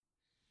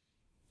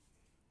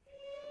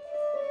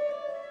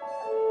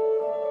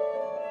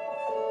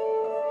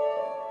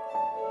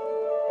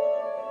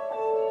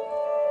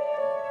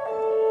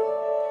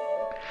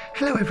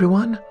Hello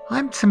everyone,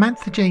 I'm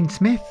Samantha Jane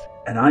Smith.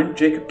 And I'm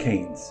Jacob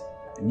Keynes,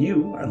 and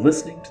you are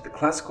listening to the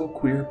Classical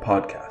Queer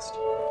Podcast.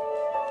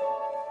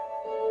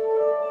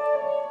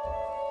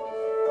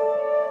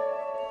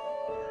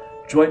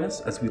 Join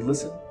us as we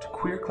listen to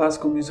queer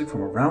classical music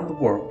from around the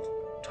world,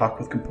 talk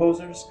with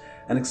composers,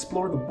 and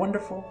explore the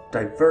wonderful,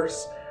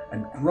 diverse,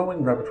 and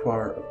growing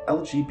repertoire of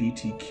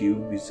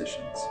LGBTQ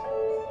musicians.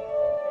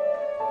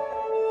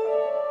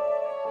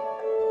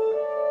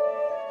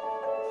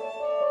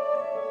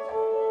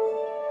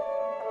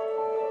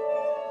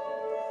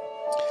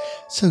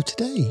 So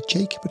today,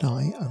 Jacob and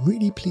I are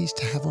really pleased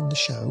to have on the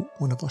show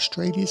one of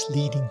Australia's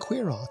leading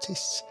queer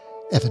artists,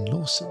 Evan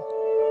Lawson.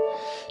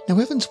 Now,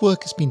 Evan's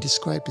work has been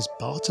described as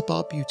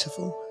bar-to-bar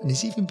beautiful and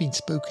has even been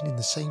spoken in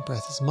the same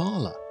breath as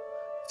Mahler.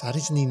 If that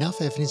isn't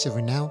enough, Evan is a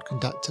renowned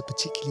conductor,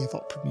 particularly of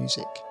opera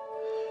music.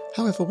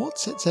 However, what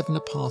sets Evan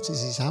apart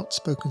is his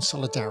outspoken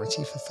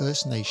solidarity for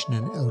First Nation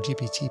and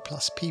LGBT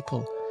plus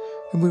people,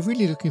 and we're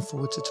really looking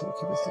forward to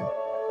talking with him.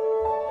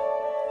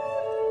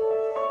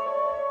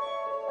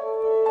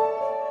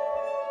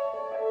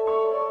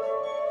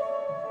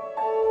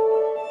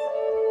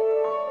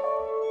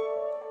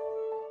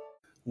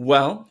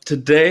 Well,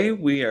 today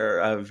we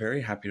are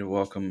very happy to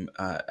welcome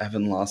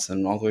Evan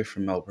Lawson all the way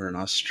from Melbourne,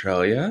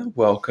 Australia.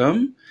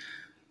 Welcome.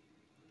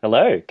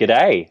 Hello,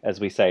 g'day, as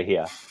we say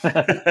here.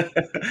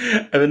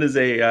 Evan is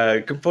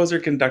a composer,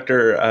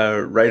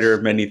 conductor, writer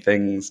of many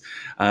things,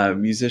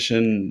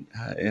 musician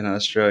in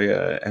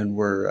Australia, and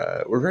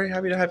we're very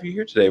happy to have you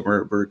here today.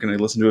 We're going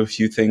to listen to a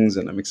few things,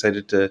 and I'm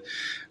excited to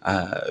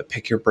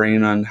pick your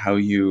brain on how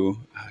you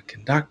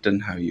conduct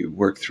and how you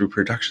work through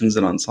productions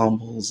and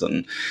ensembles.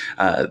 And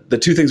the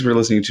two things we're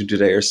listening to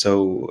today are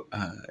so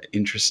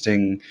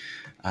interesting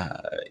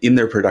in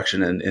their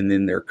production and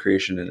in their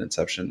creation and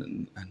inception,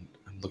 and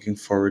looking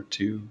forward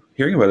to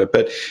hearing about it.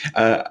 But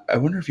I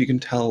wonder if you can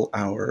tell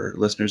our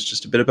listeners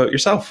just a bit about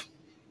yourself.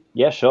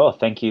 Yeah, sure.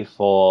 Thank you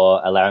for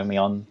allowing me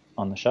on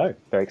the show.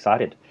 Very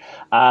excited.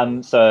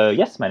 So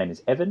yes, my name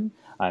is Evan.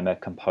 I'm a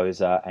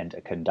composer and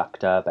a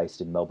conductor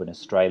based in Melbourne,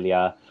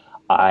 Australia.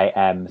 I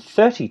am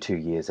 32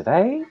 years of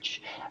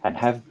age and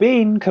have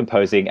been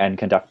composing and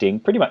conducting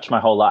pretty much my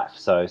whole life.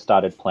 So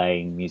started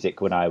playing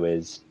music when I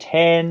was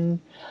 10.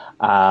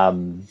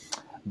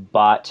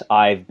 But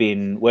I've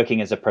been working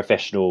as a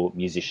professional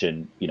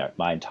musician,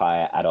 my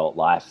entire adult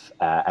life.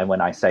 And when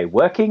I say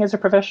working as a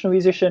professional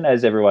musician,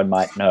 as everyone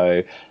might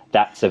know,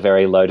 that's a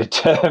very loaded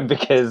term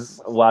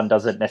because one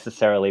doesn't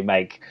necessarily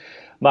make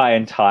my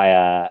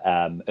entire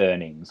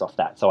earnings off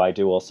that. So I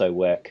do also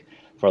work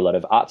for a lot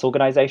of arts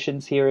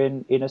organisations here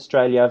in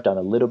Australia. I've done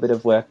a little bit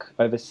of work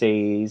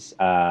overseas.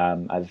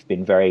 I've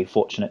been very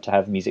fortunate to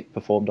have music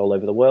performed all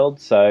over the world.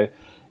 So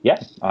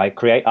yeah, I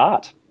create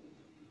art.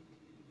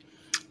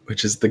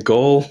 Which is the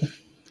goal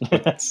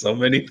with so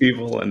many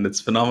people, and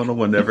it's phenomenal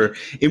whenever,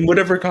 in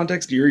whatever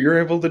context you're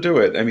able to do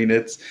it. I mean,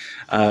 it's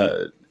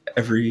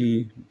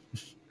everybody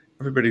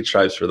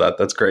strives for that.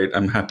 That's great.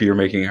 I'm happy you're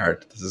making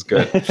art. This is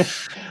good.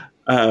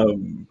 So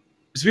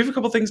we have a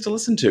couple things to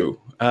listen to.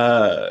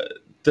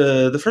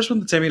 The first one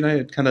that Sammy and I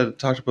had kind of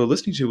talked about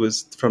listening to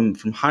was from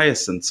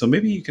Hyacinth. So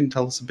maybe you can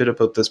tell us a bit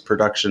about this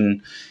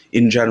production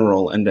in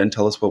general, and then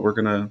tell us what we're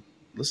going to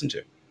listen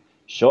to.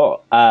 Sure.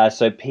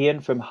 So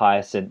Paean from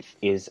Hyacinth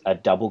is a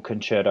double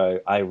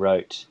concerto I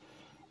wrote.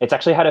 It's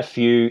actually had a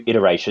few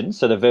iterations.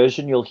 So the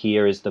version you'll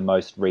hear is the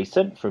most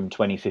recent from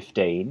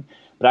 2015,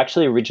 but I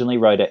actually originally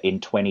wrote it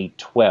in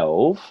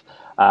 2012.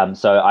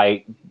 So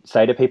I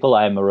say to people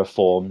I am a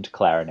reformed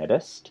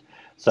clarinetist.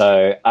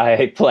 So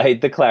I played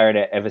the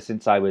clarinet ever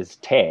since I was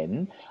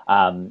 10.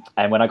 And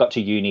when I got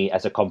to uni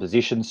as a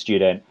composition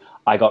student,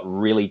 I got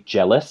really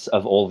jealous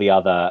of all the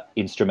other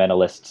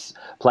instrumentalists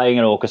playing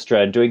an orchestra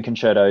and doing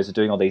concertos and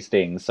doing all these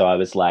things. So I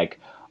was like,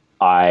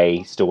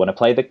 I still want to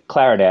play the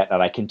clarinet,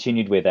 and I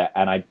continued with it,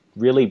 and I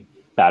really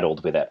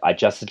battled with it. I'm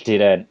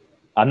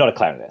not a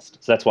clarinetist,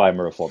 so that's why I'm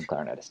a reformed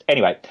clarinetist.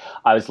 Anyway,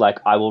 I was like,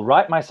 I will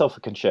write myself a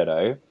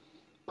concerto,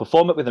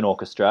 perform it with an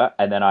orchestra,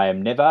 and then I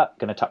am never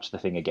going to touch the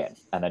thing again.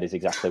 And that is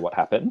exactly what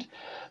happened.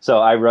 So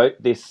I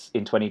wrote this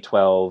in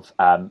 2012.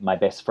 My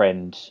best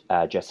friend,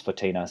 Jess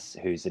Fortinas,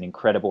 who's an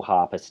incredible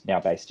harpist now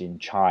based in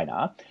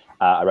China,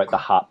 I wrote the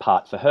harp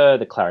part for her,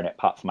 the clarinet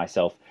part for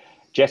myself.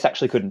 Jess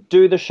actually couldn't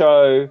do the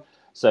show,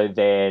 so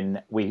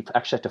then we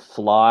actually had to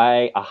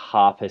fly a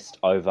harpist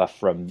over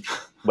from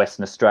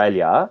Western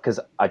Australia because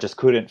I just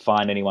couldn't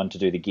find anyone to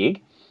do the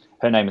gig.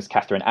 Her name is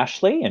Catherine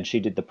Ashley, and she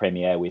did the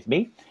premiere with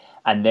me.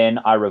 And then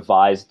I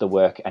revised the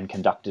work and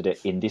conducted it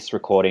in this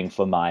recording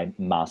for my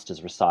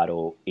master's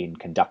recital in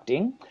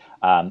conducting.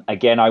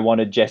 Again, I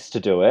wanted Jess to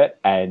do it,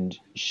 and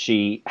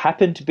she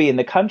happened to be in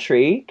the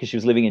country because she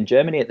was living in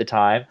Germany at the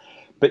time,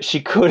 but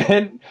she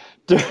couldn't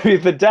do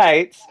the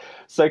dates.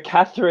 So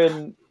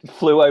Catherine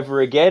flew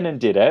over again and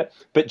did it,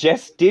 but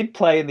Jess did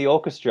play in the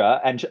orchestra,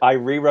 and I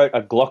rewrote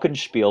a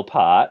glockenspiel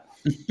part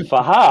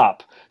for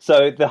harp.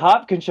 So the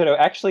harp concerto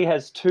actually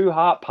has two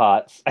harp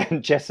parts,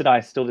 and Jess and I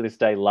still to this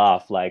day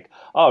laugh like,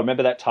 oh,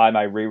 remember that time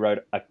I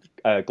rewrote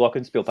a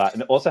glockenspiel part,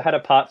 and it also had a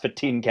part for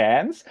tin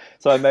cans,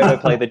 so I made her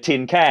play the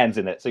tin cans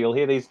in it. So you'll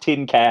hear these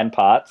tin can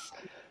parts.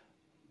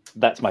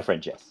 That's my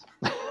friend Jess.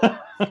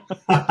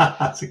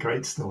 That's a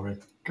great story.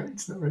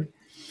 Great story.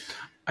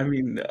 I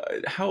mean,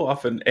 how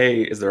often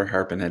is there a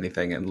harp in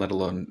anything, and let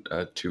alone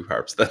two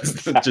harps?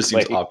 That just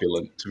seems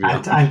opulent to me.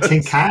 And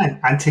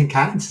tin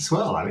cans as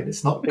well. I mean,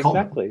 it's not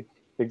common.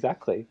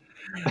 Exactly.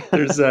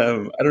 There's I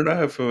don't know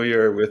how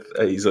familiar with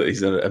he's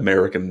an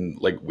American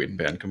like wind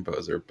band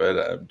composer,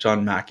 but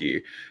John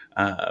Mackey,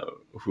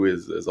 who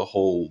is a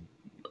whole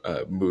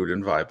mood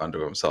and vibe unto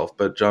himself.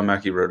 But John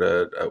Mackey wrote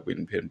a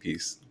wind band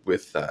piece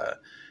with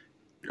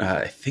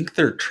I think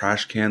they're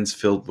trash cans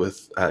filled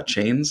with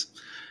chains.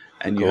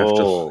 And you have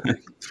to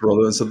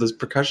throw them. So those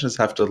percussionists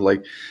have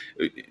to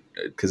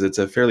because it's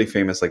a fairly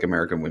famous like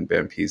American wind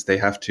band piece. They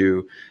have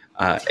to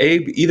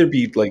either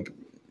be like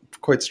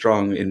quite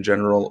strong in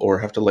general, or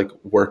have to like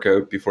work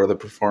out before the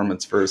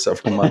performance for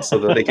several months so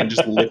that they can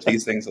just lift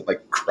these things and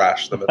like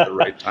crash them at the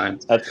right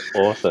times. That's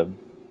awesome.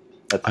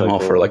 I'm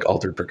all for like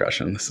altered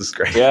percussion. This is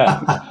great.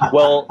 Yeah.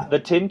 Well, the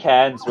tin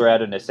cans were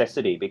out of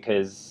necessity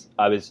because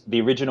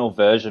the original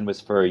version was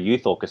for a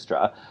youth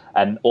orchestra,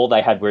 and all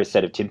they had were a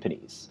set of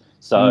timpanis.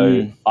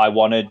 So I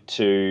wanted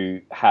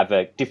to have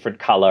a different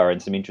color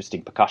and some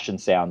interesting percussion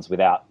sounds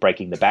without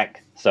breaking the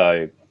bank.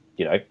 So,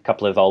 a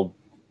couple of old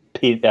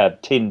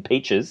tin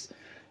peaches,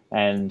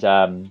 and,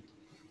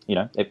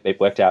 it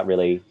worked out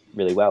really,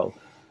 really well.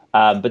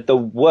 But the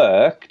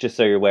work, just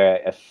so you're aware,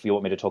 if you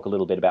want me to talk a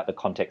little bit about the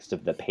context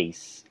of the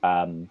piece.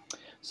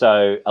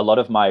 So a lot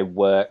of my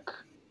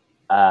work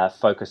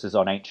focuses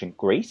on ancient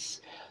Greece.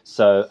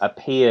 So a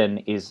paean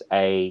is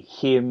a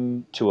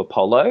hymn to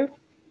Apollo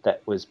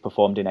that was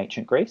performed in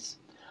ancient Greece.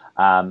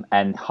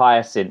 And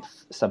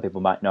hyacinth, some people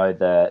might know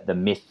the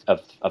myth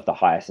of the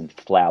hyacinth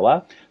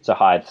flower. So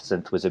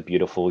Hyacinth was a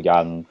beautiful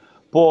young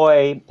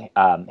boy.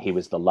 He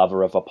was the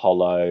lover of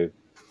Apollo.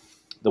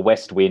 The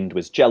West Wind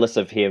was jealous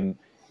of him.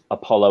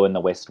 Apollo and the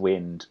West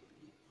Wind,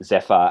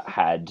 Zephyr,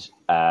 had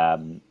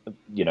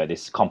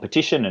this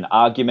competition and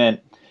argument,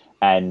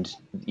 and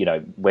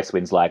West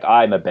Wind's like,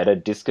 I'm a better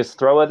discus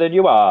thrower than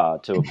you are,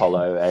 to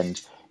Apollo,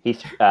 and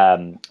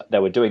they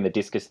were doing the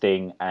discus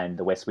thing, and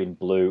the West Wind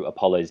blew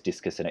Apollo's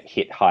discus and it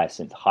hit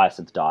Hyacinth.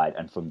 Hyacinth died,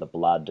 and from the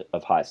blood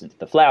of Hyacinth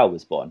the flower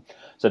was born.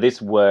 So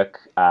this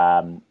work,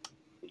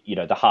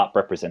 the harp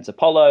represents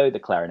Apollo, the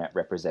clarinet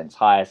represents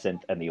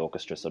Hyacinth, and the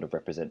orchestra sort of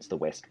represents the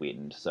West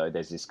Wind. So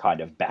there's this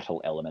kind of battle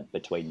element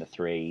between the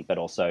three, but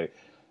also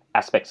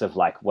aspects of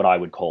like what I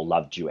would call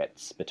love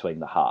duets between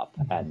the harp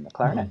and the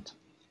clarinet.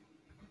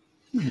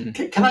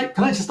 Can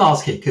I just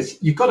ask you,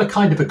 because you've got a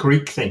kind of a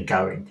Greek thing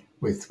going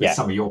with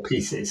some of your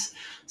pieces.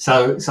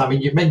 So I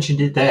mean, you've mentioned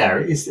it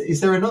there.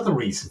 Is there another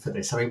reason for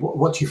this? I mean,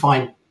 what do you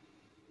find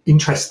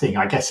interesting,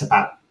 I guess,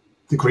 about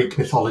the Greek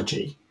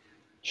mythology?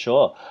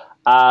 Sure.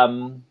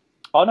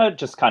 On a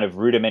just kind of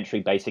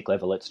rudimentary basic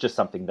level, it's just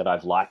something that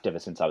I've liked ever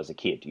since I was a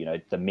kid.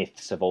 The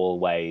myths have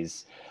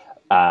always,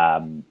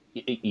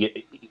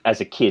 as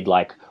a kid,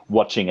 like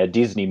watching a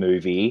Disney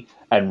movie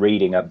and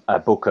reading a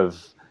book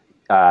of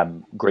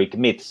Greek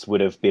myths would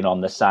have been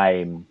on the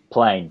same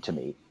plane to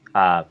me.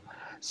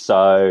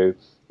 So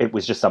it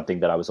was just something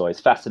that I was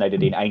always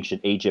fascinated in.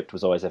 Ancient Egypt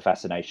was always a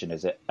fascination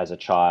as a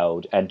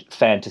child, and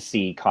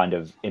fantasy kind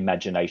of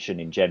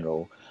imagination in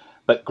general.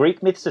 But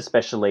Greek myths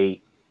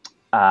especially,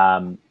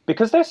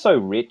 because they're so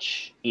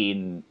rich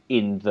in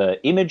the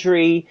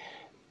imagery,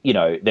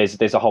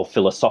 there's a whole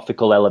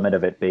philosophical element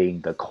of it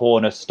being the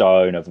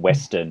cornerstone of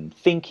Western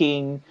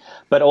thinking.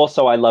 But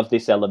also I love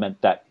this element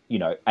that,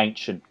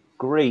 ancient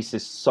Greece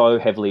is so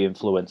heavily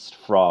influenced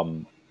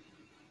from,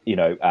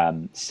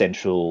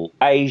 Central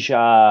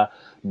Asia,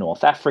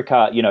 North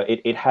Africa.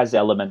 It has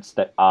elements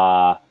that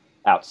are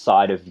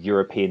outside of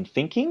European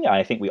thinking.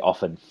 I think we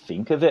often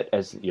think of it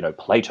as,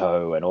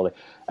 Plato and all that.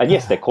 And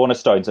yes, they're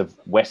cornerstones of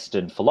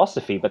Western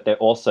philosophy, but they're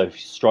also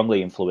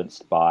strongly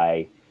influenced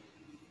by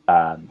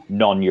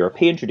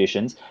non-European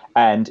traditions,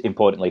 and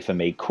importantly for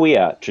me,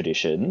 queer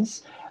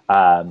traditions.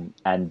 And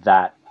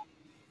that,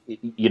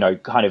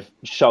 kind of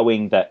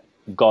showing that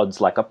gods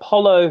like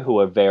Apollo, who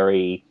are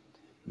very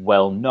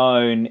well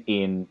known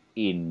in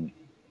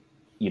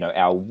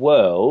our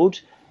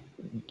world,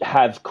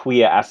 have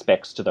queer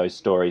aspects to those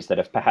stories that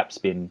have perhaps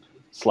been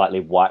slightly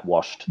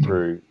whitewashed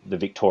through the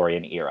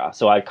Victorian era.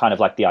 So I kind of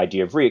like the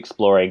idea of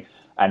re-exploring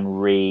and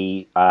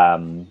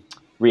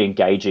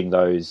re-engaging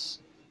those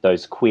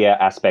queer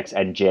aspects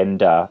and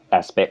gender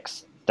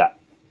aspects that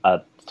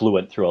are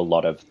fluent through a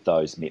lot of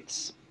those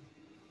myths.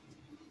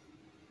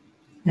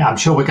 Yeah, I'm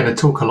sure we're going to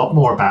talk a lot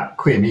more about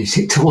queer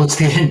music towards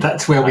the end.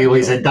 That's where we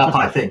always end up,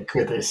 I think,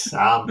 with this.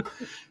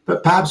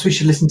 But perhaps we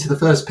should listen to the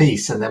first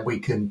piece and then we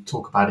can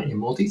talk about it in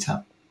more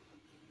detail.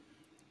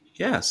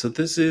 Yeah, so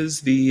this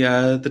is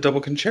the double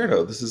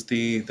concerto. This is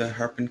the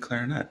harp and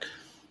clarinet.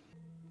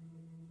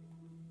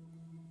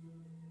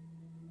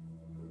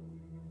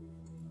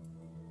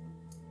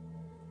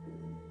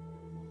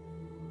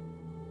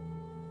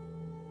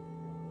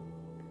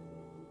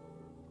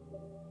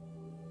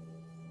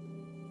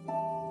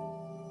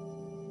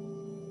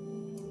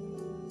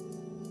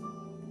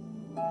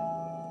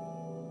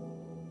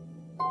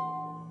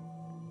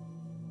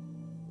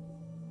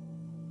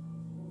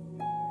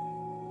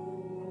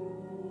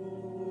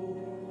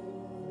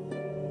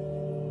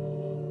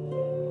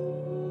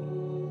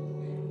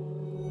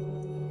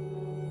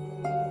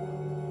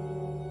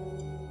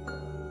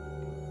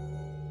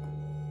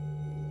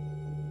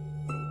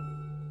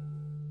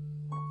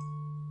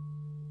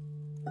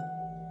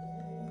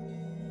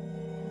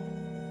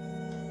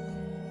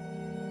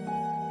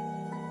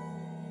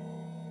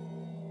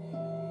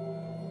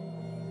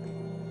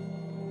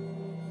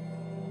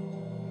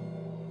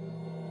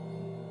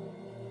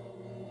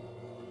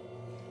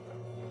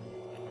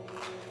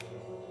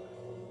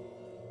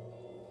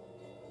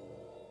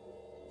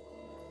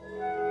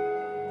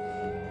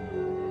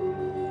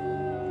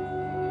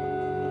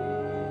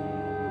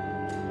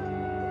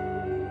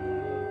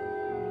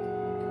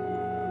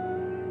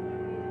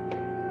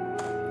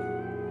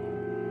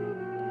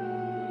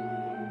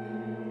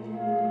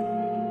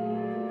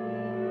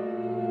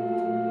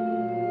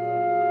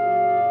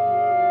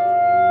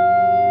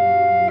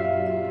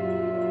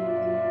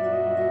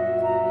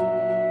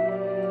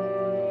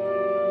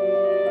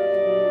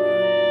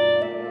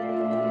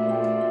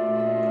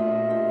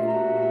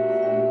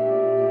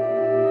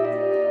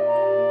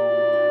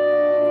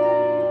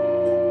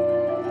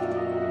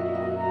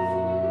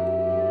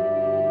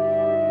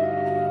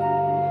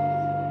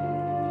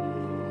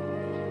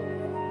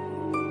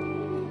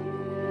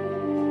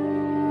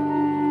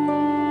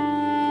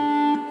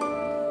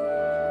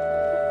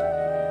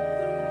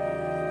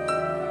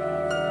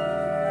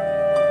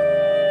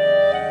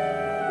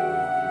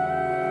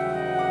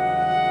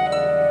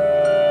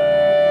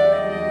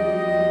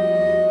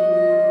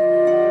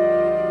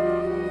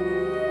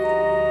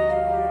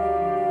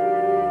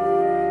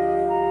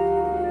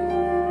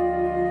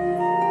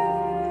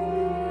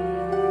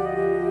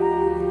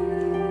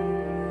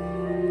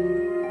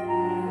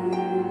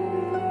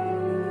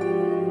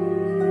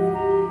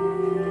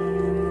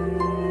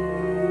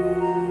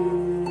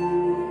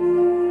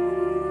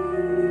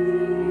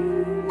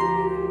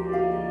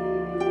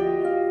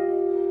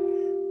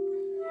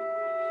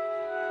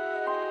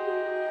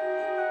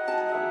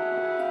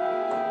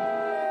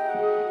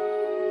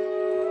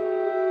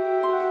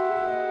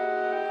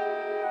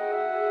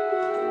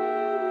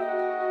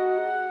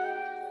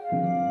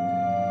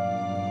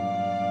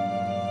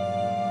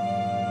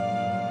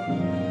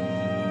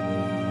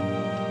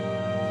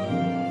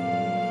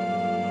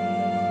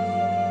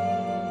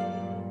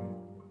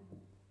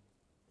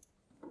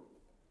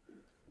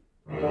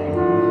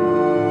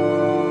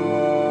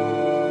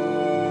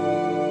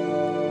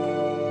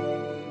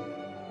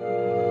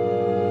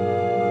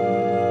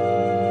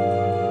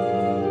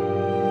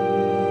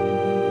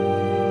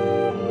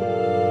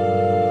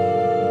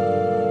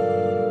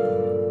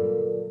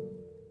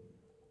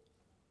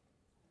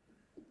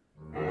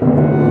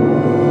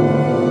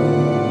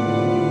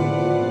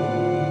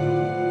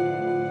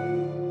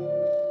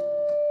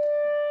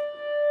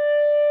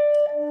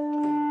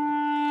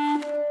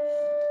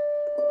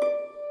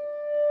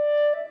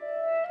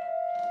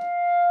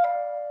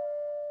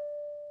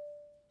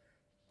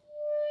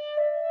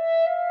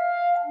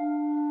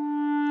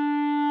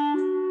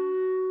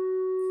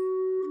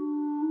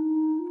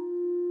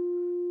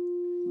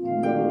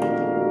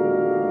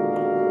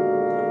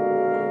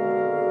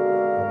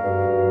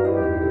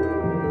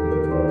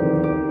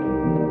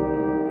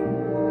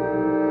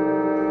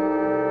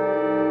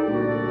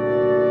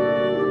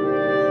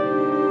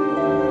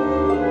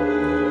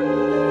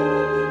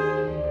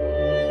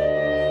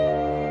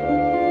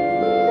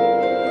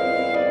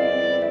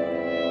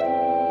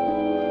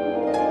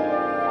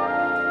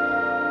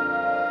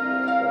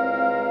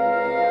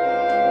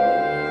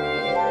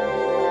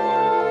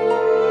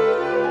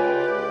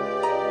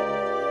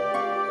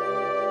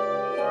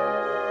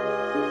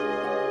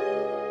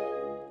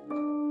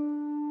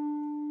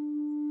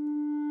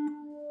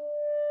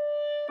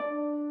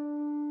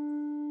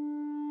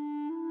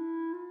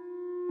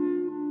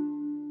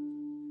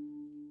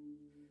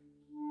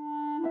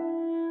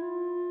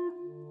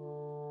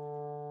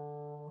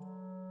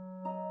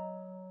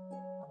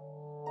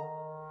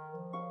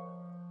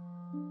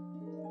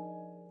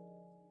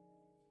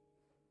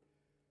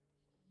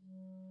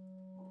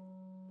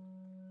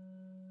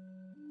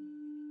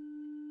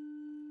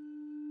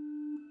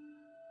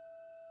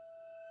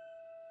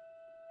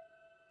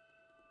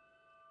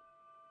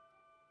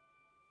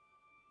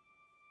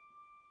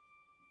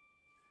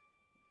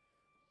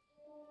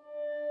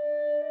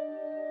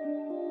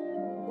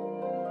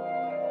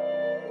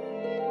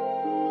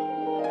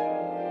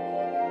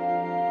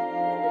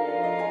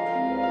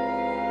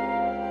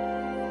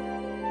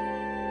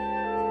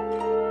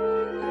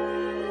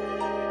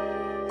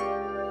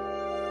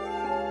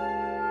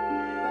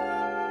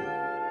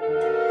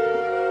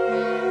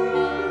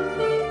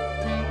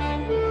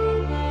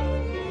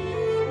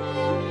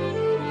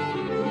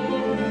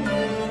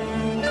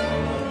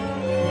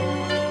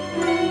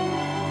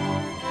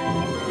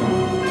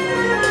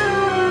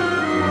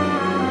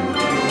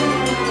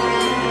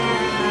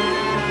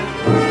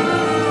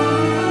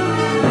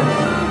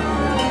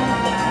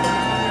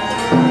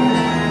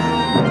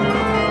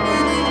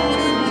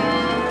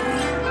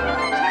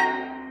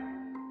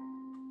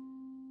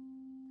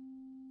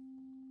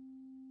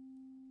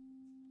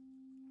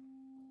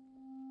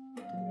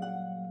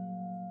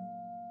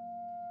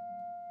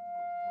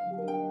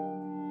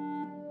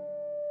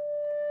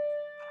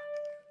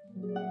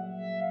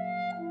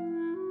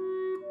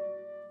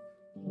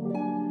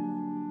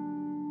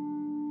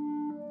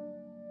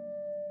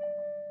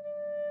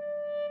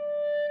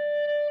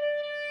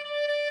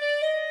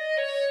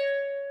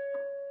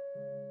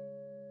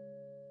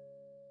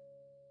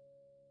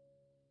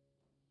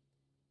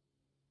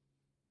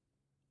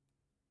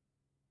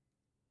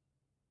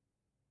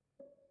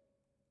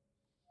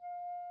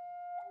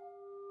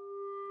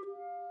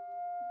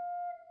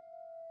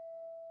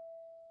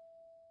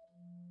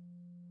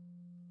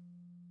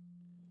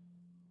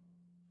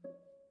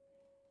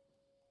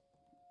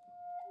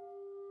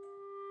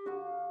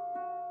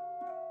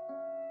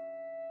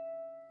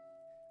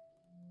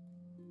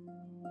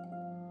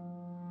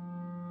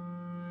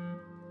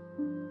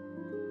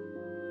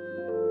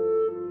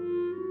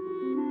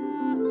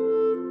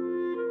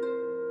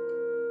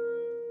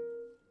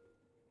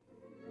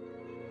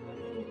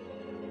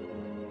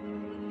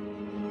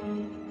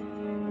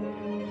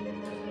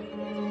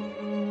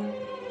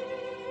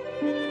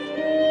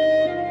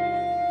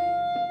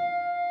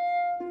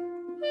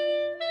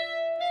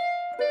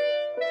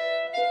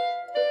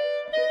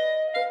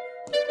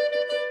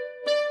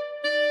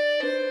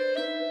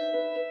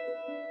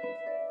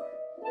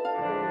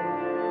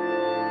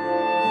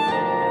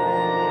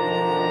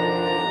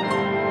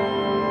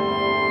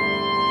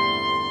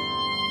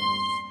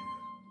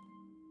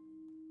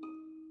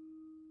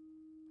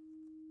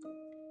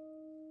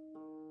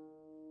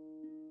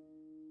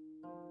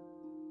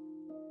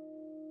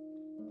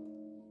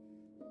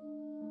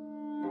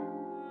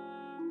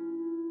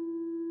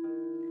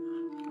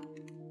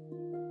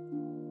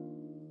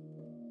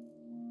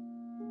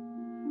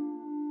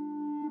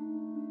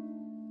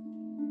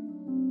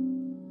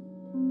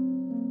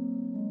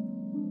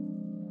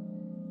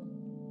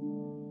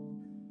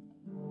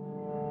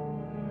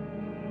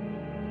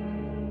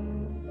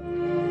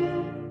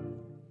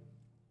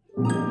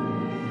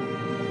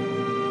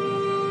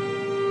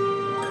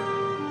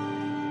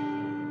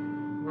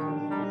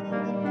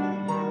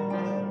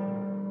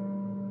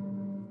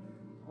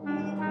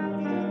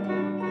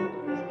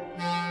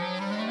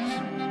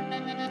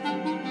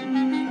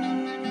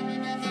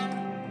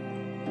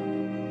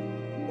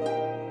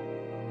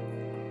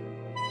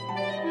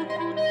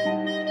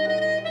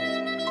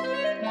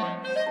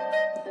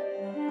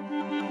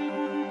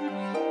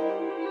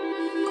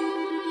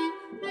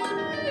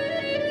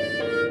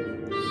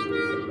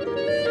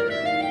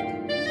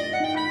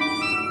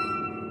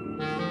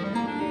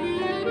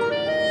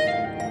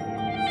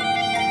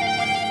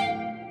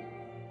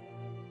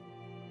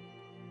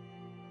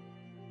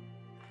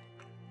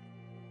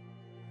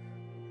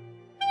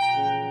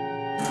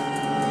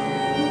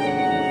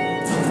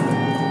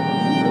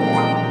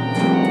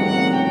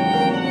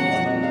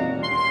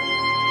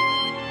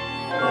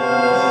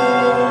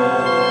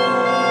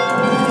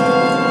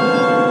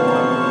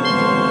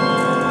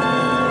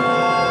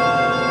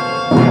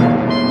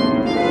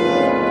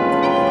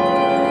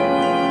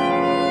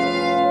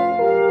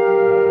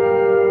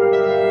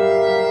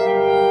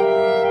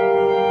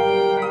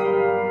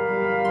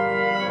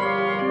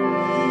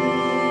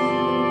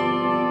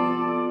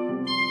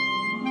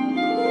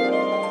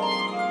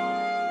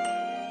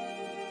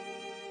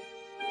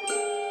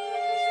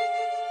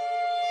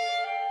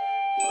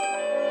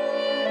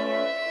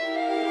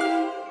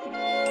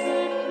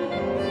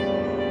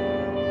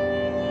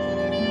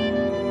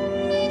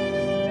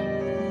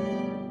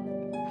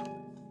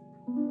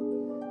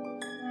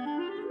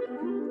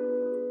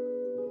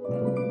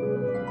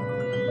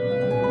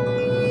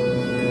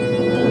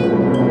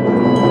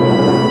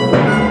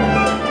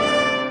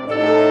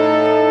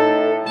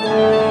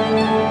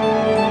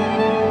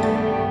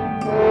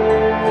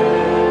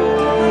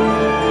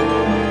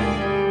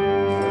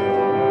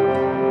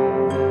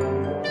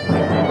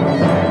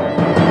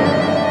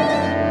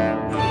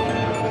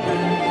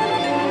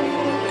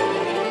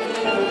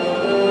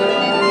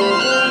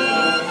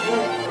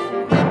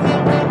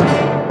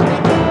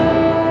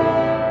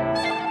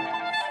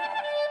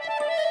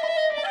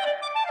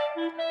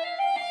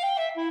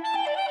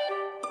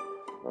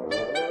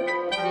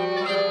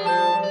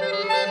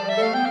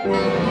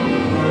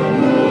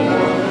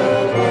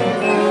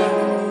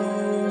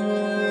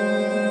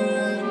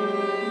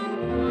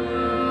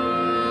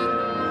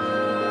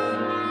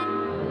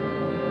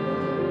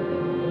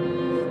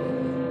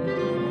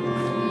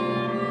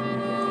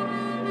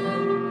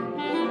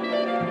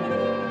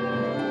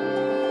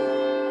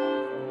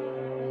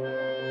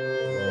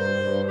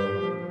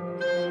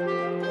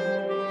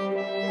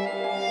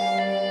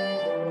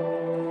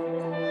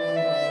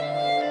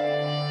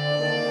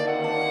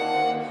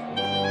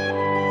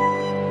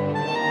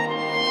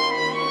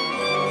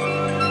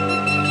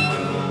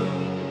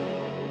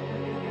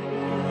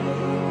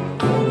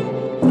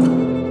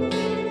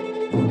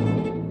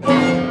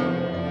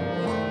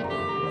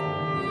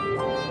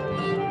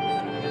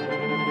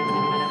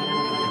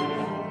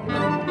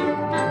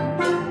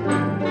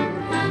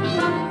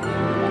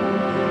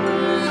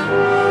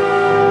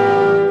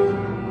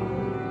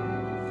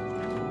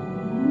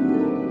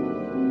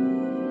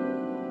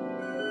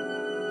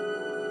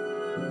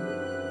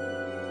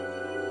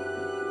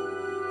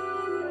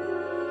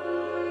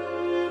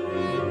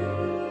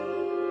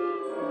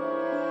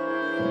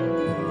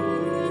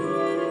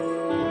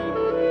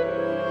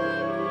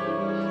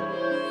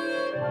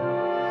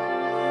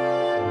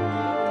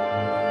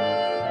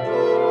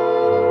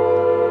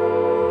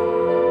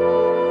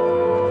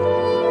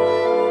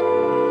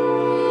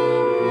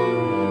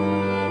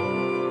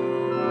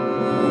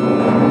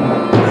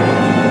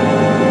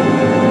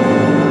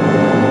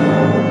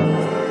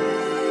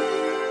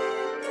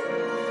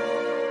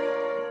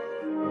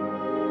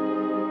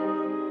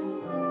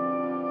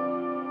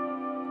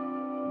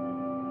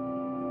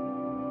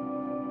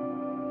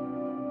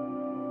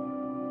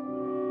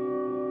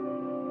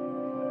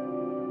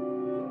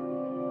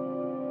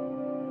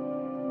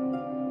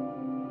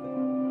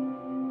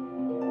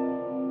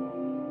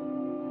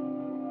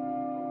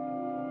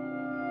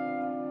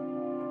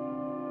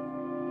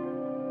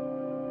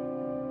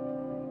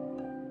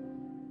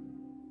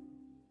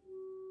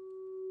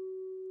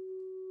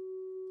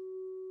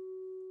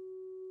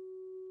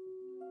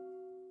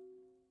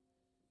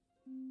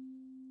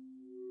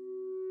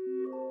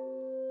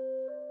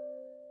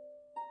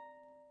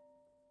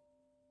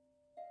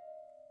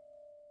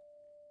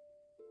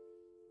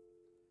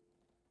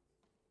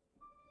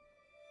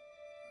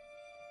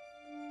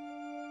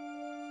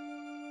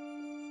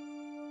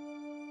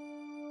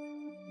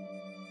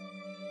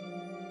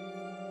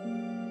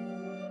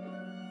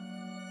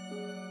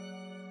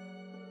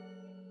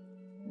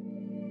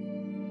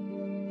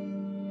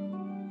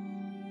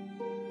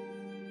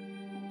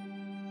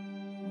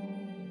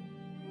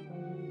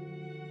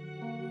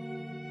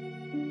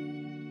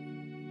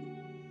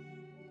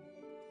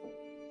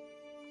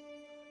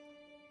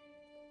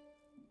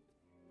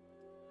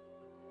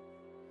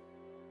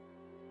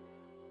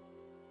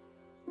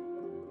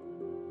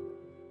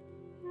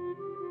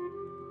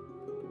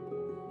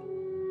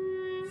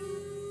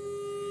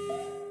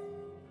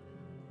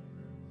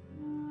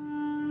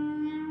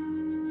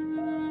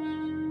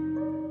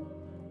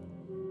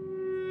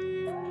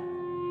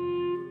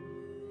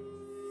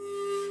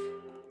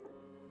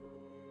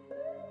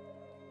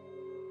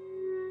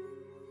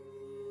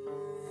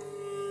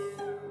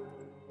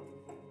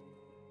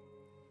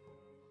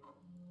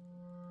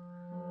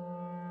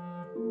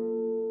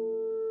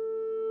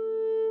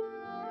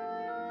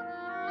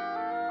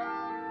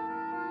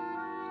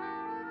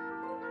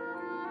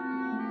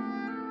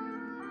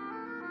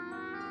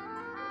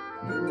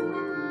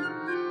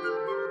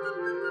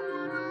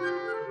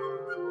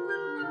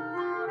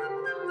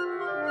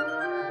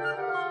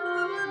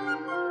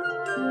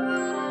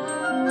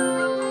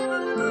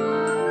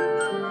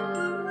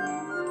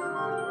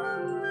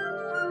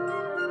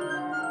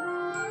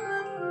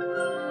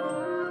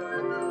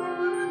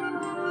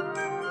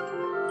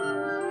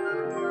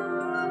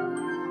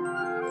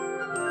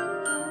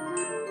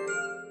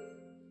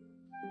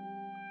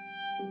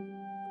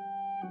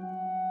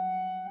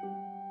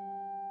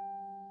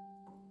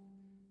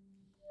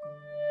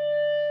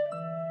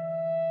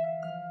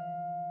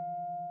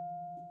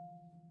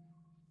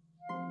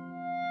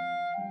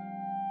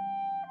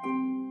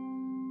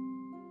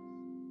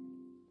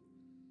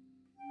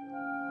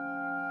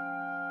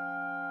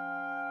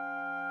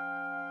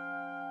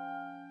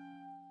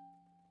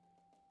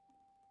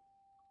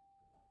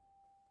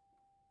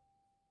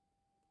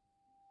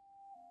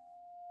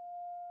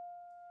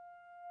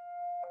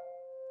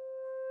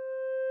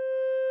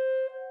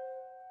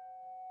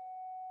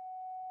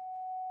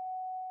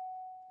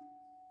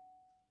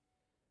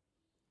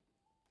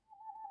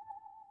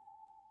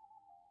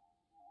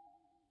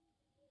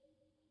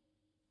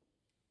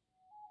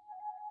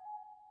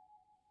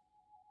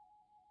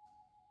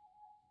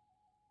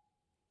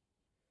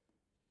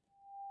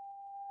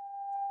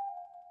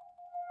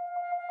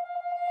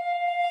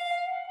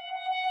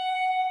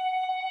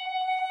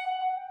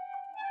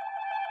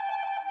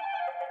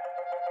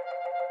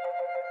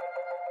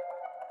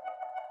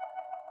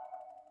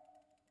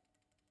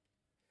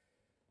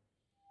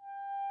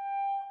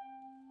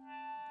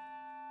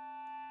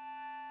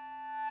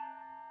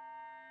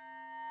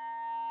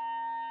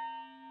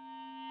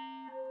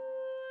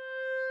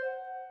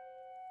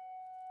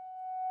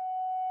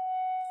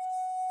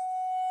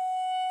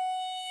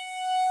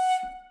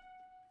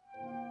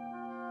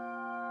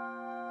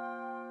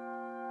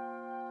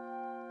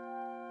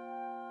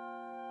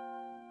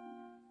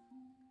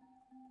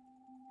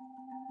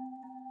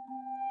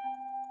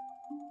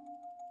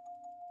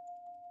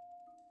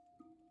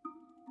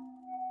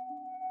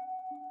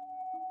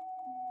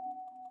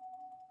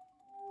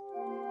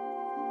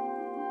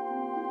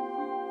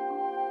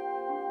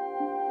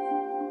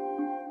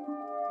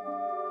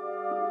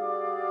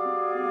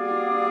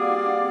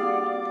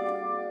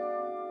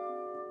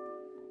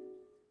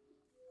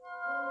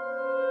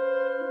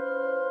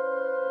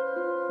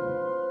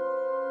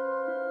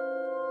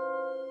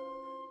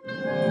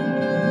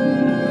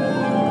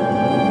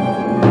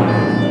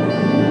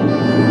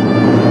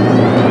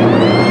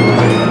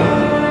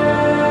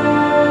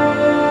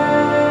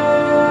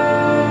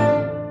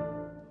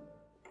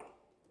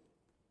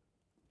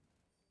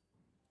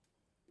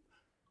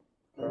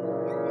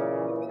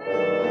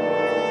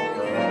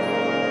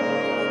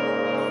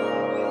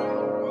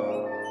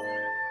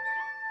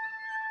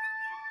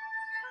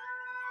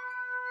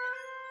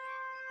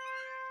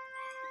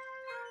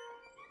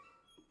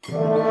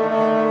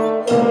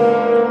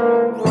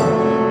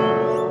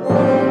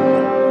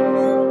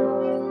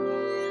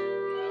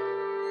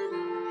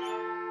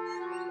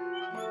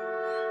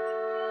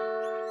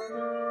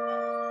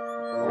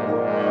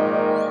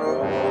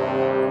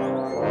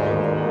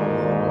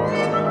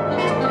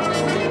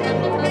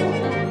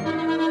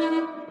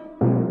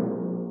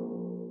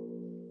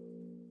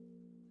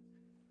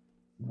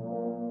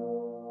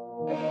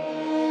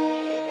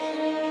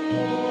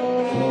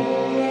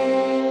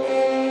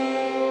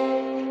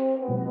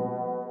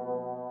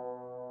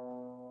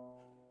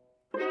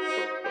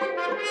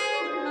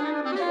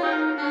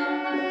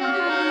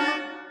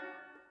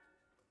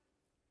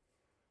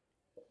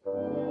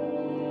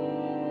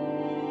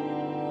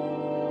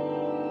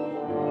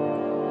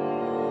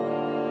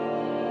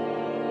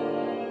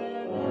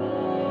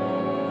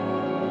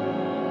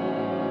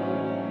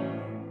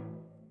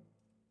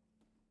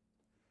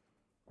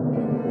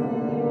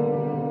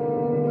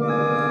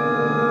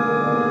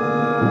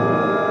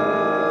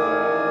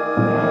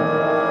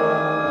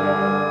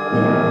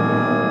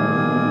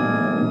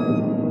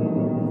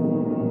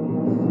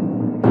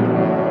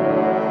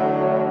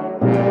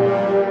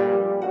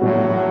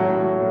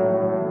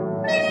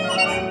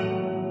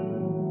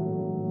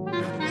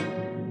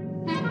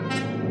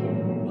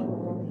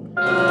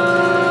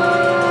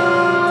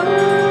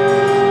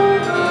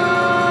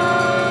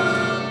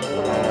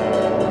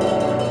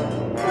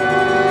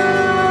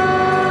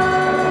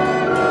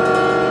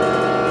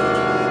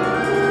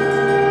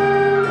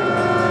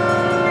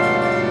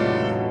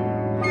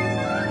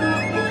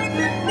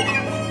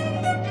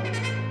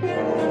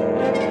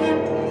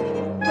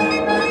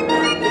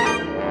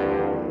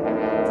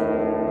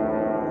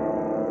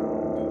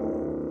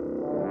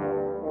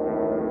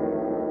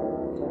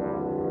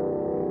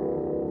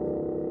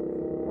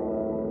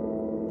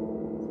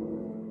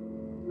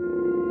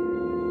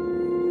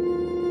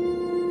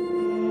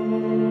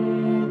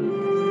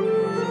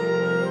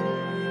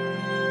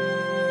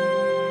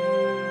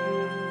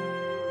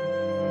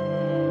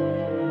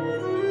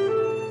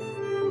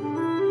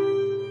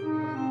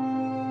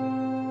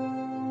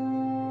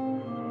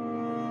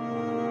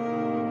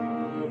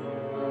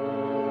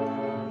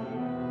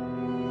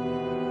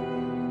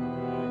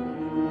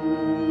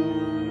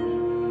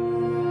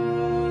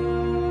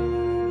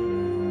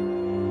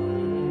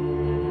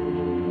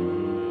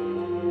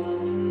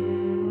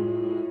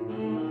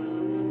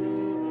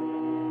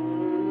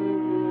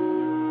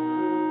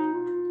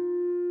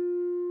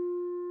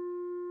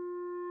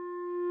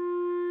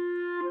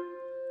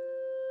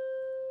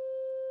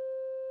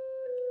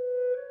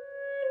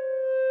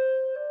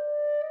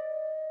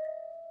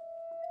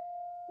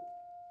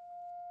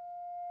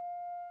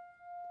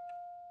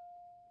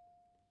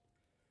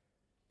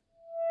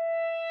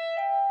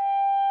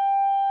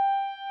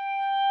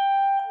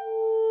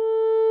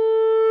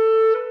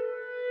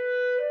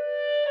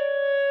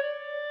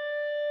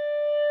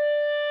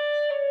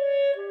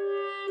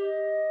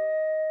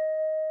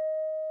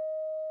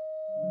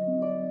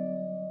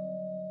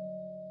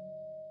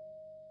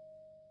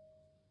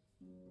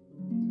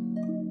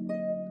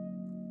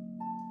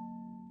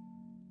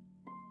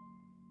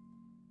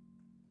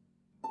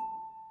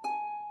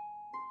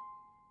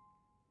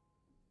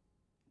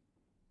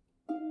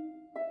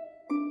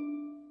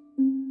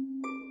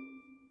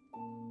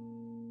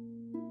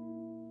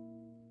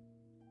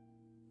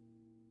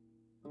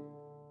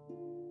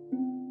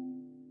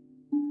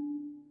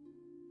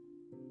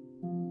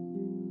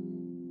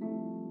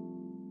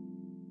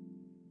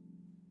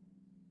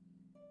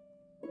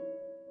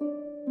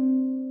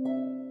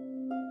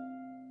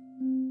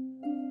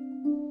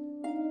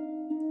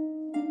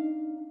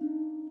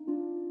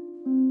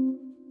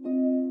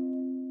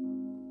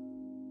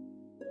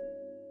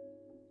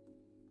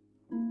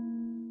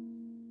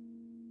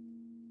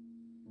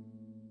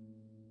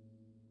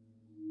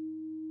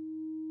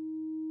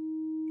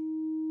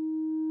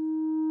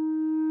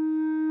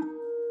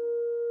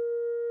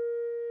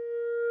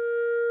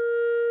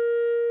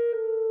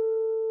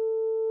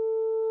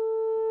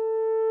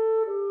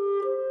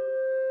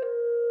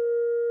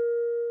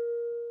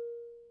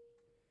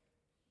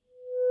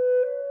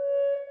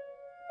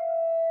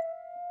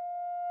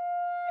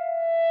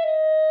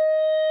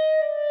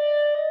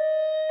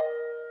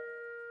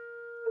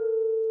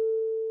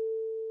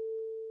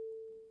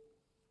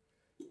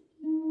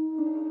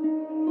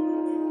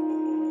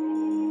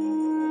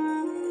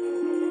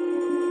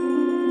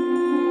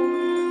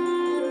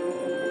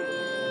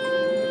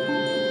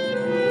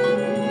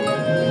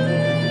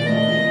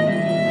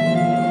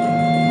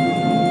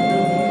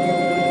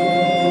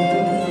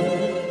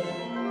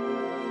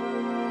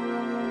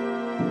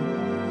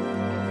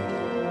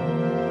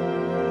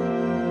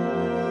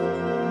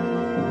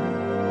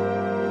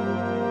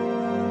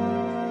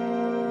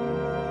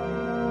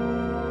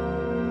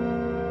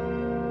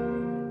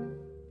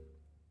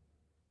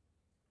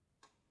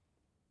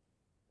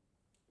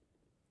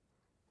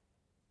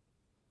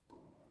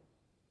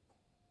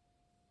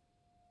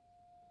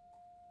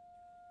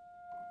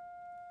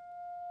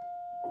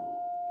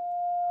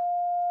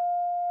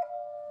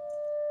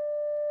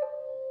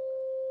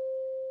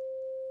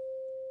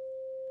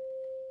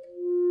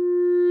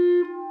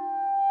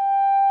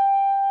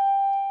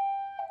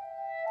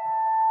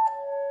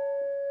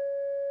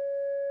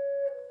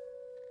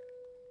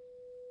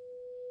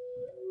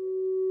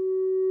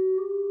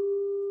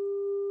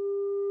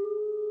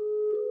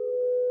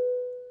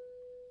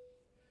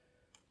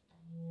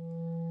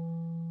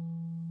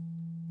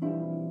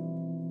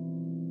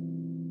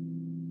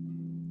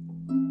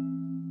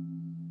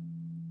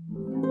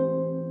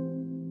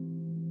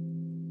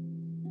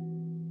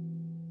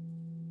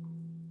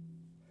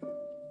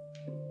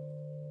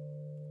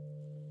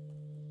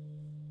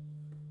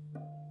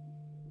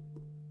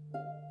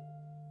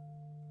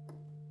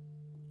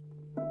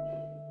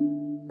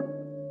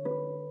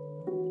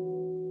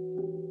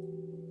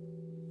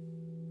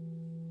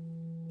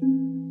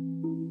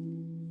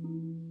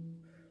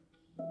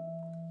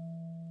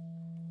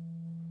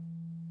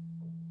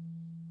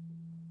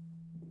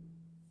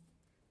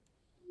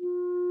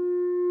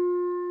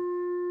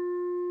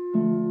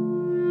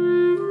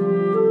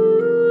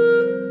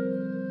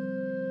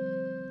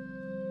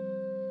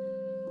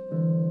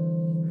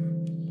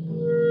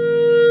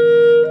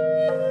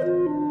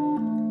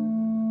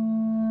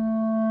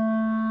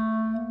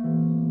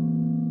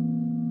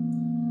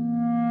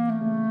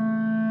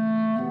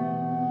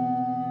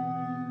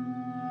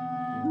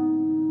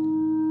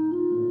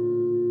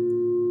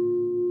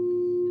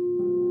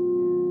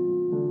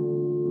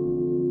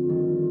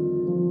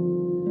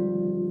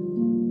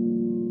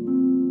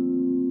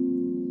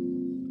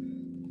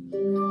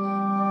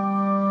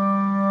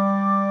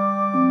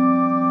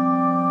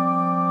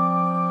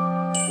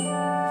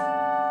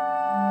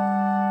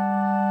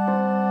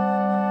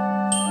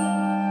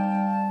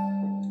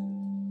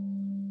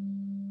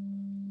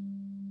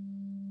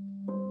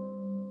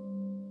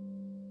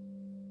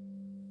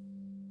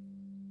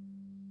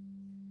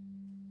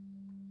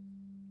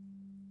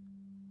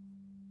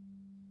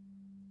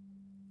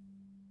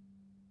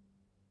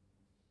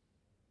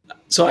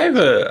 So I have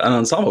an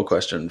ensemble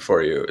question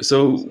for you.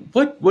 So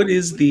what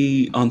is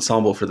the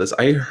ensemble for this?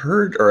 I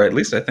heard, or at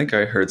least I think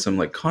I heard some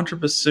like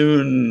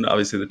contrabassoon,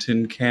 obviously the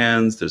tin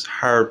cans, there's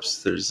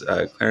harps, there's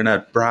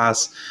clarinet,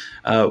 brass.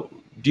 Do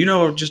you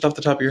know just off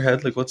the top of your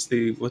head, like what's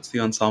the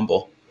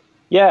ensemble?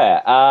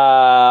 Yeah,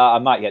 I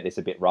might get this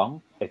a bit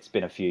wrong. It's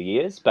been a few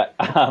years, but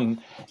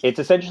it's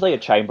essentially a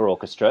chamber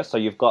orchestra. So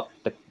you've got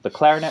the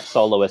clarinet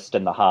soloist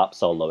and the harp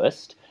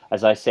soloist.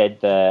 As I said,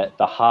 the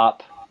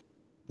harp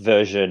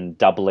version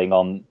doubling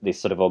on this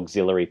sort of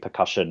auxiliary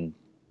percussion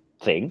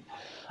thing,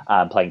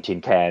 playing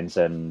tin cans,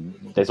 and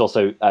there's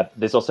also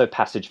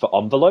passage for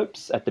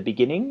envelopes at the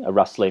beginning, a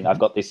rustling. I've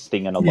got this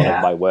thing in a lot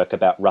of my work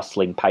about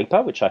rustling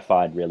paper, which I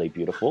find really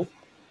beautiful.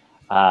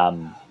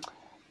 And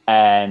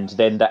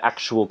then the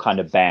actual kind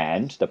of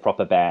band, the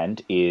proper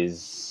band,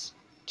 is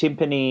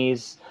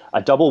timpanis,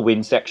 a double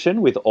wind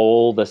section with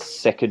all the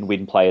second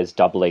wind players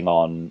doubling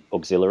on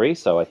auxiliary,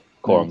 so a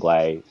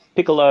coranglais,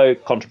 piccolo,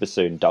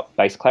 contrabassoon,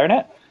 bass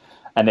clarinet.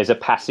 And there's a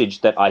passage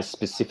that I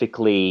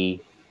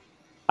specifically,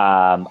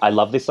 I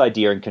love this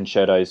idea in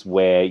concertos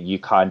where you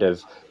kind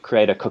of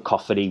create a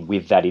cacophony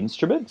with that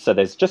instrument. So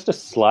there's just a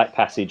slight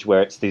passage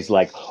where it's these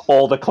like,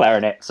 all the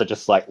clarinets are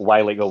just like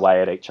wailing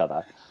away at each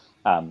other.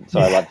 So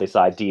I love this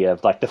idea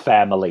of like the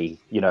family,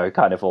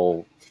 kind of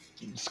all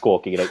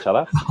squawking at each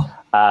other.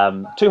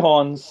 Two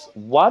horns,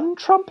 one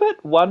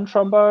trumpet, one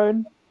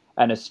trombone,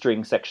 and a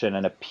string section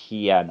and a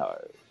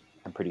piano,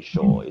 I'm pretty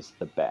sure is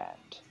the band.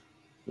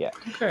 Yeah.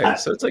 Okay,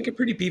 so it's like a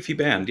pretty beefy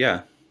band,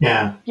 yeah.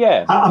 Yeah.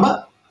 Yeah.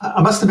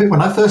 I must admit,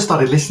 when I first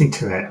started listening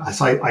to it,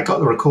 I got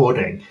the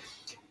recording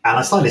and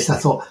I started listening.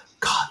 I thought,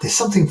 God, there's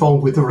something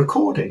wrong with the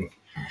recording.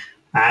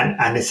 And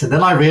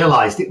then I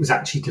realized it was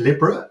actually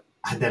deliberate.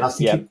 And then I was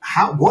thinking,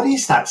 what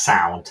is that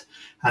sound?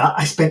 And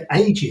I spent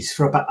ages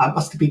I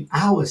must have been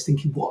hours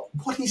thinking,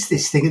 what is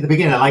this thing at the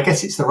beginning? And I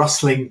guess it's the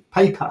rustling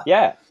paper.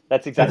 Yeah,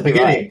 that's exactly at the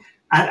beginning. Right.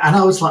 And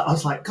I was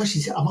like,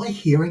 gosh, am I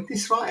hearing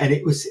this right? And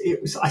it was,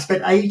 I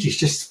spent ages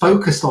just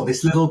focused on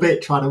this little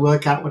bit, trying to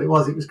work out what it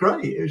was. It was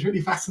great. It was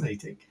really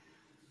fascinating.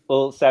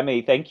 Well,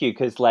 Sammy, thank you.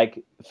 Because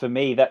like, for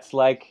me, that's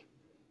like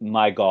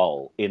my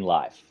goal in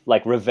life.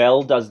 Like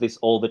Ravel does this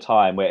all the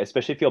time, where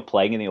especially if you're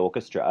playing in the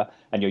orchestra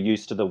and you're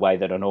used to the way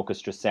that an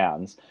orchestra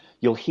sounds,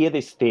 you'll hear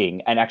this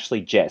thing. And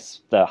actually Jess,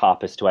 the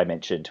harpist who I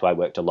mentioned, who I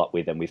worked a lot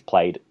with and we've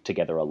played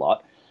together a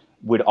lot,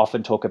 would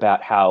often talk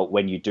about how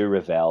when you do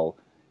Ravel,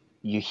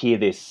 you hear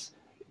this,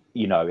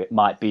 it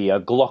might be a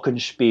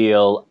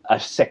glockenspiel, a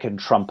second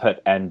trumpet,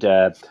 and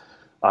a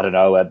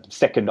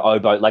second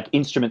oboe, like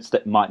instruments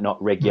that might not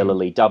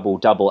regularly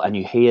double, and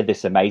you hear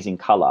this amazing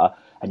color,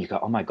 and you go,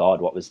 oh my God,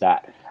 what was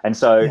that? And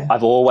so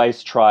I've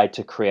always tried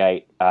to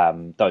create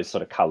those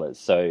sort of colors.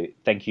 So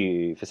thank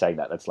you for saying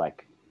that. That's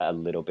like a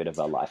little bit of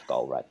a life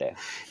goal right there.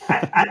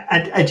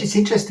 And it's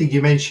interesting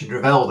you mentioned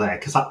Ravel there,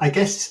 because I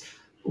guess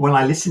when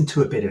I listened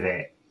to a bit of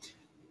it,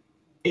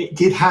 it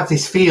did have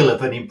this feel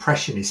of an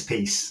impressionist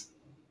piece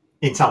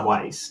in some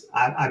ways.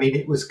 I mean,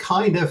 it was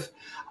kind of,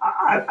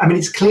 I mean,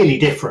 it's clearly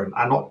different.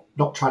 I'm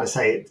not trying to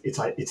say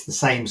it's the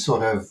same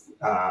sort of,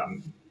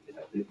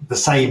 the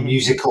same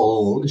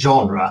musical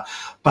genre,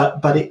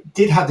 but it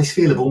did have this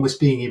feel of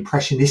almost being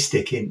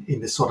impressionistic in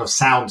the sort of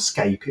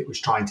soundscape it was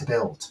trying to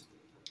build.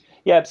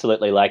 Yeah,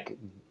 absolutely. Like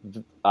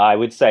I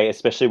would say,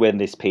 especially when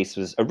this piece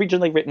was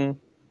originally written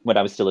when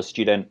I was still a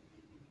student,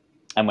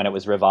 and when it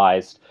was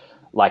revised,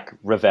 like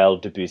Ravel,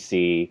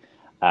 Debussy,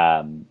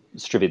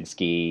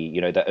 Stravinsky,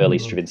 the early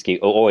Stravinsky,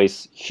 are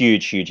always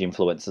huge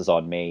influences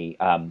on me.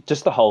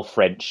 Just the whole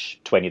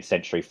 20th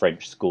century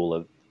French school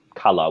of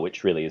color,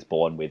 which really is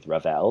born with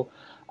Ravel,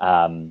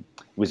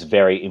 was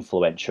very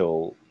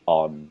influential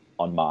on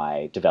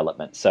my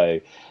development. So,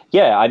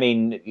 yeah, I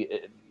mean,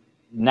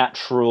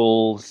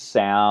 natural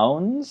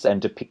sounds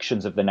and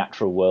depictions of the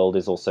natural world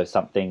is also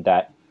something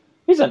that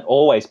isn't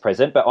always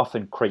present, but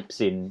often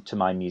creeps into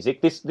my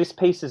music. This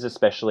piece is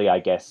especially, I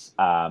guess,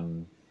 I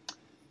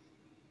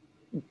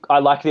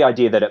like the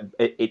idea that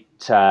it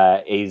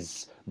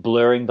is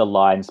blurring the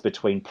lines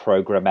between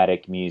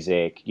programmatic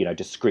music,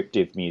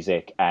 descriptive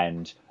music,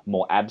 and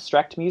more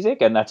abstract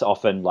music. And that's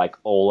often like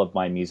all of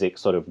my music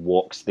sort of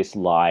walks this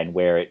line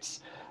where it's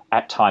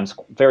at times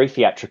very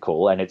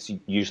theatrical and it's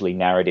usually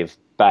narrative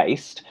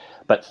based.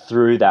 But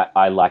through that,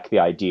 I like the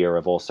idea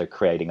of also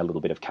creating a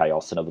little bit of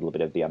chaos and a little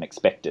bit of the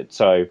unexpected.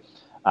 So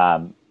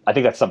I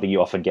think that's something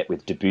you often get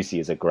with Debussy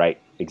is a great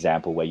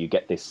example where you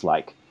get this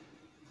like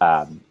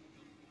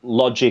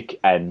logic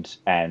and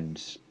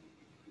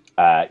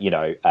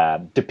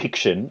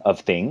depiction of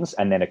things,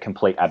 and then a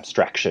complete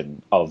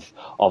abstraction of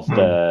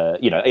the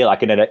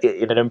like in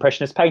an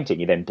impressionist painting,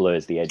 he then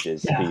blurs the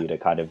edges for you to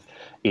kind of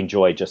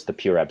enjoy just the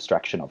pure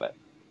abstraction of it.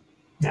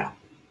 Yeah,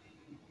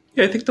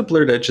 I think the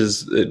blurred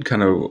edges, it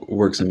kind of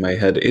works in my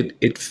head.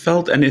 It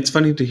felt, and it's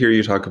funny to hear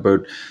you talk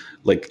about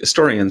like a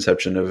story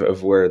inception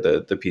of where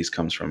the piece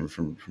comes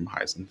from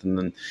Hyacinth, and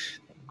then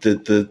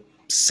the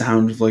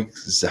sound of like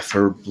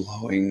zephyr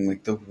blowing,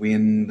 like the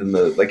wind, and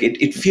the like.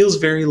 It feels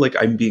very like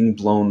I'm being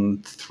blown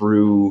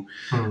through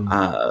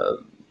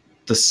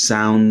the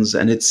sounds,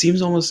 and it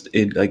seems almost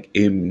like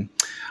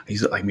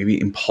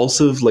maybe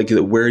impulsive. Like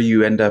where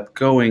you end up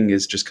going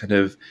is just kind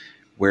of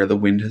where the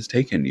wind has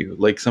taken you.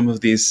 Like some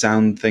of these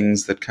sound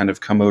things that kind of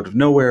come out of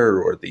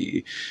nowhere, or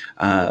the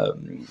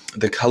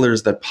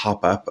colors that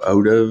pop up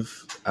out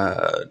of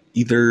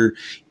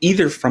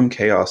either from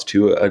chaos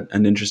to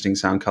an interesting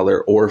sound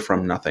color, or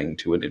from nothing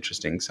to an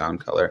interesting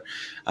sound color.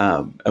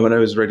 And when I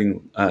was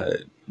writing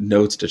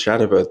notes to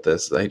chat about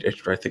this, I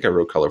think I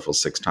wrote colorful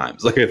 6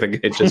 times. Like I think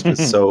it just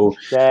was so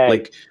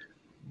like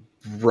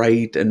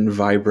bright and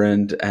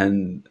vibrant,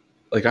 and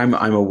like I'm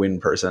a wind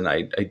person.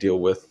 I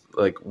deal with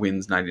like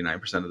winds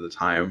 99% of the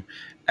time,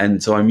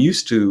 and so I'm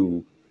used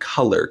to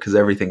color because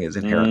everything is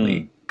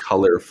inherently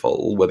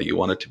colorful, whether you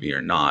want it to be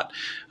or not.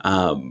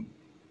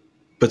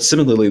 But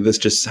similarly, this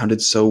just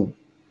sounded so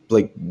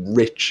like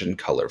rich and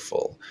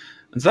colorful,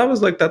 and so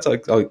that's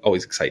like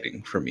always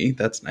exciting for me.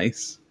 That's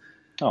nice.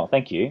 Oh,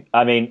 thank you.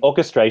 I mean,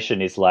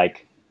 orchestration is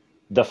like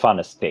the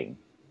funnest thing.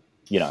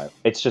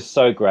 It's just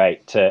so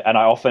great and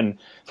I often,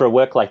 for a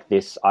work like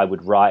this, I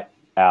would write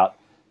out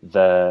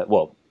the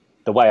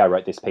way I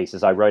wrote this piece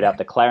is I wrote out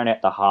the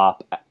clarinet, the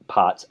harp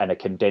parts, and a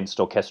condensed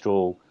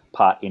orchestral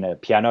part in a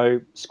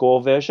piano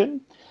score version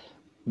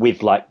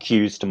with like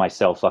cues to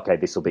myself, okay,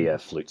 this will be a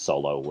flute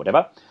solo or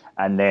whatever.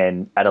 And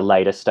then at a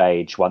later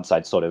stage, once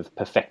I'd sort of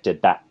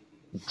perfected that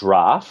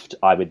draft,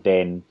 I would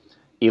then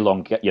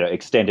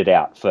extend it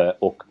out for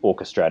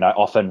orchestra. And I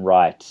often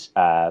write,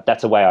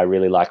 that's a way I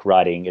really like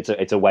writing.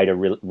 It's a way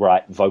to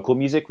write vocal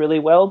music really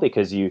well,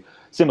 because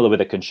similar with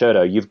a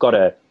concerto, you've got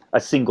a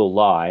single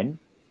line.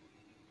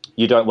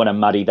 You don't want to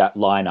muddy that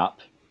line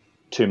up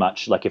too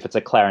much. Like if it's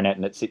a clarinet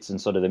and it sits in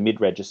sort of the mid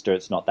register,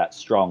 it's not that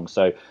strong.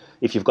 So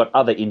if you've got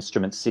other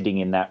instruments sitting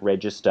in that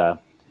register,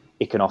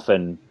 it can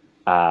often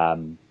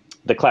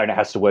the clarinet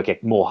has to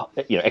work more,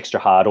 extra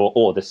hard,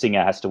 or the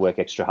singer has to work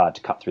extra hard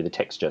to cut through the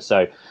texture.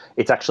 So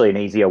it's actually an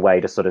easier way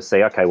to sort of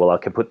say, okay, well, I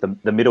can put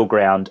the middle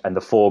ground and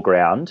the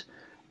foreground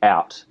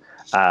out.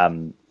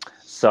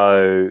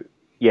 So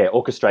yeah,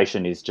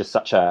 orchestration is just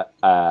such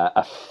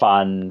a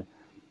fun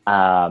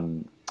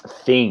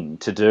thing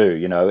to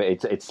do.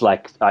 It's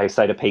like I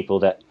say to people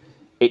that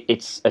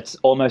it's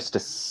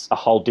almost a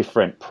whole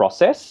different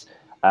process.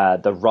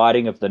 The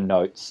writing of the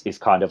notes is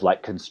kind of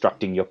like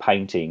constructing your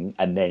painting,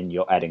 and then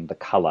you're adding the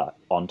color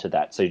onto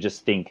that. So you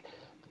just think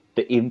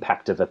the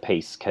impact of a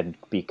piece can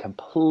be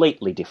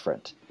completely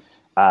different.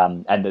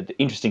 And the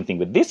interesting thing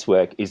with this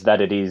work is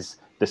that it is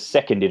the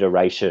second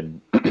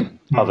iteration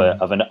of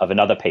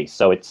another piece.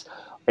 So it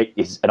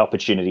is an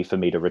opportunity for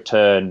me to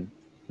return,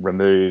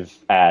 remove,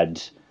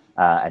 add,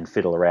 and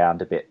fiddle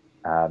around a bit,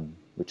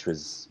 which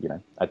was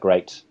a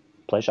great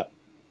pleasure.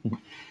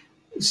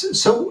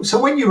 So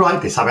when you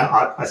write this, I mean,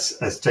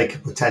 as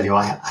Jacob will tell you,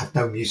 I have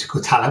no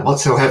musical talent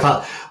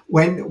whatsoever.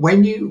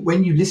 When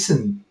you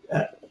listen,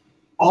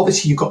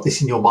 obviously you got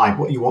this in your mind,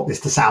 what you want this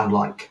to sound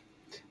like,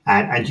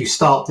 and you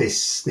start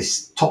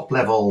this top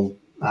level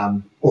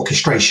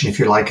orchestration, if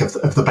you like,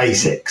 of the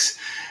basics.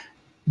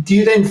 Do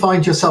you then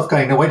find yourself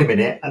going, no, wait a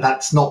minute,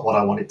 that's not what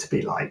I want it to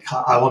be like.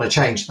 I want to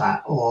change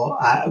that, or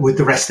with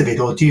the rest of it,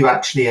 or do you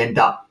actually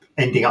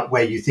ending up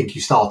where you think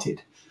you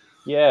started?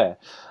 Yeah.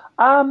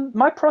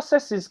 My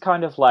process is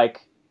kind of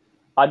like,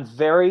 I'm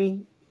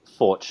very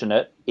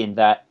fortunate in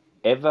that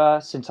ever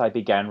since I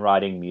began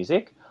writing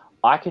music,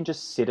 I can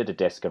just sit at a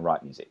desk and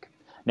write music.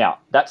 Now,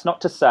 that's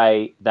not to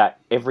say that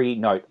every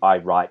note I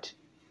write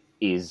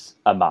is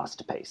a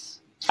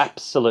masterpiece.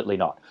 Absolutely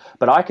not.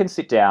 But I can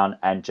sit down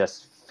and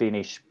just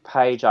finish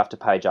page after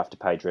page after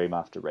page, ream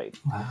after ream.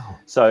 Wow.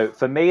 So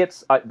for me,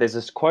 there's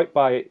this quote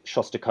by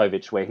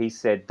Shostakovich where he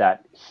said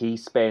that he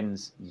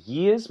spends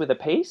years with a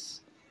piece,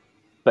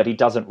 but he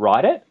doesn't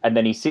write it, and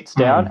then he sits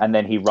down and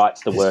then he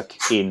writes the work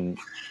in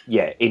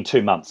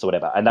 2 months or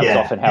whatever. And that was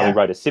often how he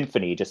wrote a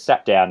symphony. He just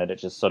sat down and it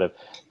just sort of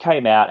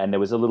came out, and there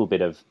was a little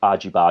bit of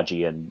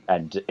argy-bargy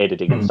and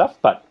editing and stuff,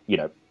 but,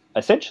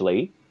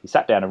 essentially he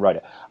sat down and wrote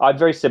it. I'm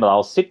very similar.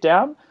 I'll sit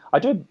down. I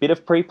do a bit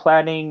of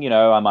pre-planning.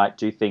 I might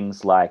do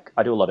things like,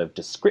 I do a lot of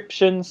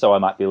description. So I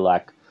might be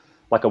like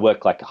a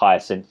work like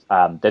Hyacinth.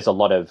 There's a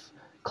lot of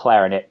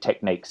clarinet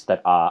techniques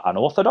that are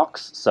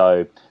unorthodox.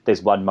 So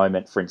there's one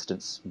moment, for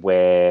instance,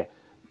 where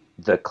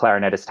the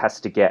clarinetist has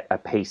to get a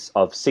piece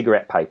of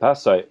cigarette paper.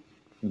 So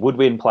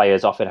woodwind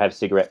players often have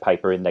cigarette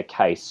paper in their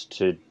case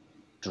to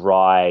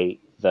dry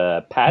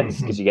the pads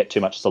because you get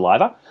too much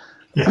saliva.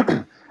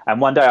 Yeah. And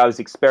one day I was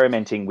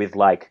experimenting with,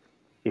 like,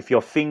 if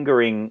you're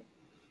fingering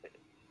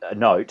a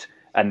note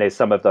and there's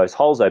some of those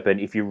holes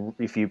open, if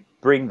you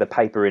bring the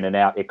paper in and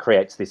out, it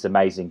creates this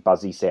amazing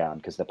buzzy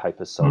sound because the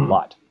paper's so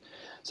light.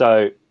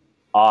 So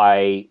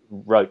I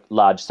wrote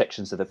large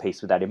sections of the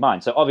piece with that in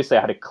mind. So obviously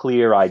I had a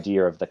clear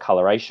idea of the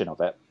coloration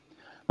of it.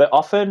 But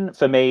often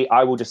for me,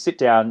 I will just sit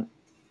down,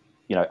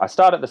 I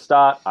start at the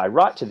start, I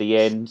write to the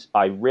end,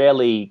 I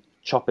rarely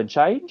chop and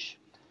change.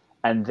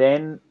 And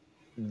then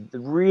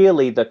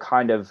really the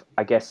kind of,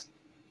 I guess,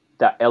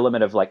 that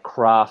element of like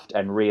craft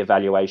and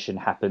reevaluation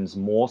happens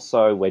more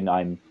so when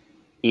I'm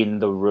in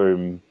the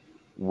room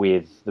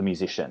with the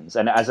musicians.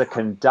 And as a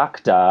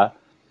conductor,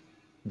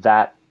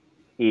 that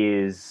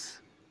is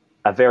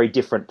a very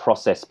different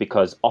process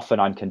because often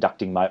I'm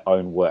conducting my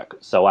own work.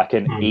 So I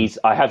can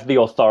I have the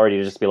authority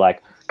to just be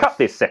like, cut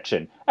this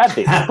section, add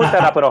this, put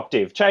that up an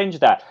octave, change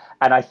that.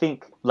 And I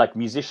think like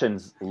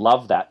musicians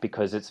love that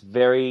because it's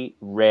very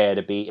rare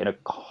to be in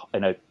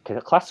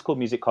a classical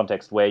music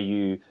context where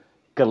you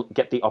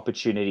get the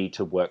opportunity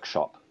to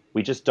workshop.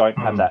 We just don't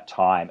have that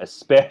time,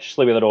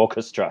 especially with an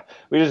orchestra.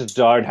 We just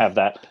don't have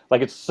that.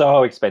 Like, it's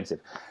so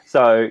expensive.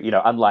 So,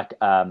 unlike,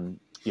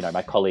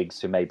 my colleagues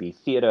who may be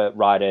theatre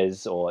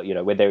writers or,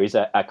 where there is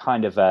a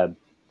kind of a,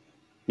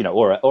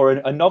 or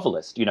a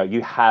novelist,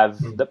 you have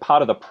the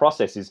part of the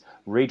process is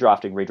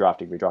redrafting.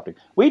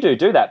 We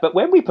do that. But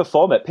when we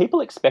perform it,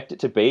 people expect it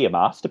to be a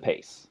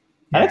masterpiece.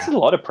 And it's a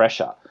lot of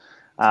pressure.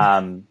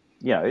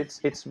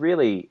 It's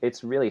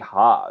really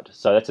hard.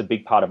 So that's a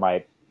big part of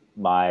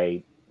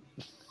my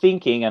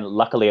thinking. And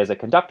luckily, as a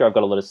conductor, I've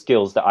got a lot of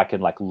skills that I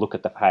can like look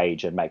at the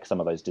page and make some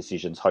of those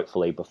decisions,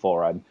 hopefully,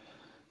 before I'm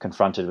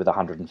confronted with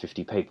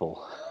 150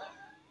 people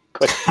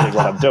questioning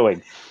what I'm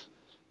doing.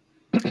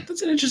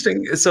 That's an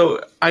interesting.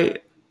 So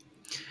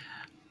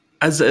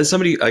as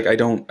somebody, like, I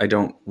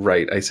don't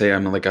write. I say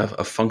I'm like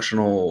a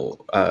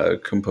functional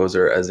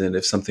composer, as in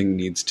if something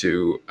needs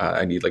to,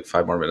 I need like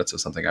 5 more minutes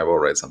of something, I will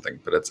write something,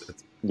 but it's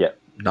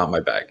not my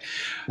bag.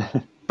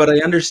 But I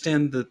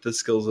understand the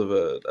skills of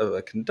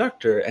a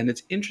conductor, and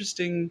it's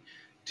interesting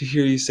to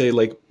hear you say,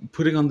 like,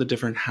 putting on the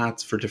different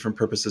hats for different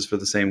purposes for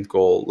the same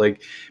goal,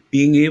 like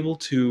being able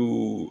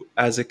to,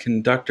 as a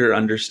conductor,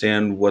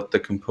 understand what the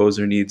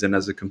composer needs, and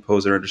as a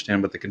composer,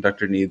 understand what the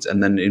conductor needs,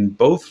 and then in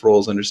both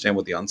roles, understand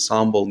what the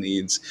ensemble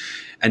needs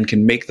and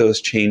can make those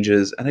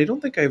changes. And I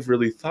don't think I've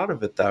really thought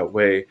of it that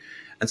way.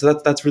 And so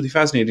that's really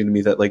fascinating to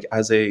me, that like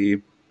as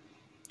a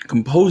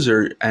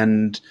composer,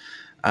 and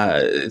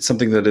it's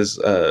something that is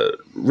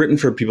written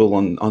for people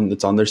on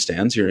that's on their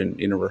stands. You're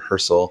in a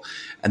rehearsal,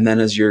 and then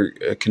as your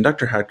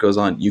conductor hat goes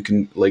on, you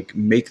can like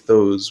make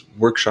those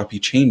workshoppy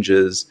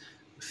changes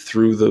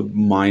through the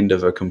mind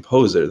of a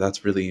composer.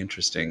 That's really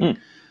interesting.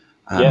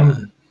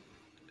 And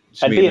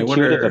be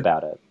intuitive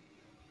about it.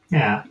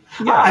 Yeah.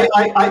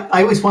 I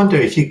always wonder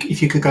if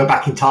you could go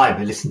back in time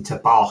and listen to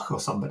Bach or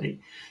somebody,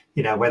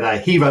 whether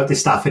he wrote this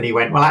stuff and he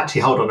went, well,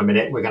 actually, hold on a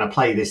minute, we're going to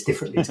play this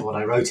differently to what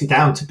I wrote it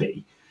down to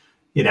be.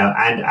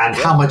 And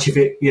how much of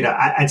it,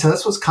 and so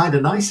that's what's kind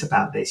of nice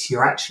about this.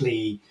 You're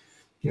actually,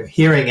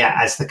 hearing it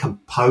as the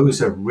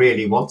composer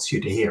really wants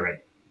you to hear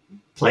it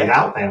played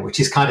out there,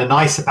 which is kind of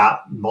nice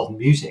about modern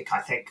music,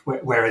 I think.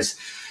 Whereas,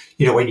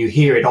 when you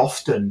hear it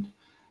often,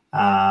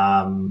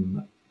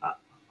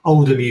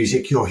 older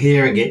music, you're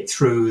hearing it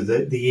through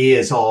the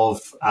ears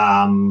of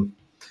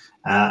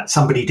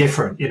somebody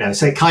different,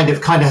 so it kind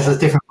of has a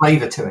different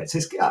flavor to it. So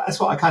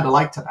that's what I kind of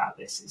liked about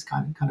this. It's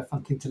kind of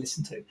fun thing to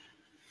listen to.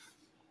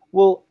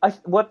 Well,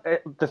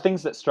 the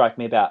things that strike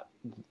me about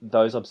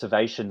those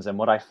observations, and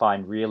what I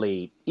find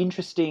really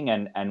interesting,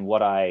 and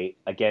what I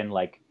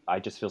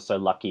just feel so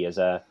lucky as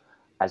a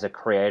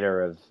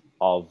creator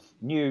of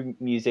new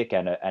music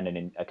and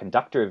a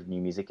conductor of new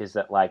music, is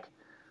that, like,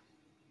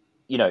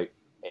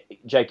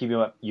 Jake,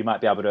 you might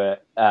be able to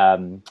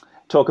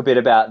talk a bit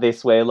about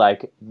this, where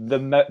like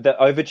the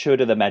overture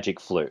to the Magic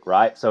Flute,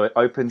 right? So it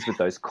opens with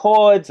those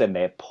chords and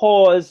they're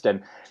paused,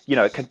 and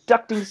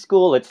conducting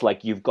school, it's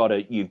like you've got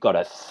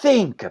to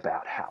think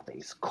about how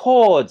these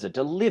chords are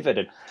delivered,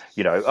 and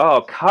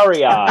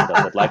Currier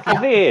does it like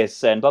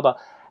this, and blah blah.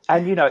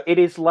 And it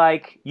is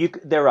like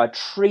there are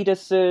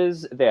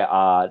treatises, there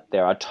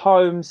are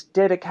tomes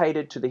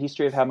dedicated to the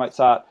history of how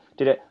Mozart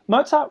did it.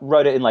 Mozart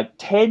wrote it in like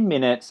 10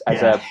 minutes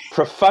as a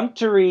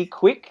perfunctory,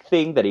 quick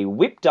thing that he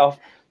whipped off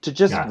to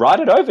just write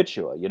an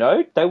overture.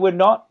 They were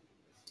not,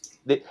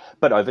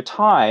 but over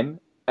time,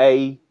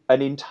 an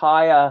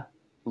entire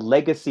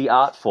legacy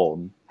art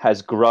form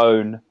has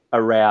grown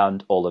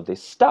around all of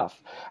this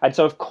stuff. And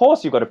so, of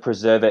course, you've got to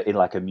preserve it in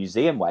like a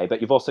museum way, but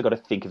you've also got to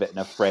think of it in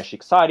a fresh,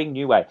 exciting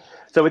new way.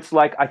 So it's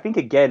like, I think,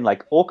 again,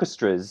 like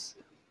orchestras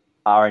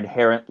are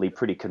inherently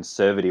pretty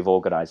conservative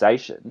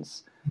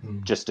organizations,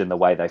 just in the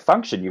way they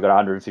function. You've got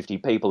 150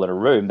 people in a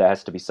room. There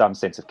has to be some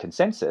sense of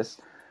consensus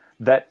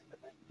that,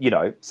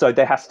 so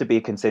there has to be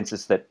a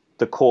consensus that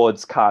the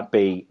chords can't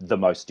be the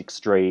most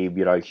extreme,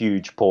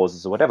 huge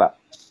pauses or whatever.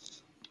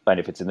 And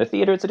if it's in the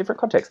theatre, it's a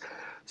different context.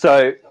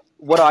 So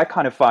what I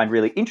kind of find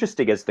really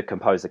interesting as the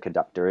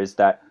composer-conductor is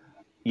that,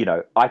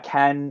 I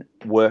can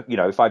work,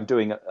 if I'm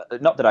doing,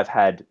 not that I've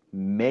had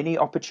many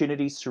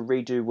opportunities to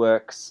redo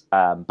works,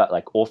 but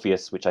like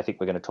Orpheus, which I think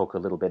we're going to talk a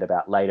little bit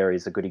about later,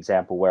 is a good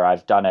example where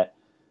I've done it.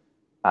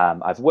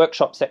 I've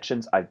workshop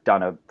sections, I've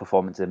done a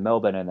performance in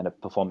Melbourne and then a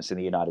performance in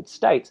the United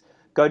States.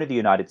 Going to the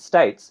United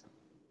States,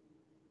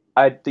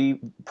 the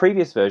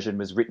previous version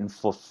was written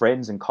for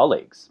friends and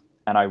colleagues,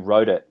 and I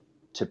wrote it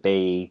to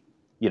be,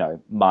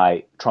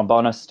 my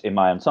trombonist in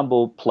my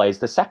ensemble plays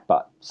the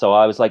sackbut. So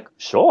I was like,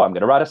 sure, I'm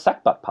going to write a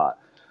sackbut part.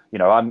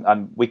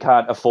 We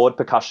can't afford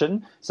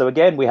percussion. So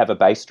again, we have a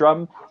bass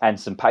drum and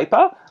some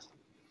paper.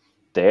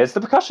 There's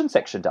the percussion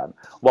section done.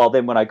 Well,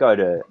 then when I go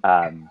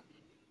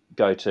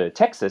to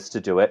Texas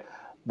to do it,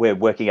 we're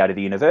working out of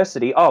the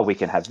university. Oh, we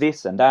can have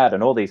this and that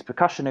and all these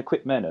percussion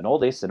equipment and all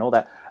this and all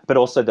that. But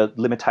also the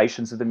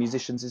limitations of the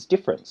musicians is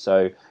different.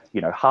 So,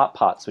 harp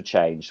parts were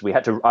changed.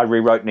 I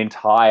rewrote an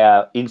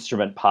entire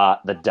instrument part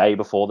the day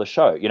before the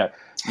show.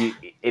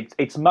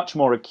 It's much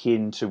more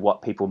akin to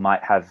what people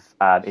might have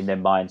in their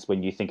minds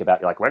when you think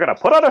about, like, we're going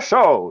to put on a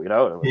show,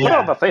 put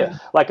on the theatre.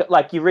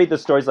 Like you read the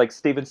stories like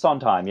Stephen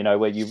Sondheim,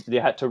 where you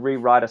had to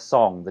rewrite a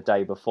song the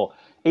day before.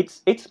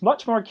 It's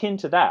much more akin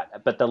to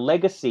that, but the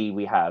legacy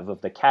we have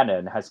of the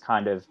canon has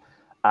kind of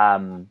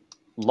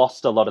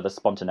lost a lot of the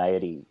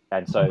spontaneity,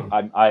 and so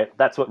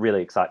that's what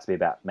really excites me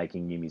about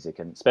making new music,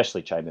 and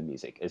especially chamber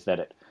music, is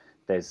that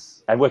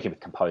and working with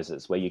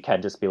composers where you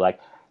can just be like,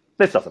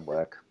 this doesn't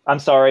work. I'm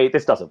sorry,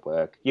 this doesn't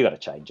work. You got to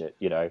change it.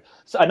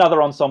 So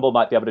another ensemble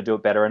might be able to do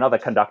it better. Another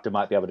conductor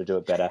might be able to do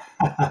it better.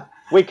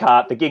 We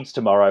can't. The gig's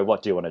tomorrow.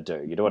 What do you want to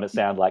do? You do want to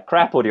sound like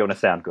crap, or do you want to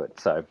sound good?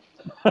 So.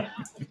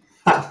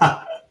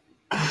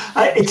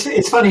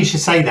 It's funny you should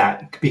say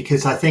that,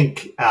 because I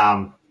think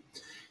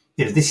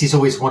this is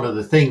always one of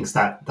the things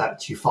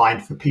that you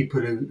find for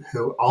people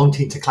who aren't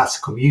into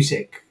classical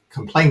music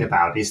complain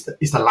about is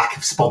the lack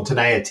of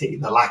spontaneity,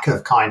 the lack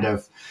of kind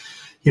of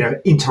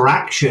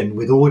interaction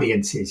with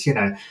audiences. You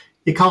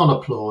can't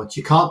applaud,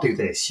 you can't do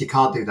this, you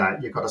can't do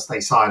that, you've got to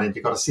stay silent,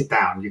 you've got to sit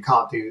down, you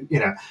can't do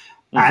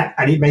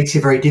and it makes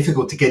it very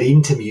difficult to get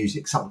into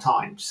music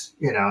sometimes,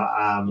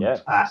 and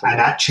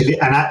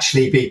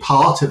actually be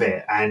part of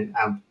it. And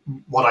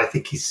what I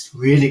think is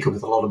really good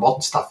with a lot of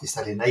modern stuff is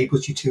that it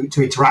enables you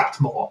to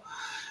interact more,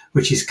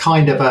 which is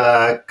kind of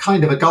a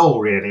goal,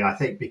 really, I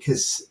think,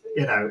 because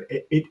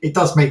it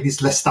does make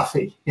this less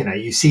stuffy.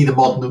 You see the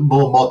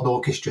more modern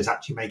orchestras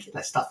actually make it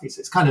less stuffy,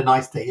 so it's kind of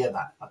nice to hear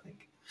that, I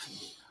think.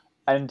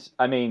 And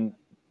I mean,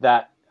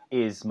 that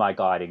is my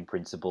guiding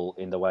principle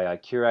in the way I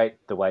curate,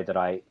 the way that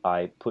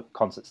I put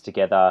concerts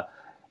together.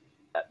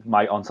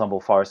 My ensemble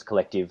Forest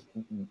Collective,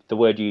 the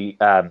word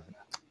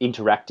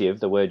interactive,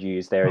 the word you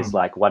use there is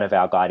like one of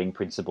our guiding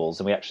principles.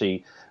 And we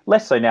actually,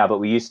 less so now, but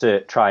we used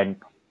to try and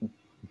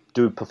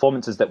do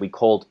performances that we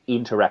called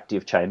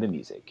interactive chamber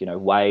music,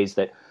 ways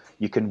that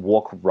you can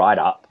walk right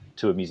up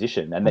to a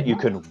musician, and that you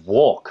can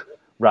walk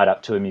right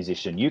up to a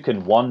musician. You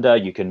can wander,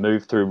 you can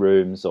move through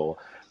rooms, or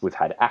we've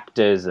had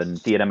actors and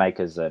theatre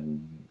makers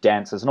and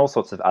dancers and all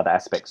sorts of other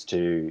aspects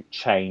to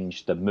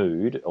change the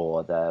mood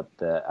or the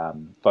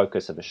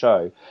focus of a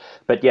show.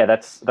 But yeah,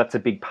 that's a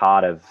big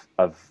part of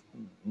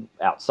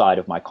outside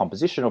of my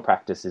compositional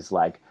practice is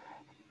like,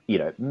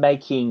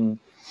 making,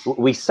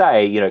 we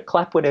say,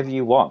 clap whenever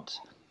you want.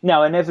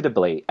 Now,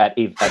 inevitably at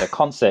a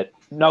concert,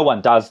 no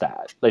one does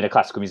that in a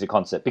classical music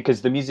concert,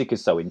 because the music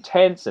is so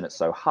intense and it's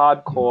so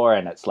hardcore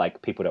and it's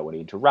like people don't want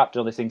to interrupt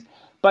all these things.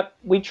 But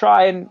we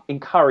try and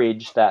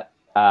encourage that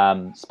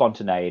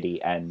spontaneity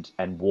and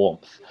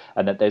warmth,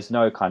 and that there's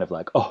no kind of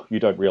like, oh, you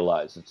don't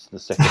realize it's the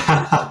second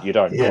movement, you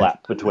don't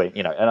clap between,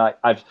 and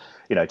I've,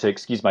 to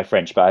excuse my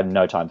French, but I have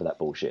no time for that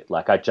bullshit.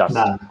 Like, I just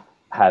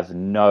have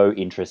no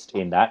interest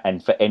in that.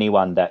 And for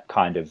anyone that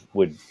kind of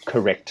would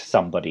correct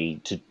somebody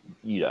to,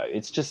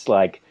 it's just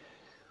like,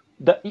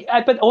 but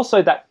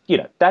also that,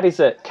 that is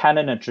a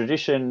canon and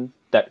tradition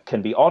that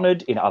can be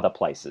honoured in other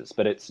places,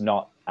 but it's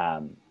not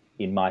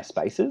in my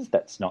spaces.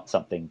 That's not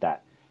something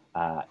that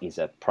is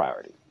a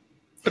priority.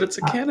 But it's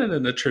a canon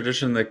and a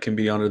tradition that can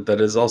be honored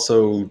that is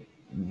also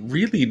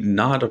really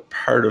not a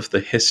part of the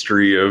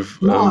history of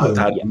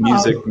that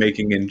music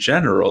making in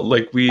general.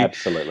 Like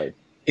absolutely.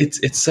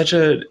 It's such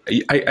a.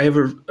 I have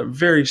a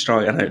very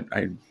strong, and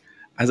I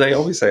as I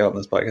always say on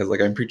this podcast,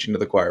 like I'm preaching to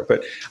the choir,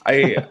 but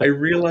I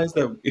realize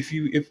that if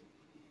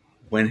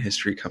when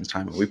history comes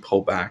time and we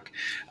pull back,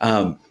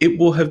 it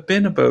will have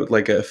been about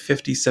like a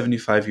 50,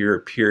 75 year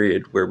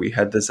period where we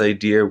had this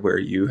idea where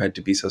you had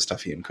to be so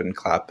stuffy and couldn't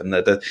clap. And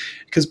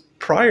because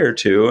prior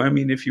to, I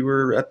mean, if you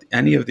were at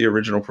any of the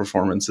original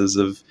performances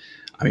of,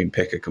 I mean,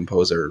 pick a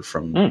composer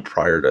from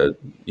prior to,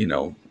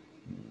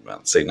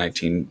 let's say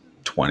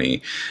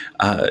 1920,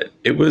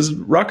 it was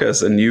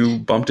ruckus and you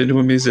bumped into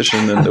a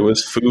musician and there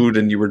was food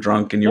and you were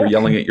drunk and you were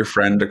yelling at your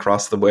friend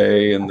across the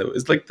way. And there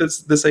was like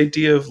this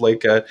idea of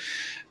like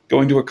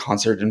going to a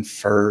concert in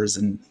furs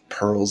and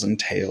pearls and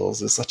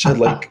tails is such a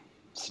like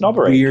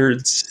snobbery,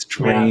 weird,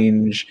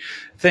 strange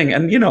thing.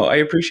 And, I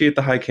appreciate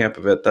the high camp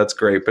of it. That's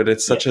great. But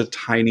it's such a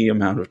tiny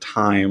amount of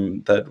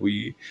time that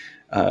we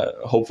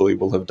hopefully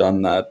will have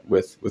done that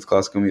with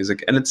classical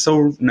music. And it's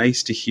so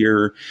nice to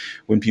hear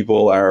when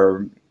people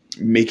are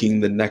making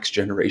the next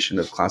generation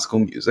of classical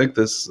music,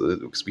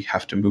 because we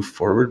have to move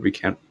forward. We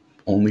can't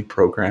only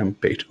program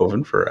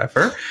Beethoven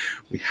forever.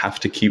 We have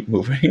to keep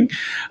moving.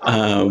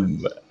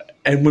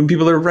 And when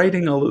people are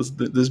writing all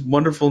this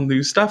wonderful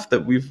new stuff,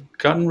 that we've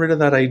gotten rid of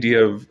that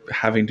idea of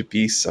having to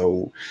be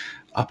so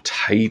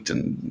uptight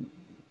and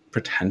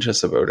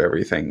pretentious about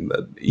everything,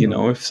 that,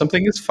 if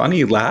something is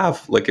funny,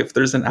 laugh. Like if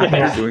there's an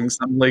actor doing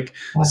some like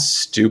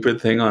stupid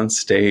thing on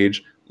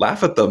stage,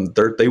 laugh at them.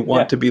 They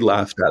want to be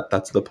laughed at.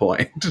 That's the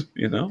point,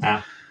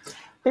 Yeah.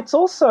 It's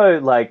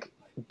also like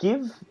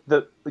give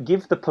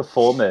the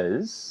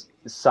performers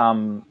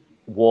some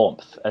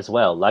warmth as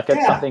well. Like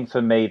it's something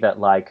for me that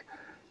like,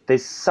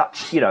 there's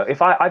such,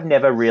 if I've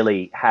never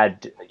really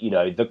had,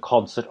 the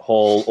concert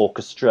hall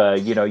orchestra,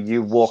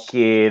 you walk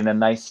in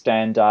and they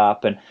stand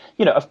up and,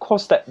 of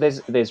course that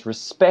there's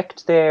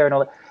respect there and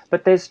all that,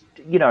 but there's,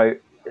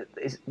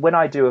 when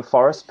I do a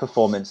Forest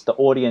performance, the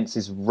audience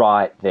is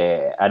right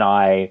there and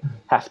I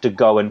have to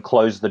go and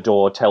close the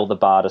door, tell the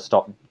bar to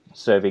stop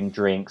serving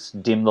drinks,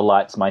 dim the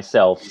lights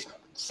myself,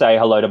 say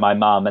hello to my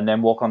mum and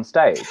then walk on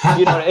stage.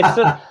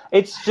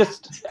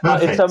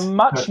 It's a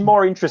much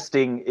more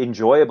interesting,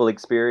 enjoyable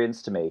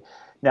experience to me.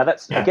 Now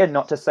that's again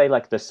not to say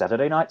like the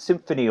Saturday Night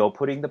Symphony or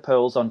putting the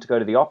pearls on to go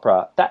to the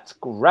opera. That's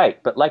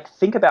great, but like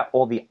think about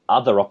all the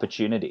other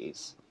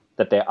opportunities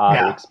that there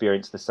are to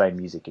experience the same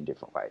music in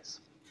different ways.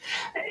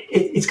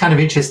 It's kind of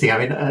interesting. I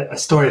mean, a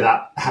story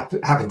that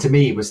happened to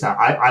me was that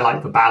I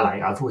like the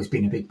ballet. I've always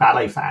been a big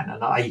ballet fan,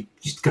 and I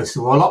used to go to the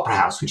Royal Opera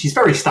House, which is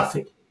very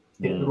stuffy.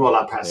 The Royal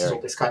Opera House is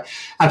all this kind,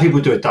 and people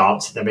do a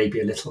dance, and there may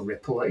be a little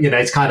ripple.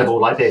 It's kind of all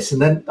like this.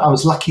 And then I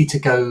was lucky to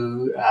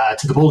go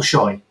to the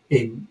Bolshoi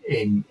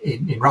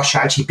in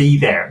Russia, actually be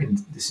there. And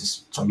this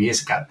is some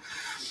years ago,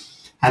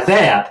 and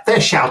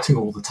they're shouting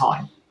all the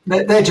time.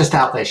 They're just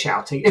out there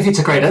shouting. If it's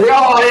a great,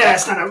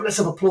 let's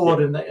have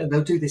applaud, and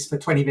they'll do this for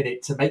 20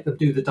 minutes and make them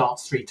do the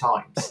dance 3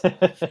 times,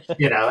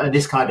 and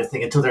this kind of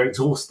thing until they're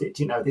exhausted,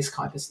 this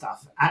kind of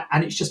stuff.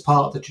 And it's just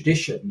part of the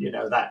tradition,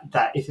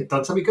 that if they've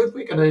done something good,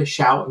 we're going to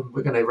shout and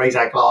we're going to raise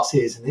our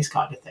glasses and this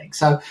kind of thing.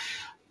 So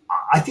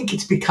I think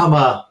it's become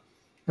a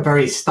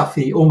very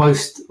stuffy,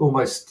 almost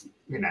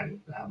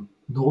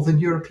Northern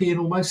European,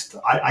 almost,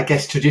 I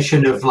guess,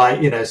 tradition of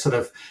like, sort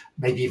of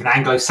maybe even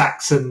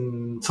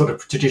Anglo-Saxon sort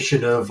of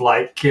tradition of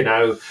like,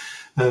 of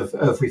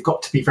we've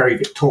got to be very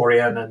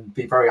Victorian and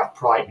be very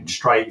upright and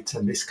straight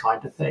and this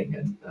kind of thing.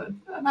 And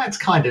that's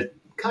kind of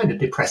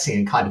depressing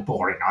and kind of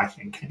boring, I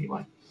think,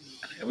 anyway.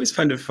 I always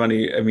find it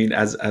funny. I mean,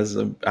 as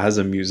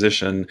a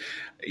musician,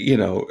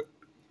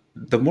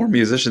 the more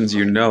musicians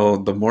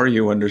the more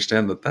you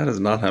understand that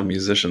is not how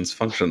musicians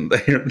function.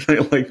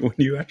 They're like, when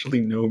you actually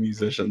know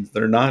musicians,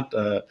 they're not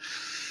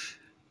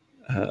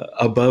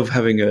above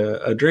having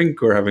a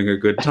drink or having a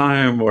good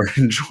time or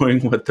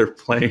enjoying what they're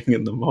playing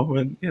in the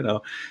moment,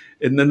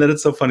 And then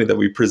it's so funny that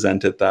we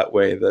present it that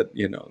way, that,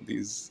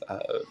 these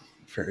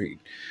very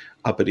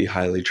uppity,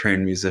 highly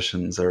trained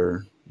musicians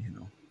are,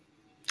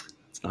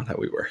 it's not how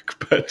we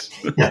work, but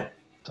yeah,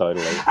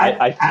 totally.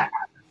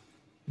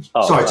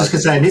 Sorry, just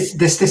because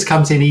this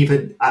comes in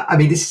even. I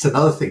mean, this is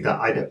another thing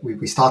that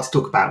we started to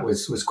talk about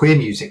was queer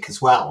music as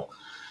well,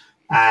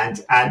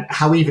 and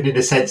how even in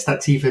a sense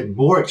that's even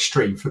more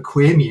extreme for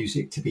queer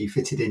music to be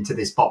fitted into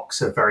this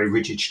box of very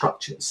rigid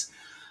structures.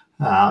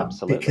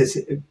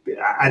 Absolutely.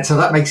 And so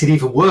that makes it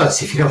even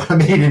worse, if you know what I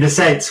mean. In a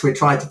sense, we're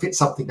trying to fit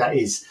something that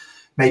is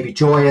maybe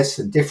joyous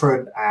and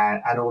different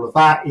and all of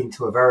that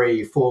into a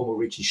very formal,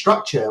 rigid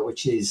structure,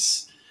 which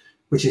is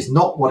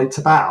not what it's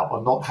about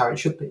or not how it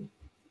should be.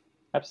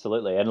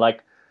 Absolutely. And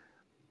like,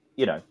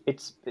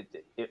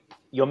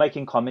 you're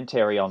making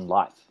commentary on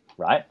life,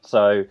 right?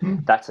 So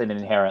that's an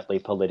inherently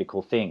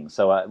political thing.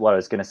 So what I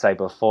was going to say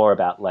before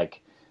about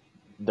like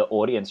the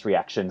audience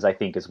reactions, I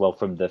think, as well,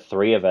 from the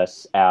three of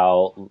us,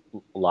 our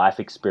life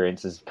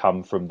experiences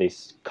come from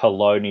this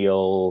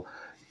colonial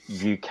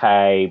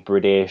UK,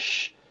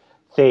 British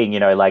thing,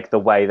 like the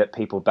way that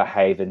people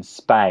behave in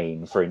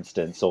Spain, for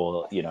instance,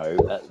 or,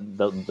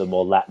 the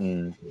more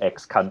Latin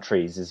X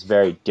countries is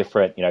very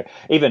different,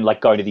 even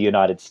like going to the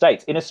United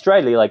States. In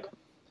Australia, like,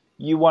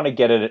 you want to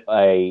get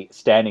a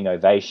standing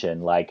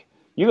ovation, like,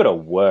 you got to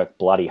work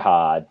bloody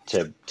hard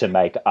to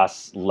make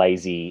us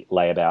lazy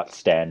layabouts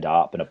stand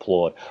up and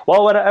applaud.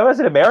 Well, when I was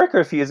in America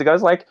a few years ago, I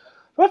was like,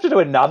 do I have to do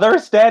another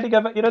standing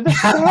ovation? The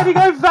standing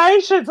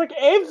ovations, like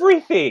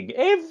everything,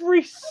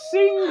 every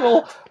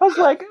single. I was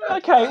like,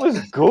 okay, it was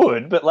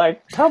good, but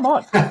like, come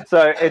on.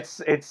 So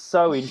it's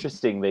so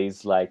interesting,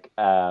 these like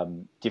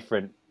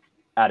different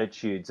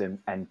attitudes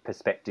and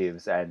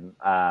perspectives, and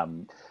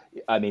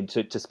I mean,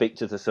 to speak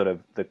to the sort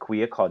of the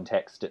queer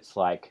context, it's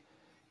like,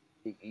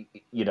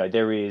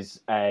 there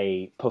is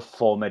a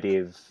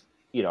performative,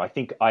 I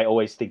think I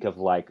always think of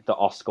like the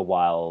Oscar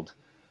Wilde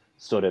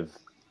sort of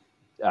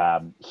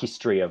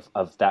history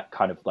of that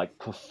kind of like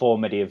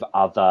performative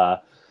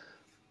other,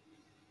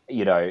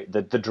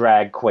 the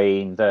drag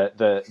queen,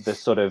 the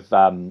sort of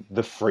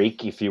the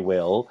freak, if you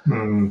will,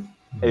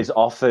 is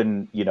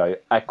often,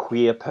 a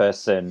queer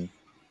person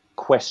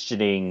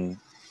questioning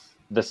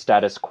the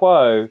status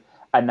quo,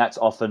 and that's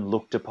often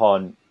looked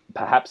upon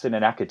perhaps in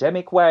an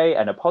academic way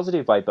and a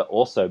positive way, but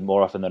also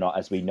more often than not,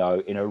 as we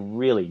know, in a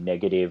really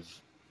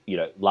negative,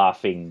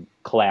 laughing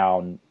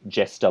clown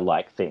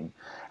jester-like thing.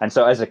 And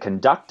so as a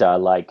conductor,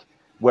 like,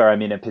 where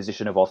I'm in a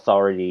position of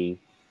authority,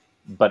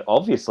 but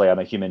obviously I'm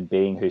a human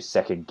being who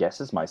second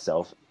guesses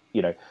myself,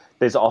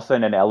 there's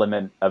often an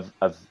element of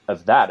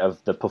that,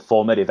 of the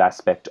performative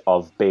aspect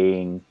of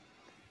being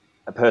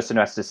a person who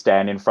has to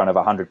stand in front of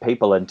 100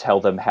 people and tell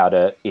them how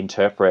to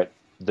interpret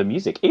the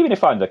music. Even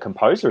if I'm the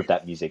composer of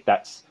that music,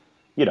 that's,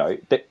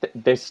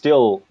 there's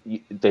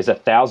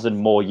 1,000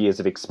 more years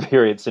of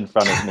experience in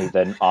front of me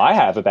than I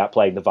have about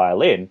playing the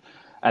violin,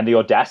 and the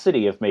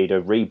audacity of me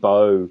to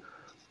rebow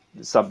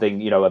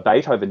something, a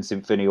Beethoven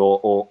symphony,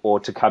 or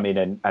to come in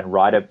and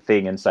write a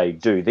thing and say,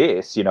 do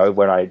this,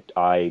 when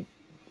I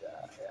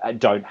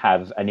don't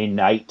have an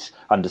innate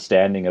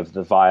understanding of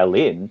the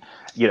violin.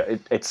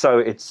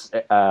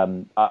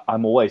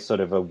 I'm always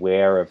sort of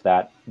aware of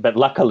that. But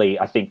luckily,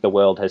 I think the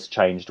world has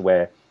changed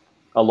where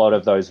a lot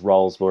of those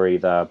roles were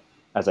either,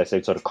 as I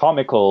said, sort of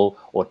comical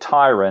or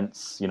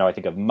tyrants. I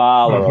think of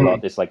Mahler a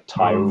lot, this like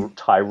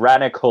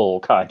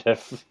tyrannical kind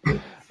of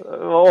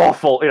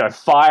awful,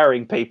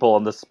 firing people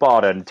on the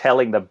spot and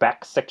telling the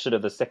back section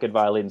of the second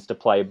violins to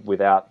play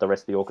without the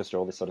rest of the orchestra,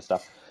 all this sort of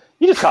stuff.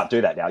 You just can't do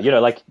that now.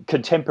 Like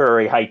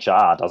contemporary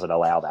HR doesn't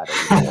allow that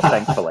anymore,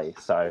 thankfully.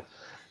 So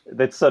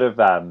that's sort of,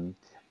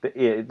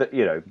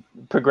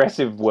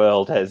 progressive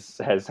world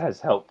has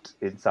helped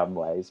in some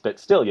ways, but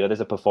still, there's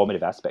a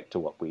performative aspect to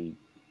what we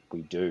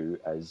do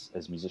as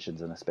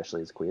musicians, and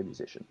especially as queer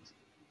musicians.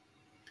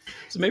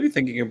 So maybe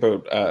thinking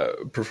about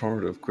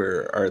performative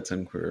queer arts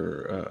and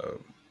queer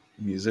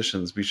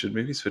musicians, we should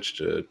maybe switch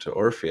to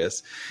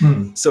Orpheus.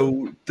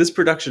 So this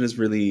production is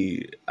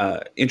really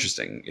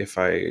interesting. If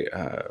I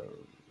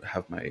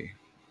have my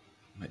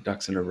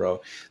ducks in a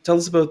row, tell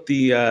us about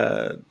the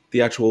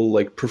actual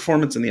like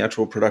performance and the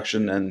actual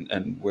production,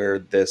 and where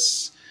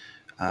this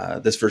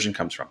version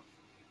comes from.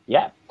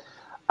 Yeah.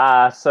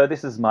 So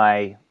this is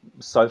my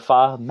so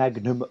far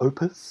magnum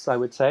opus, I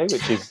would say,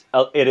 which is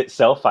in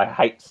itself, I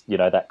hate,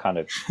 that kind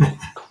of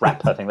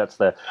crap. I think that's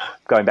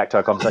going back to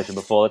our conversation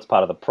before, that's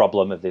part of the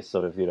problem of this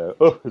sort of,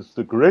 it's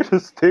the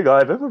greatest thing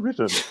I've ever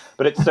written.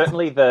 But it's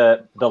certainly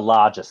the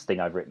largest thing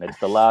I've written. It's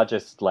the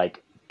largest,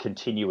 like,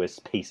 continuous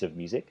piece of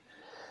music.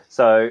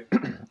 So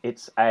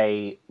it's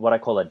what I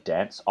call a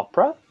dance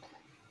opera.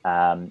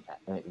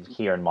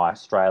 Here in my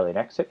Australian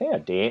accent,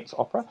 dance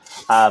opera.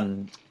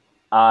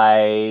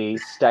 I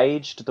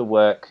staged the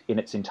work in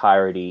its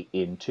entirety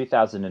in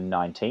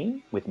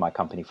 2019 with my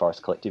company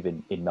Forest Collective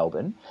in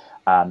Melbourne,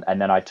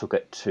 and then I took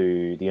it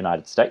to the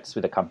United States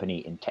with a company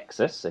in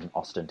Texas, in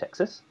Austin,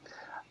 Texas.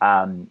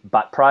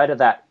 But prior to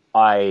that,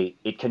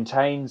 it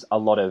contains a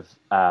lot of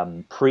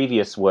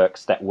previous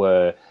works that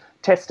were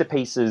tester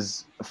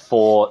pieces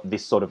for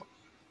this sort of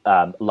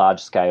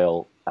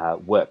large-scale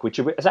work, which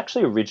is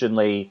actually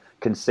originally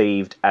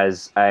conceived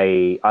as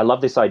I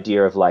love this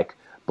idea of like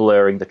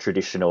blurring the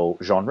traditional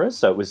genres.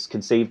 So it was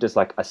conceived as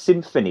like a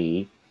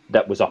symphony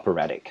that was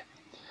operatic.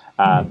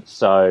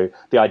 So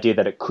the idea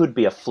that it could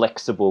be a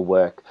flexible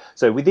work.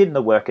 So within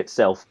the work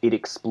itself, it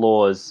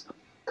explores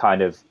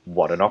kind of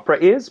what an opera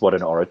is, what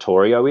an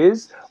oratorio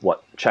is,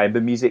 what chamber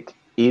music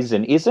is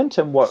and isn't,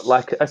 and what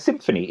like a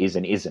symphony is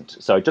and isn't.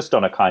 So just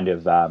on a kind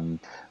of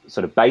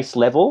sort of base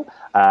level,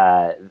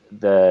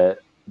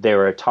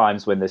 there are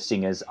times when the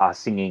singers are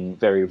singing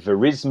very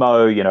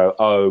verismo,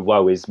 oh,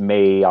 woe is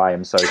me, I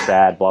am so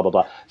sad, blah, blah,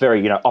 blah. Very,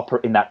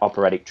 in that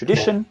operatic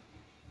tradition.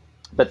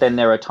 But then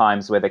there are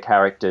times where the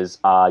characters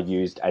are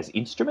used as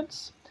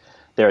instruments.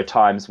 There are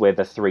times where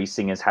the three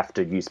singers have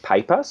to use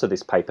paper. So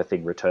this paper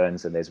thing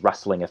returns and there's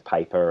rustling of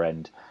paper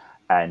and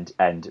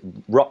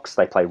and rocks.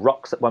 They play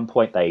rocks at one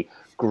point. They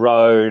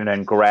groan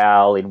and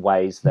growl in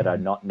ways that are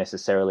not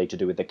necessarily to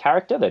do with the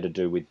character, they're to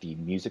do with the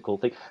musical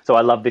thing. So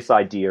I love this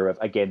idea of,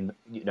 again,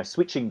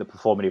 switching the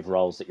performative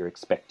roles that you're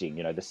expecting.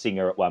 The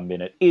singer at 1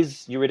 minute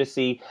is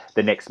Eurydice,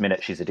 the next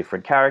minute she's a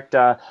different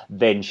character,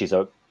 then she's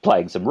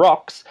playing some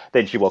rocks,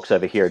 then she walks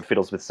over here and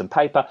fiddles with some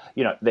paper.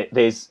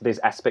 There's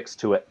aspects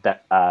to it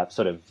that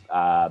sort of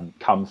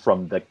come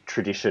from the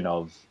tradition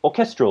of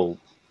orchestral,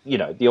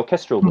 the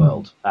orchestral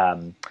world.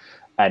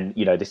 And,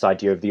 this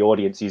idea of the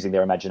audience using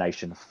their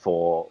imagination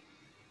for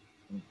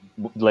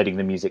letting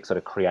the music sort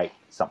of create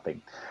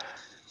something.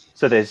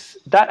 So there's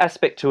that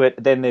aspect to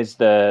it. Then there's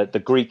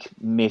the Greek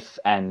myth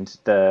and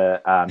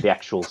the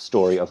actual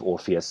story of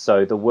Orpheus.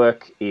 So the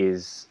work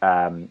is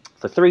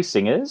for 3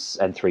 singers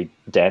and 3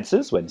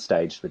 dancers when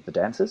staged with the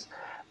dancers.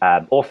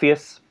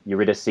 Orpheus,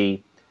 Eurydice,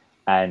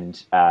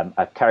 and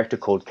a character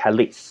called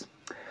Callis.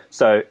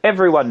 So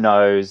everyone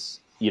knows,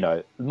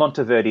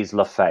 Monteverdi's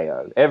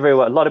L'Orfeo.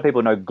 A lot of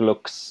people know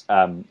Gluck's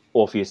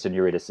Orpheus and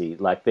Eurydice.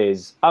 Like,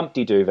 there's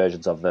umpty-doo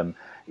versions of them.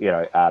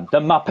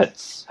 The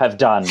Muppets have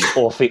done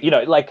Orpheus.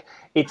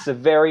 It's a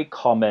very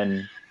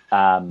common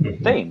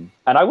theme.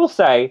 And I will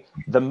say,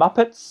 the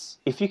Muppets,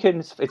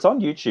 it's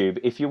on YouTube.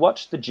 If you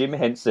watch the Jim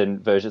Henson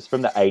versions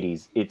from the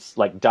 80s, it's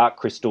like Dark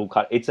Crystal.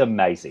 It's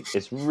amazing.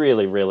 It's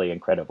really, really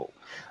incredible.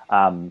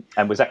 And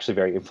was actually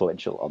very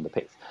influential on the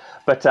piece.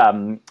 But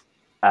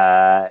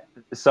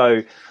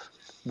so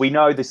we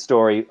know this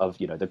story of,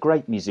 the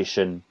great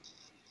musician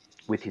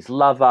with his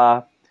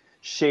lover.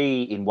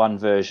 She, in one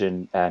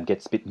version,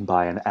 gets bitten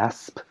by an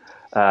asp.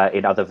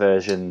 In other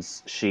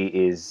versions, she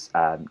is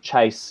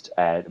chased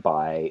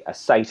by a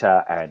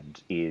satyr and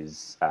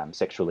is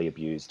sexually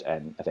abused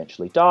and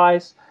eventually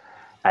dies.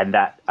 And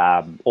that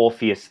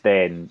Orpheus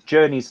then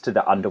journeys to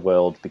the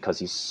underworld because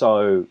he's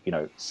so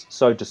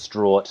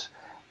distraught,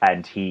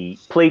 and he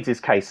pleads his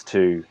case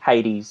to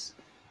Hades,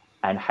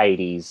 and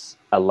Hades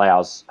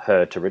allows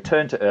her to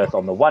return to Earth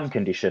on the one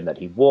condition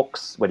that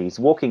when he's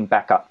walking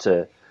back up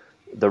to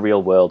the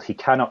real world, he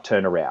cannot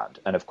turn around.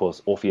 And of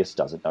course, Orpheus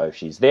doesn't know if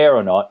she's there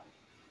or not,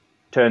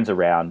 turns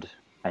around,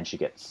 and she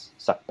gets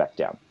sucked back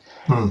down.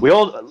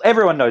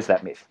 Everyone knows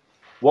that myth.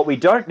 What we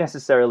don't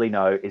necessarily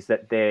know is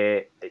that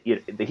the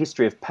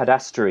history of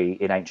padastery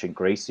in ancient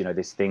Greece,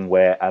 this thing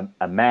where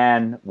a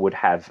man would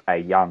have a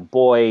young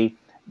boy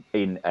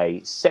in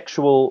a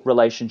sexual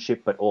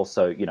relationship, but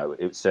also,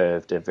 it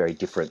served a very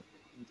different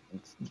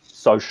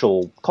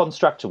social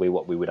construct to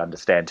what we would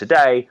understand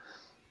today.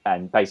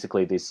 And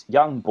basically this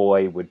young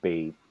boy would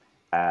be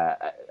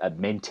a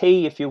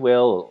mentee, if you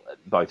will,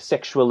 both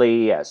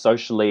sexually,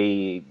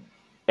 socially,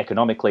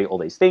 economically, all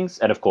these things.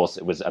 And of course,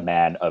 it was a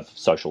man of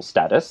social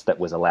status that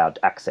was allowed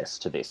access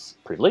to this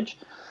privilege.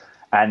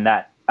 And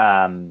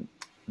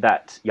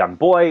that young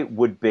boy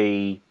would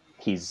be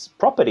his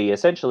property,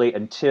 essentially,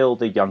 until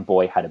the young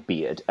boy had a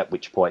beard, at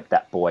which point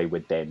that boy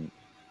would then,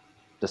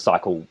 the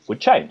cycle would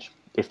change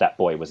if that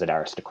boy was an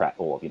aristocrat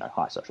or,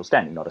 high social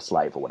standing, not a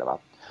slave or whatever.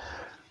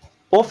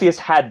 Orpheus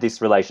had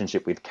this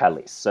relationship with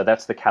Callis, so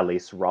that's the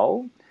Callis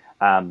role.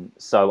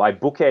 So I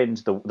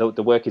bookend,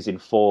 the work is in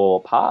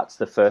 4 parts.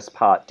 The first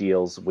part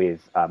deals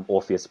with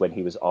Orpheus when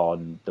he was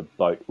on the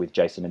boat with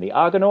Jason and the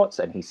Argonauts,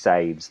 and he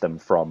saves them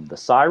from the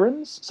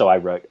Sirens. So I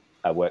wrote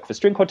a work for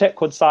string quartet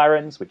called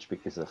Sirens, which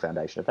is the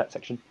foundation of that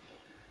section.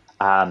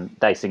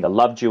 They sing a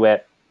love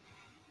duet.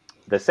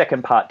 The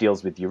second part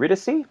deals with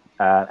Eurydice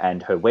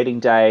and her wedding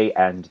day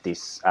and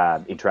this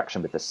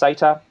interaction with the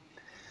satyr.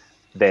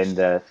 Then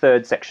the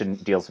third section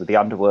deals with the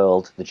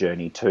underworld, the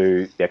journey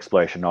to the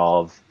exploration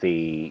of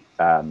the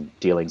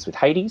dealings with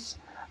Hades.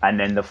 And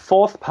then the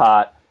fourth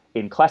part,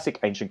 in classic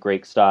ancient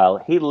Greek style,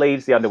 he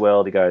leaves the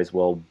underworld. He goes,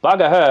 well,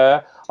 bugger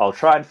her. I'll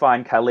try and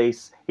find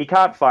Callis. He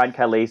can't find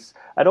Callis.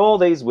 And all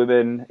these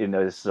women in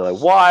this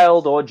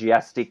wild,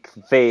 orgiastic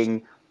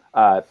thing,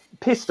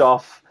 pissed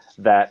off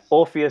that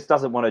Orpheus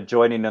doesn't want to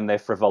join in on their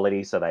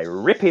frivolity, so they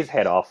rip his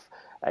head off.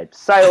 It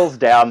sails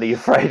down the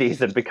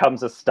Euphrates and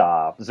becomes a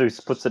star. Zeus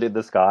puts it in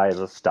the sky as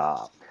a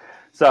star.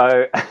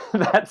 So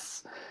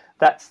that's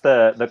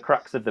the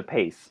crux of the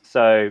piece.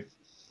 So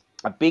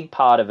a big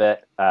part of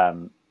it,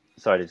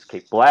 sorry to just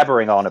keep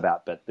blabbering on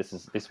about, but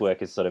this work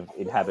has sort of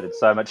inhabited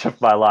so much of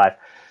my life.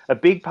 A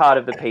big part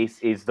of the piece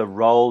is the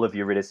role of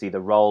Eurydice, the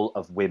role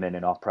of women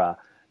in opera,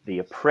 the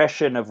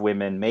oppression of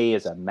women, me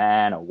as a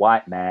man, a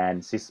white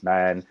man, cis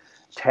man,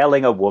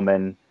 telling a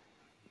woman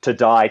to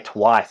die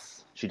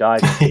twice. She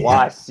dies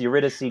twice.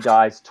 Eurydice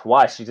dies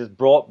twice. She's just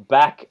brought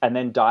back and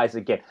then dies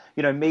again.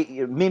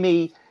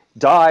 Mimi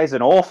dies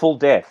an awful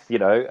death.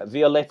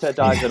 Violetta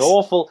dies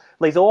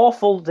these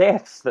awful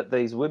deaths that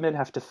these women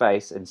have to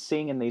face and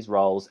sing in these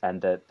roles,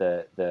 and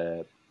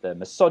the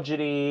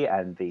misogyny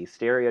and the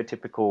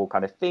stereotypical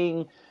kind of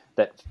thing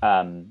that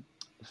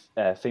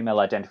female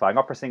identifying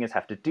opera singers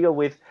have to deal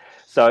with.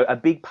 So a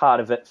big part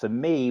of it for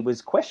me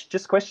was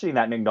just questioning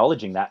that and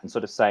acknowledging that, and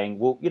sort of saying,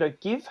 well,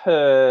 give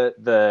her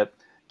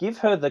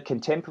the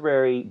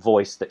contemporary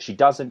voice that she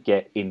doesn't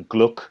get in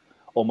Gluck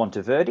or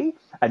Monteverdi,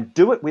 and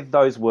do it with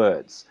those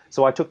words.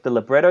 So I took the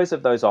librettos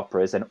of those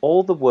operas, and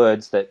all the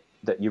words that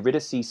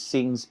Eurydice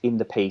sings in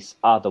the piece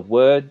are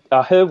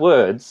her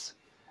words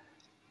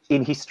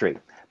in history,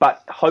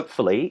 but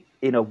hopefully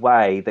in a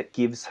way that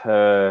gives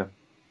her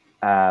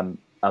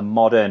a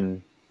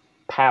modern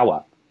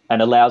power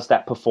and allows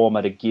that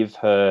performer to give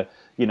her,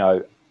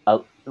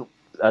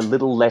 a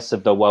little less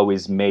of the woe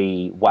is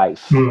me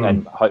waif,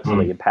 and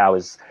hopefully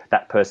empowers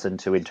that person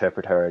to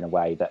interpret her in a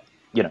way that,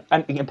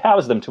 and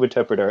empowers them to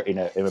interpret her in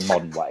a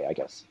modern way, I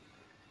guess.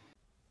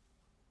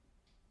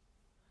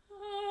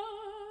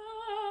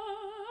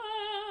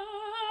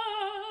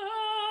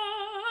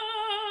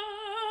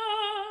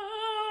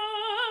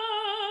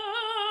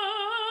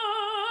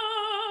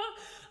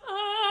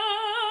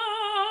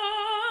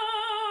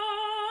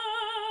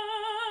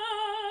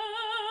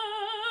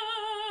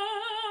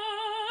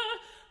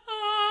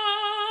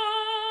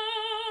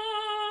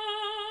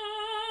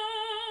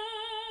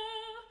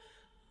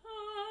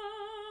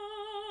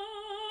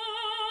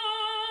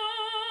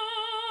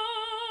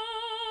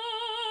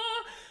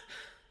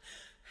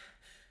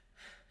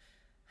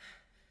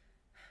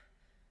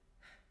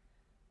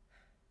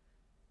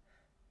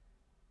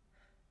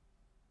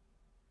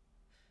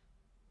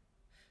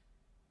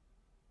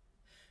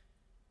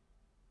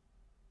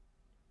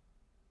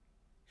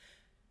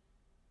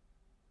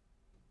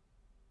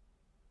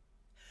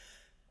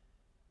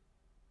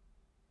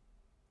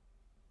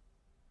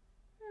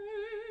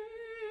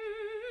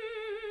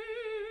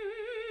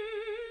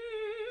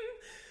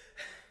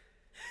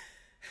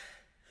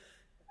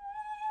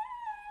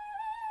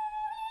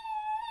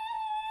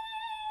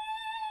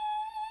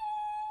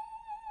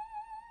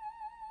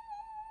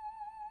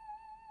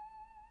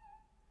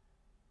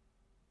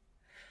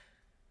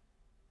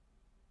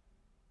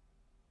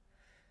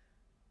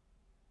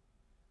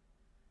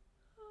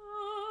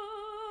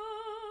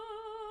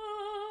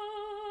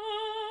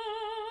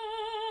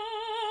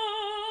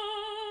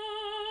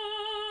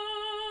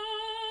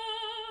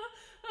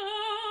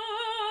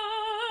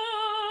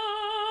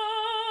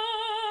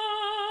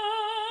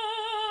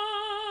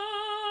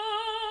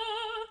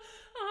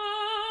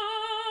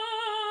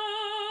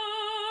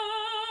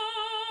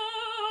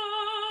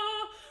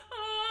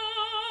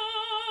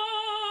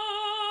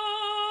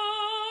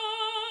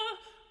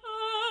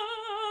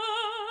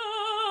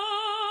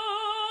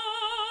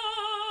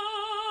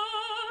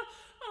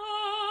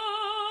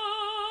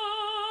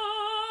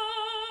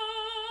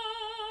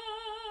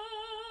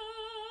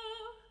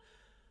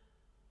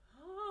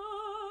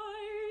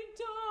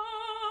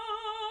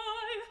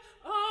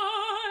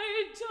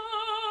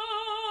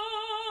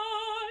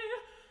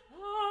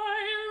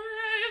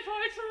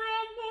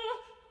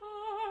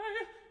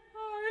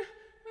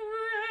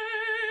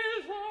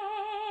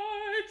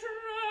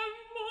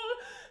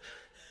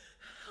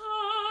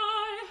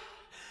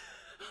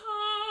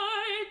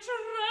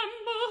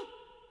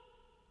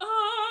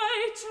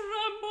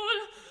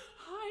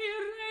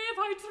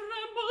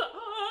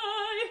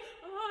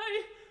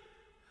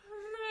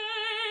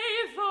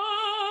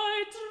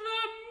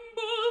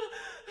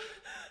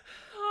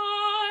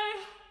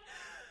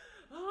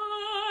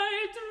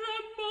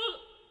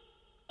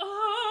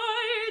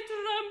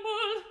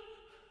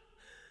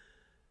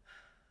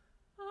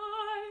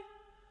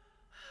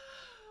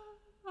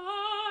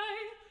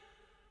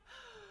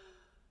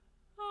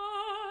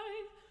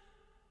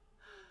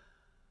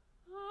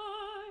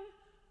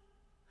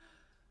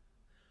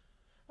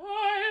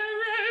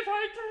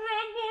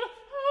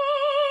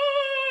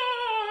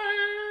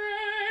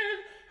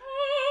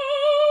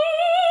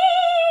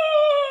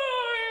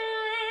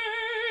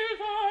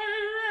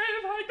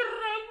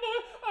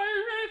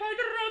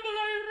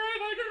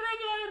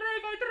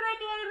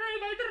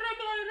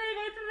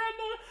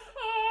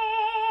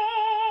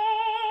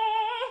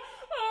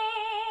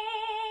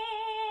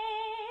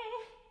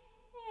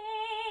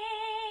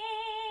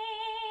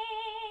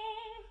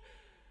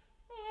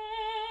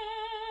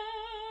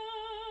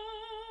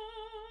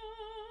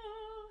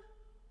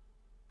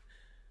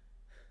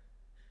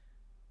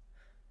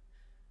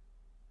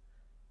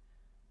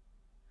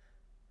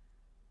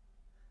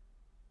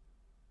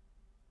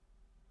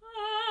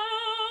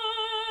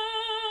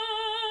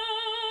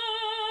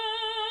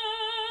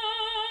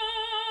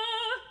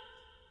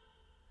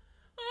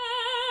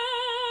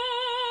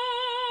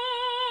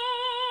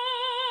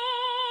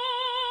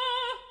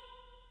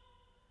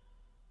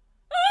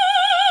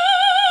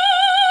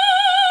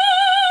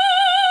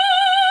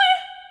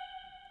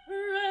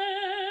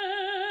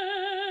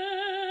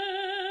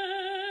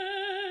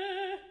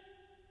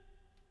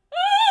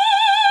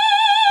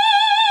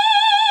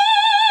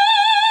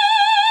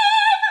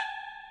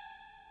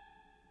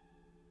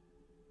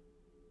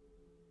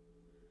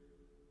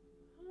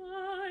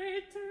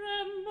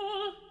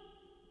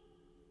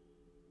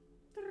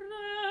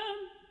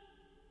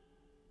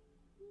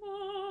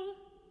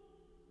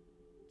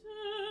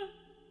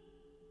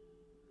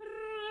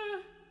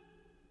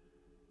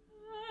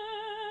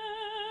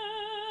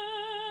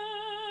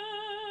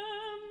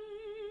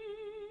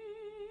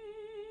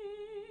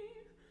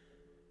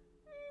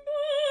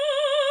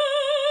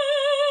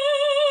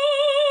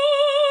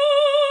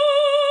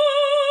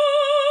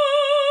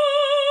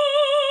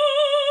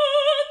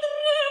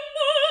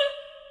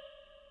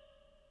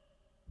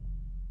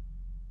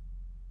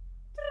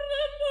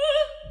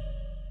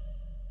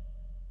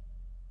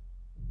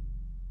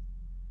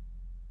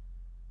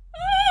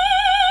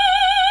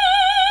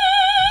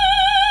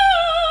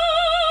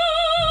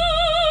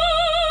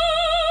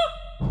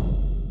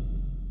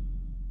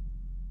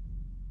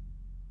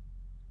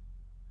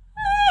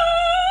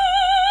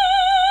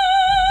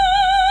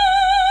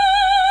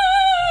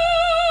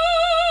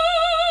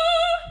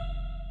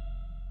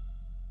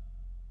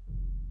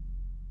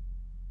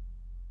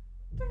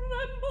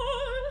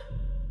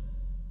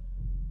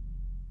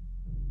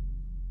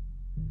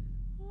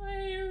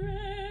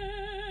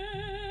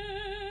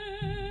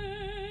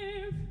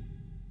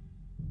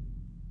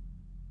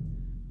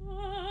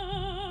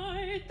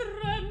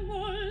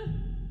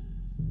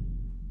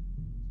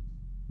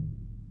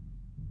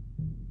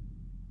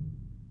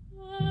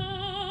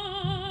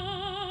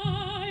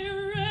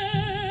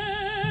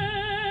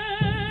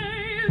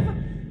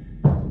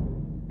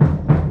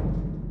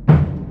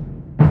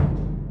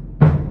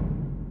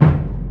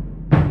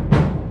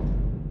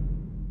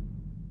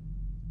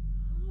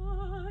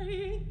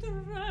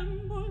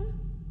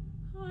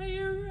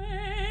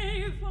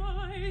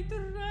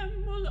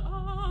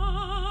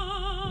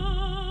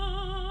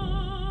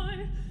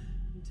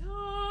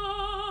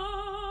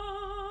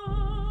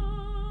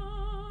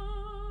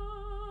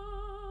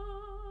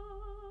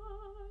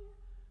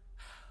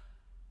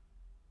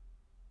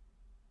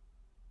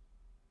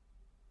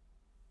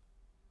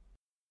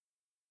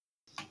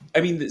 I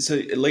mean, so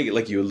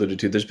like you alluded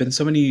to, there's been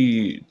so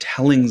many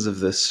tellings of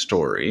this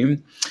story,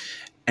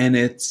 and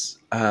it's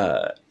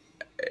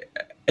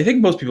I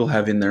think most people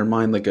have in their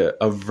mind like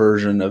a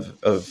version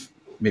of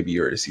maybe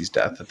Eurydice's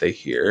death that they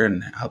hear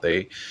and how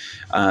they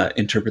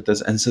interpret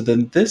this. And so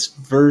then this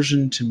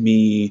version to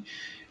me,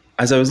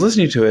 as I was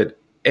listening to it,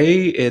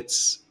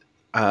 it's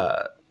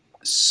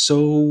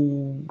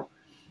so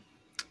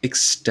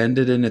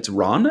extended in its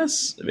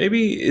rawness,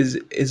 maybe is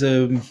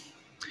a.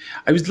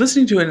 I was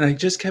listening to it and I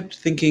just kept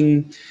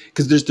thinking,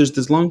 because there's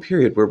this long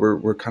period where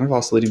we're kind of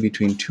oscillating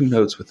between two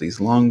notes with these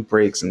long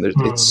breaks, and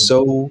it's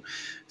so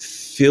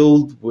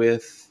filled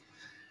with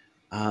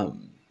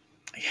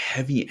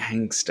heavy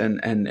angst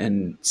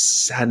and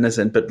sadness,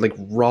 and but like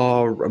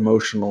raw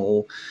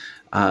emotional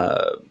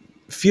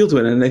feel to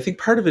it. And I think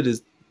part of it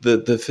is the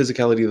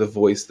physicality of the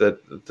voice,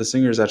 that the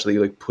singer is actually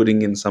like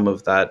putting in some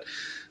of that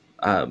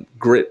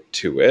grit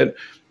to it.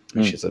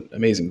 She has an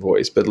amazing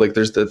voice, but like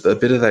there's a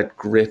bit of that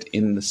grit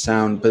in the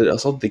sound, but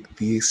also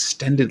the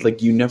extended,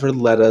 like you never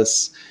let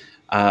us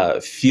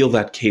feel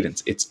that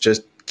cadence. It's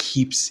just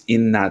keeps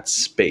in that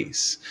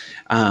space.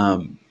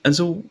 And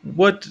so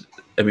what,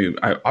 I mean,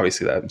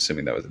 obviously I'm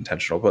assuming that was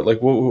intentional, but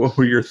like what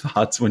were your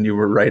thoughts when you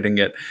were writing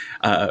it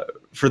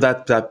for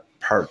that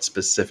part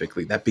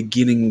specifically, that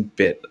beginning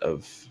bit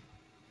of...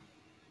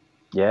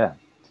 Yeah.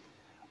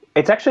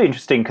 It's actually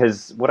interesting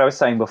because what I was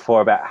saying before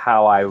about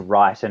how I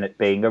write and it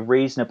being a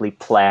reasonably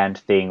planned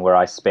thing where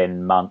I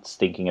spend months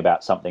thinking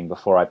about something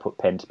before I put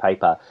pen to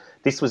paper,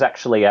 this was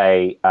actually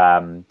a,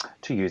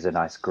 to use a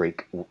nice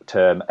Greek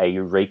term, a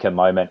eureka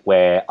moment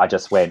where I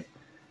just went,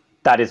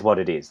 that is what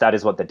it is. That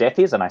is what the death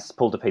is. And I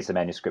pulled a piece of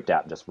manuscript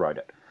out and just wrote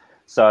it.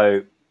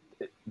 So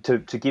to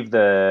give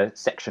the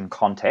section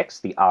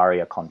context, the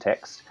aria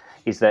context,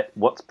 is that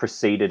what's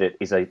preceded it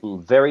is a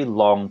very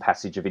long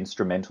passage of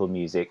instrumental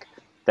music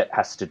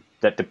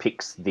that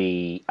depicts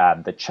the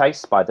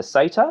chase by the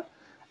satyr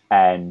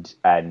and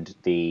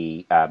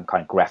the kind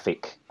of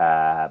graphic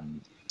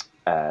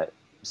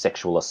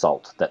sexual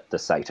assault that the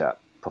satyr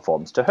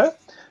performs to her.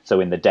 So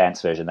in the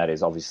dance version, that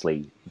is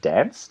obviously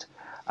danced,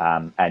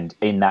 and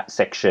in that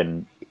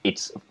section,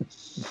 it's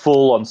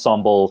full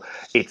ensemble.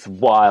 It's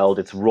wild.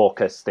 It's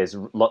raucous. There's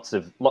lots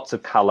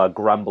of color,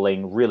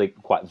 grumbling, really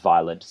quite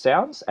violent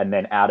sounds, and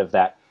then out of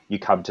that, you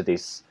come to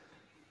this.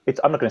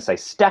 I'm not going to say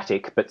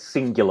static, but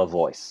singular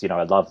voice. You know,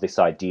 I love this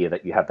idea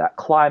that you have that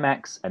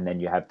climax and then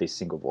you have this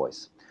single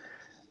voice.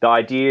 The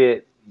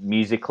idea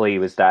musically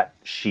was that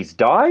she's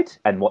died,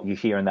 and what you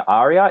hear in the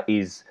aria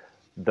is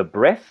the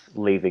breath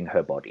leaving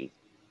her body.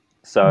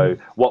 So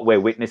what we're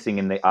witnessing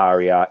in the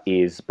aria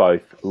is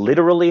both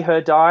literally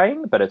her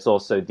dying, but it's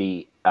also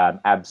the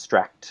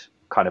abstract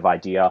kind of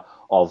idea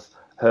of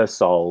her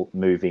soul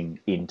moving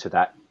into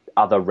that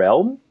other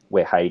realm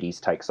where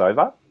Hades takes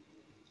over.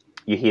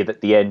 You hear that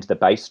at the end, the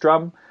bass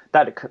drum,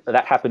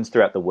 that happens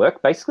throughout the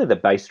work. Basically, the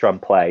bass drum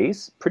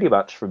plays pretty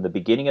much from the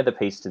beginning of the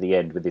piece to the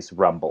end with this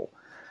rumble,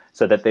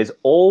 so that there's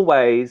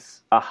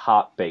always a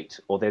heartbeat,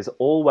 or there's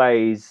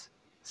always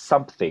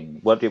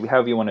something,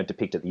 however you want to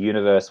depict it, the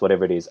universe,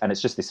 whatever it is, and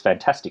it's just this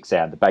fantastic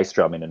sound, the bass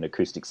drum in an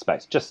acoustic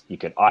space.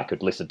 I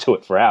could listen to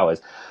it for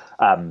hours.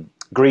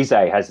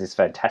 Grisey has this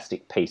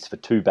fantastic piece for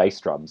 2 bass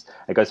drums.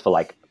 It goes for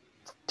like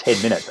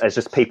 10 minutes. It's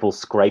just people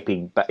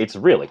scraping, but it's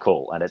really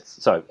cool. And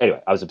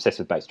anyway, I was obsessed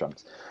with bass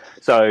drums.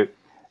 So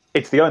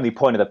it's the only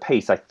point of the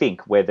piece, I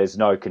think, where there's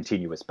no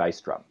continuous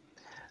bass drum.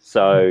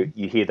 So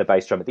you hear the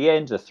bass drum at the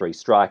end, the 3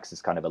 strikes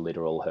is kind of a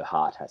literal, her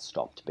heart has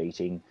stopped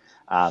beating.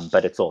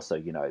 But it's also,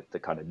 you know, the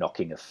kind of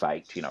knocking of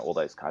fate, you know, all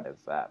those kind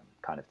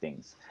of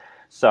things.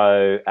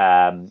 So,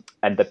 and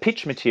the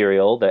pitch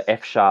material, the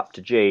F sharp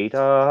to G,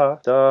 da,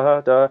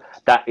 da, da,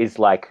 that is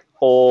like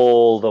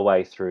all the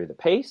way through the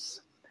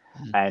piece.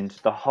 And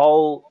the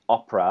whole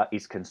opera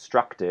is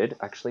constructed,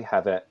 actually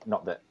have it,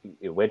 not that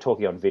we're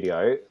talking on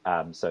video,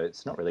 so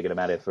it's not really going to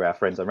matter for our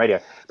friends on radio,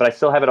 but I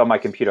still have it on my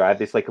computer. I have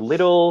this like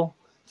little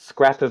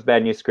scrap of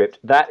manuscript.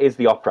 That is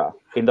the opera.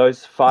 In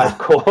those 5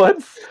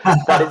 chords,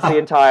 that is the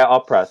entire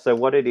opera. So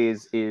what it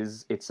is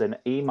it's an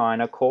E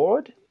minor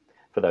chord,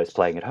 for those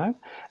playing at home,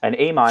 an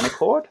E minor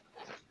chord,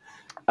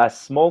 a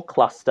small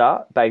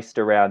cluster based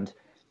around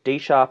D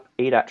sharp,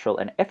 E natural,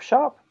 and F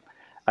sharp,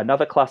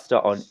 another cluster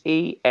on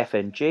E, F,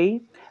 and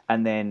G,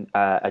 and then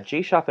a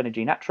G sharp and a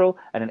G natural,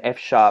 and an F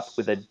sharp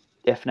with a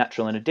F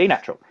natural and a D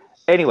natural.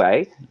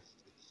 Anyway,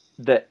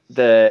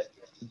 the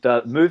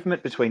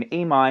movement between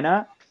E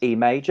minor, E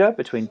major,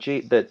 between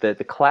G,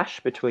 the clash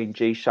between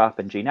G sharp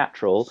and G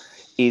natural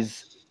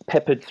is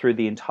peppered through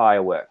the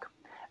entire work,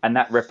 and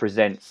that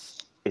represents.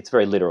 It's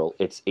very literal.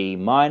 It's E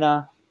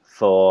minor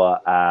for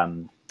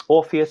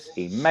Orpheus,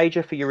 E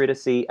major for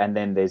Eurydice, and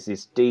then there's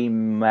this D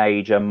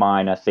major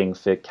minor thing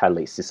for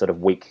Callis, this sort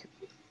of weak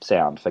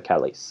sound for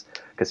Callis,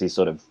 because he's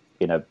sort of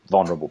in a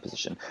vulnerable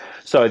position.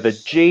 So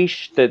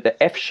the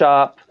F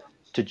sharp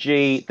to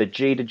G, the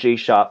G to G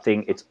sharp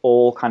thing, it's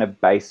all kind of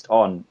based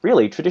on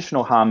really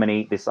traditional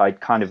harmony, this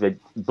kind of a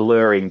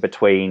blurring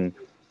between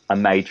a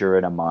major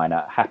and a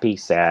minor, happy,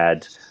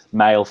 sad,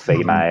 male,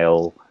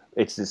 female.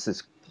 It's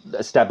this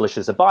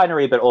establishes a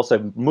binary, but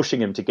also mushing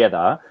them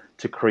together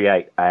to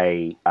create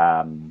to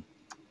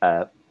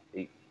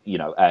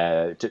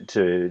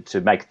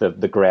make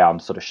the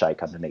ground sort of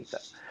shake underneath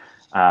it.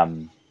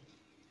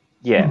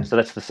 So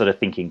that's the sort of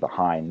thinking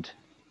behind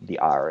the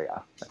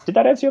aria. Did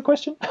that answer your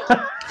question? It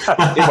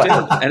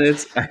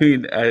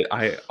did, and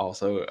I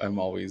also am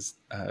always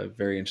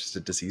very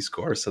interested to see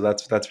scores, so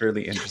that's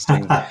really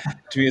interesting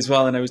to me as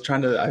well. And I was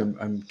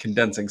I'm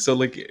condensing, so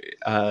like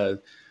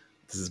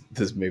this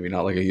is maybe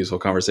not like a useful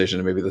conversation,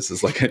 and maybe this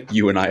is like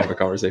you and I have a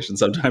conversation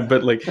sometime,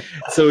 but like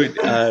so.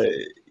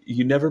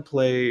 You never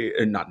play,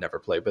 or not never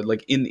play, but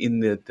like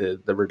in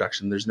the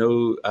reduction, there's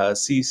no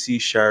C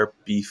sharp,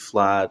 B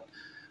flat,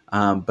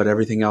 but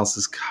everything else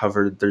is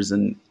covered.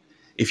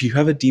 If you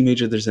have a D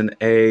major, there's an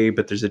A,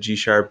 but there's a G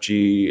sharp,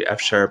 G,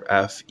 F sharp,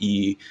 F,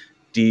 E,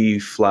 D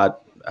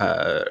flat,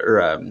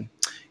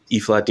 E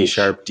flat, D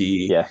sharp,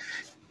 D.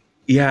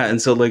 Yeah.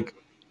 And so like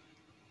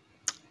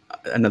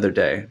another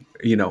day,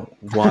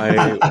 why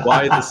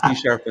the C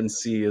sharp and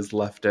C is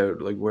left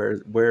out? Like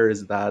where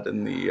is that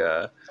in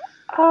the?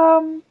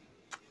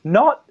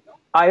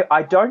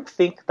 I don't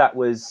think that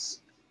was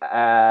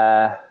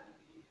as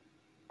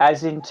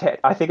intent.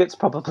 I think it's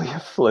probably a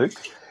fluke.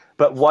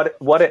 But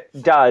what it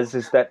does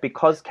is that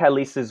because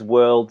Calice's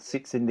world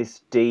sits in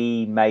this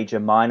D major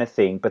minor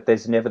thing, but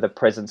there's never the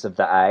presence of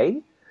the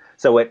A.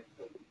 So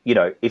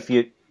if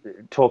you're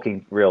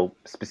talking real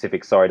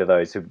specific, sorry to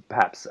those who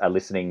perhaps are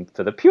listening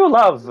for the pure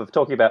love of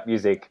talking about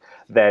music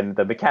than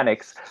the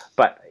mechanics.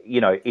 But,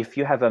 if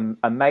you have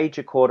a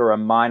major chord or a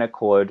minor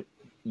chord,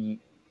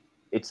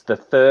 it's the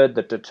third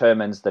that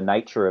determines the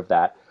nature of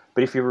that.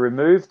 But if you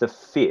remove the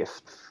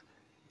fifth,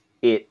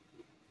 it's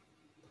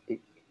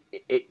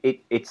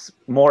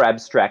more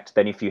abstract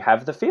than if you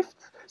have the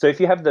fifth. So if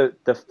you have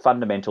the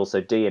fundamental,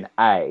 so D and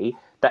A,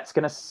 that's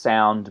going to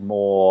sound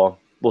more,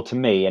 well, to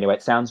me anyway,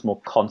 it sounds more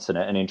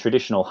consonant. And in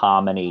traditional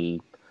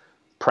harmony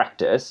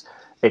practice,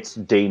 it's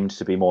deemed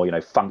to be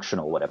more,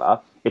 functional, whatever.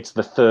 It's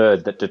the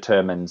third that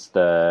determines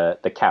the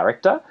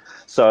character.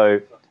 So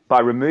by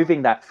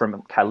removing that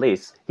from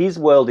Calice, his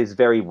world is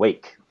very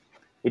weak.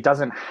 It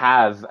doesn't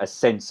have a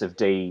sense of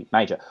D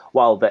major.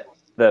 While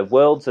the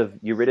worlds of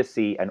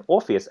Eurydice and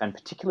Orpheus, and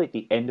particularly at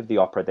the end of the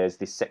opera, there's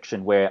this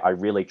section where I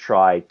really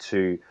try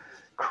to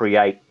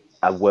create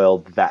a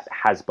world that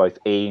has both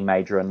E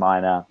major and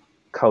minor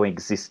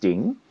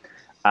coexisting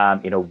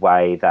in a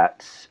way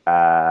that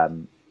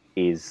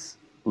is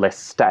less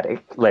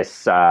static,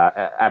 less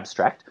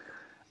abstract.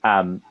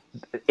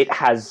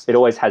 It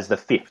always has the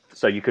fifth,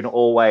 so you can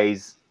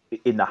always,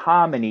 in the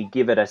harmony,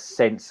 give it a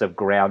sense of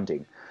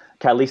grounding.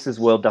 Calice's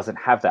world doesn't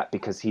have that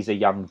because he's a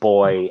young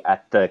boy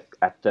at the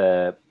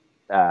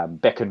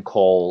beck and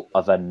call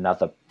of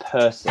another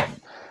person.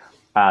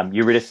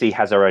 Eurydice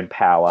has her own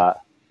power.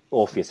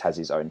 Orpheus has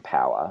his own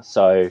power.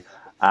 So,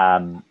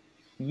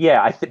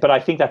 but I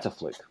think that's a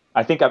fluke.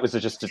 I think that was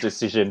just a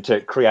decision to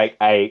create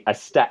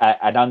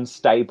an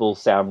unstable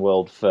sound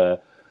world for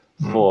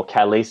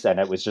Calice, and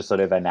it was just sort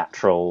of a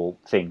natural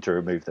thing to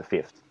remove the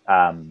fifth.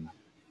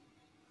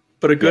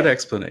 But a good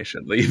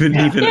explanation, even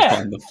if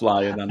on the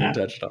fly and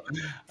unintentional.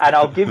 And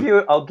I'll give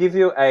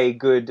you a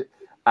good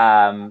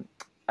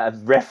a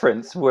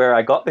reference where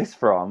I got this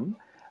from.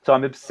 So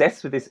I'm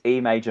obsessed with this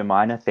E major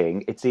minor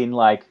thing. It's in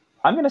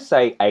I'm going to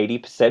say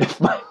 80%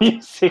 of my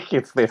music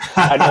is this.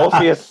 And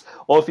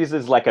Orpheus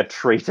is like a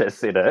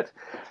treatise in it.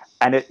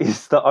 And it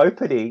is the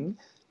opening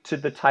to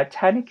the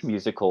Titanic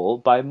musical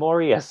by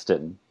Maury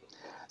Eston.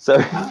 So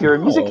if you're a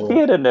music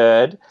theatre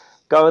nerd,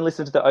 go and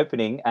listen to the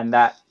opening, and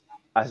that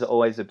has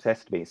always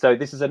obsessed me. So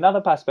this is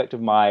another aspect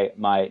of my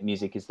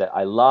music, is that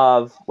I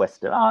love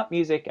Western art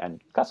music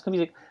and classical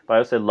music, but I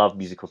also love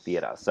musical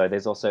theatre. So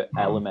there's also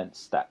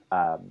elements that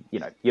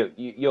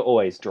you're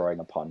always drawing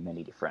upon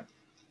many different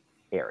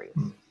areas.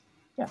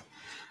 Yeah.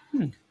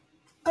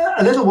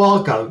 A little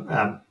while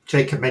ago,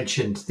 Jacob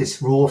mentioned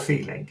this raw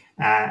feeling,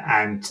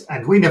 and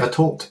we never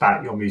talked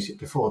about your music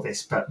before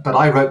this, but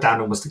I wrote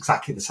down almost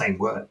exactly the same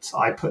words.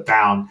 I put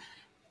down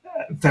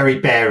very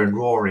bare and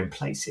raw in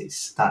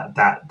places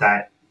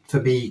that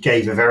for me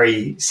gave a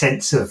very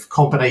sense of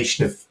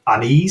combination of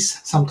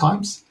unease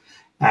sometimes,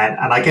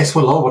 and I guess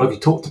what have you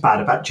talked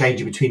about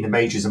changing between the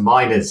majors and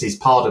minors is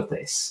part of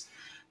this.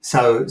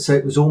 So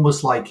it was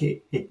almost like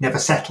it never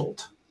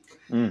settled.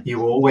 You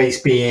were always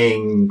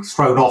being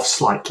thrown off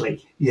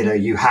slightly.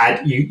 You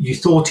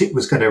thought it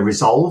was going to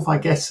resolve. I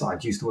guess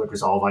I'd use the word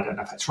resolve. I don't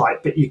know if that's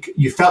right, but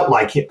you felt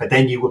like it, but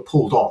then you were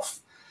pulled off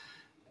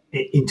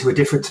into a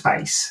different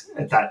space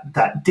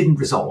that didn't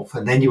resolve,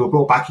 and then you were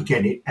brought back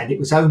again, and it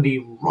was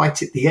only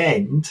right at the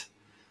end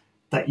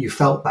that you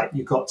felt that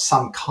you got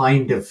some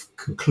kind of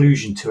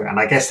conclusion to it.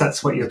 And I guess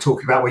that's what you're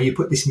talking about, where you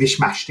put this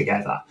mishmash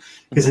together,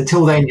 because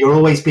until then you're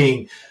always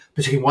being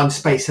between one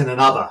space and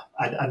another,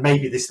 and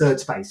maybe this third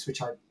space,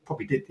 which I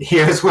probably did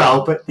here as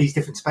well, but these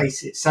different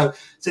spaces. So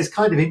it's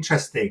kind of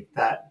interesting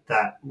that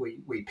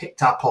we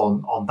picked up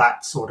on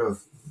that sort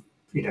of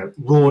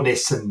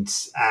rawness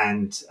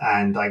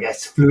and I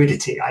guess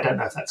fluidity. I don't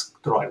know if that's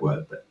the right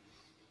word, but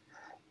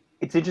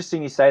it's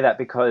interesting you say that,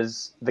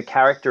 because the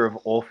character of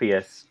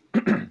Orpheus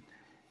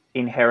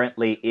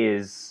inherently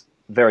is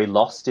very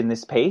lost in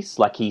this piece.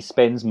 Like, he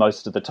spends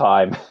most of the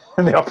time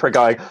in the opera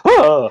going,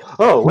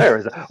 where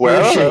is it?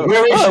 Where is she?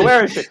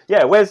 Where is she?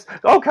 Yeah,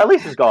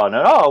 Khaleesi's gone,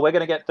 and we're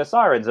going to get the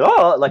sirens.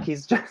 Like,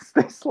 he's just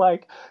this,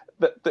 like,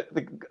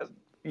 the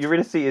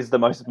Eurydice is the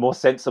more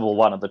sensible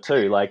one of the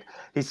two. Like,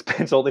 he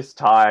spends all this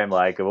time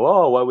like,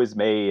 woe is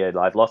me, and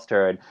I've lost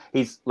her, and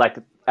he's like,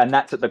 and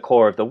that's at the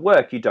core of the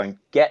work. You don't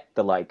get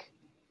the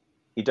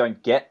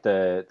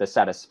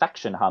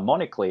satisfaction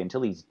harmonically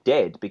until he's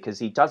dead, because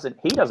he doesn't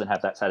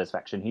have that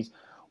satisfaction. He's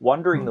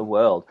wandering the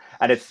world,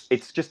 and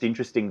it's just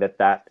interesting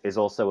that is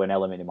also an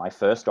element in my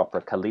first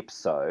opera,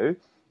 Calypso,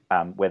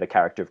 where the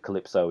character of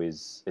Calypso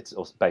it's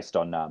also based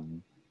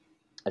on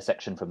a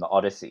section from the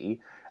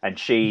Odyssey, and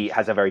she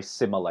has a very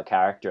similar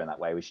character in that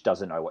way, which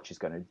doesn't know what she's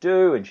going to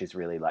do, and she's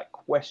really like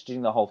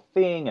questioning the whole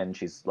thing, and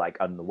she's like,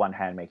 on the one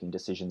hand, making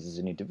decisions as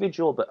an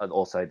individual, but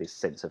also this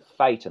sense of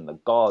fate and the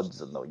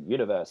gods and the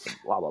universe and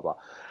blah blah blah.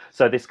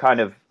 So this kind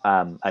of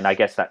and I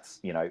guess that's,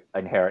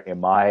 inherent in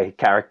my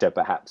character,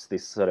 perhaps,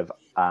 this sort of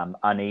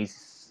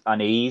unease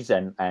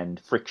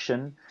and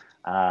friction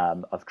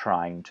of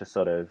trying to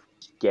sort of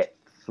get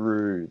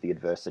through the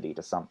adversity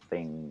to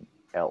something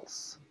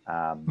else.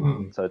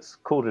 So it's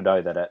cool to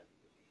know that it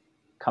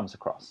comes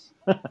across.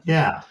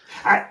 Yeah,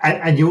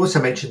 and you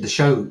also mentioned the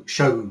show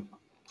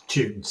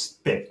tunes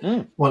bit.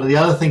 One of the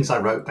other things I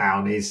wrote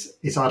down is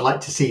I'd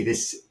like to see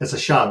this as a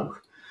show,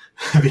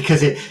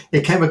 because it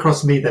came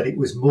across to me that it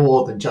was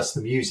more than just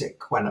the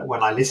music when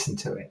I listened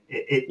to it.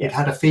 It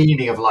had a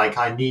feeling of like,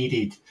 I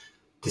needed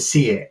to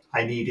see it.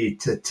 I needed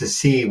to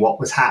see what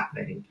was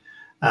happening,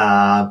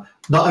 not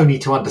only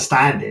to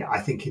understand it, I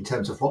think, in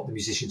terms of what the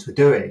musicians were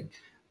doing,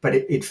 but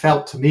it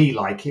felt to me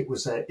like it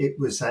was a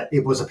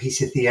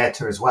piece of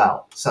theatre as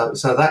well. So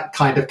that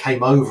kind of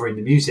came over in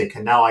the music,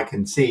 and now I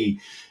can see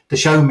the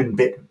showman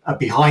bit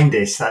behind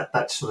this,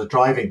 that's sort of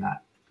driving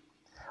that.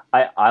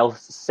 I'll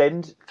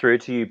send through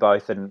to you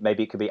both, and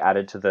maybe it could be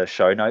added to the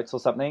show notes or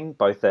something,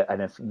 both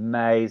an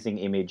amazing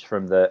image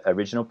from the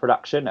original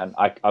production, and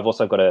I've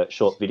also got a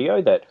short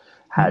video that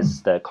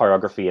has the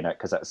choreography in it,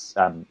 because that's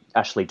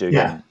Ashley Dugan.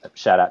 Yeah.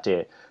 Shout out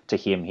to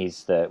him. He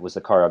was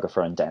the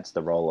choreographer and danced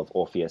the role of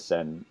Orpheus,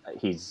 and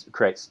he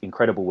creates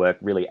incredible work.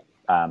 Really,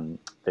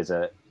 there's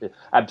a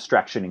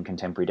abstraction in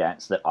contemporary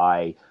dance that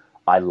I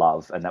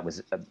love, and that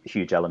was a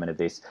huge element of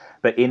this.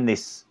 But in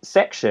this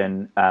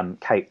section,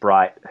 Kate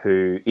Bright,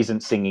 who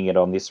isn't singing it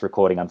on this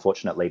recording,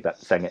 unfortunately, but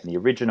sang it in the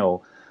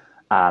original,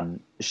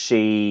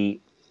 she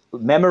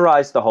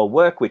memorized the whole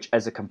work, which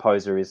as a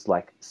composer is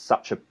like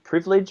such a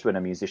privilege when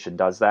a musician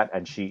does that.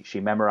 And she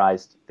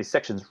memorized this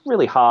section's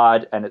really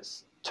hard, and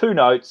it's 2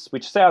 notes,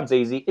 which sounds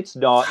easy. It's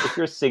not. If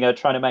you're a singer,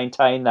 trying to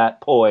maintain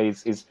that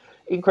poise is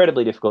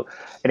incredibly difficult.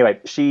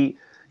 Anyway, she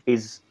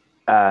is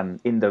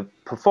in the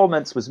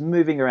performance was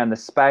moving around the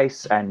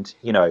space and,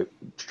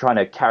 trying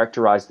to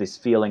characterize this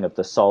feeling of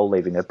the soul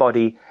leaving her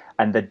body.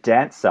 And the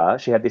dancer,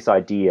 she had this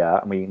idea,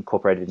 and we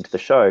incorporated it into the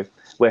show,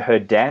 where her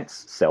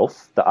dance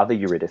self, the other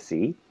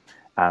Eurydice,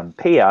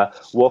 Pia,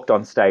 walked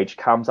on stage,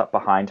 comes up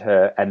behind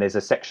her, and there's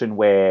a section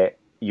where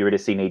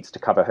Eurydice needs to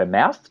cover her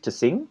mouth to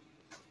sing,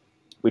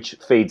 which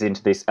feeds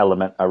into this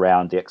element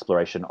around the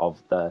exploration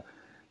of the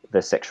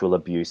sexual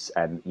abuse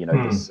and,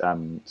 this,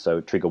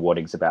 so trigger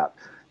warnings about,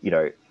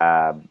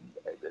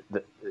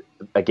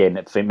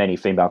 again, for many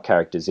female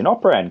characters in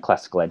opera and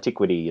classical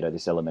antiquity,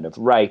 this element of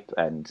rape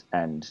and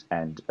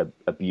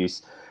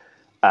abuse.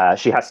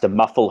 She has to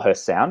muffle her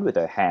sound with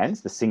her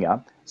hands, the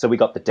singer. So we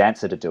got the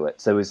dancer to do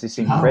it. So it was this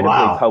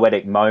incredibly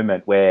poetic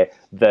moment where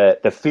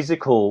the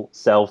physical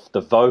self,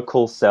 the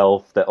vocal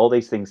self, all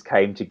these things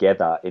came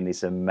together in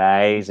this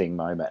amazing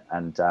moment.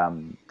 And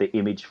the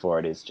image for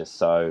it is just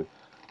so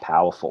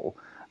powerful.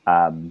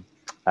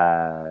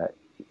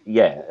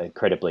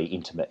 Incredibly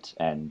intimate,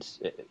 and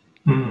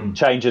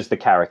changes the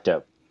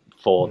character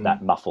for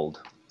that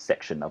muffled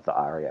section of the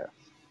aria.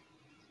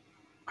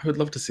 I would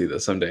love to see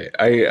this someday.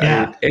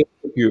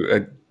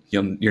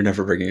 You're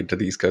never bringing it to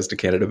the East Coast of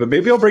Canada, but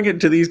maybe I'll bring it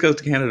to the East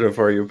Coast of Canada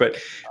for you. But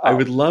I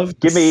would love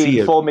to see it.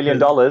 Give me $4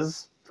 million.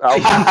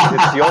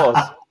 It's yours.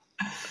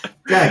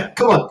 Yeah,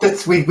 come on.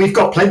 We've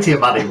got plenty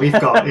of money. We've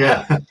got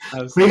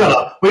we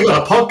got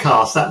a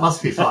podcast. That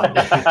must be fun.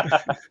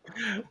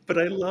 But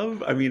as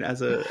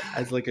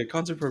like a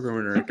concert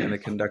programmer and a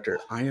conductor,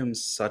 I am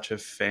such a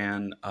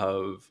fan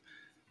of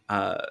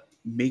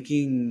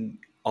making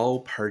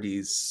all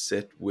parties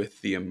sit with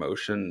the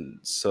emotion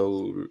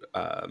so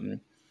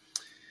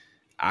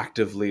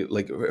actively,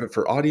 like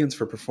for audience,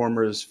 for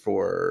performers,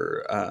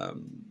 for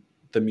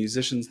the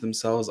musicians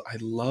themselves. I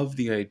love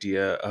the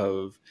idea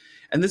of,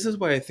 and this is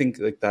why I think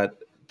like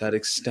that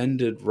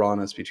extended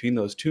rawness between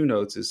those 2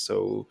 notes is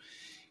so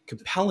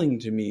compelling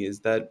to me,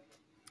 is that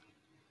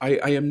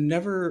I am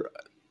never,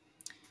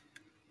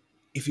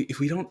 if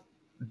we don't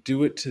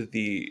do it to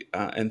the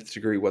nth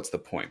degree, what's the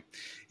point?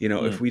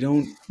 If we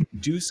don't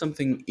do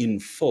something in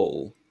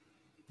full,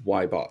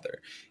 why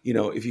bother?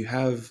 If you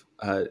have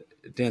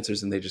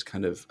dancers and they just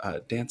kind of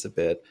dance a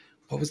bit,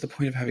 what was the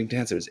point of having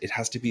dancers? It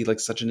has to be like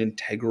such an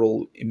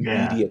integral,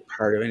 immediate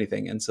part of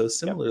anything. And so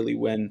similarly,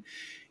 when,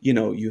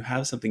 you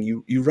have something,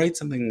 you write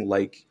something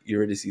like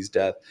Eurydice's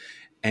death,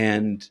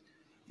 and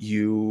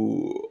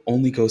you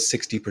only go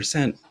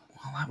 60%.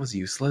 Well, that was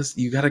useless.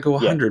 You got to go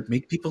 100.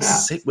 Make people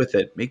sit with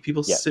it. Make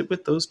people sit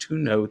with those two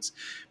notes.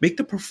 Make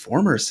the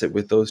performer sit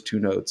with those two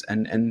notes,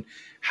 and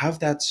have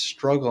that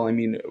struggle. I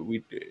mean,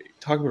 we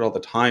talk about it all the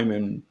time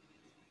in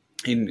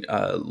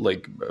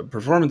like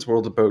performance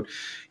world about,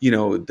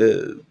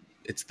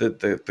 it's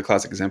the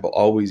classic example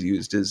always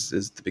used is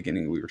the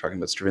beginning. We were talking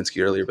about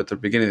Stravinsky earlier, but the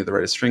beginning of the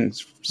Rite of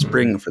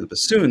Spring for the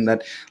bassoon,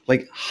 that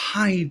like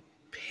high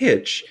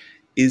pitch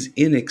is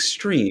in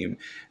extreme,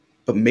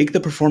 but make the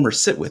performer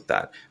sit with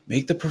that.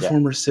 Make the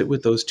performer sit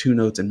with those two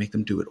notes and make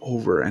them do it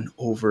over and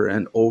over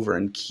and over,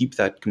 and keep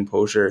that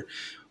composure,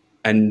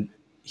 and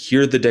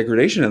hear the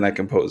degradation in that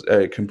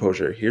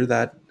composure. Hear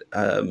that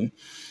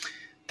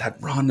that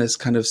rawness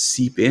kind of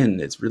seep in.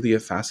 It's really a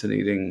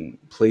fascinating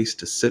place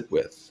to sit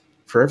with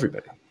for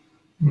everybody.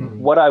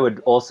 What I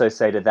would also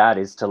say to that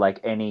is to like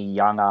any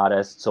young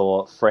artists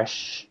or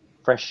fresh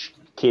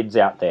kids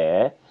out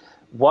there,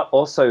 what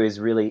also is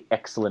really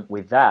excellent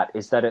with that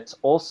is that it's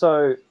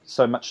also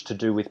so much to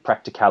do with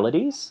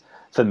practicalities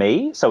for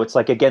me. So it's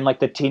like, again, like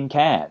the tin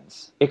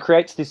cans. It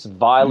creates this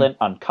violent,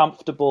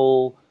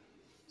 uncomfortable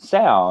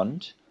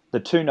sound. The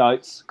two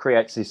notes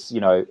creates this,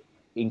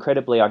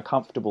 incredibly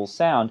uncomfortable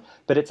sound,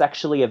 but it's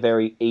actually a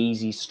very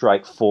easy,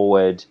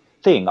 straightforward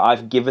thing.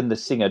 I've given the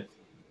singer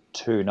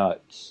two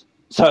notes.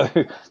 So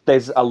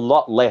there's a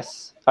lot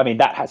less. I mean,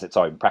 that has its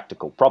own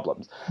practical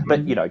problems,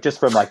 but just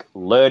from like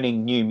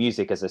learning new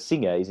music as a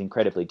singer is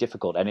incredibly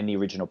difficult. And in the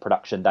original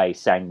production, they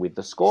sang with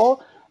the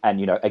score,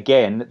 and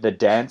again, the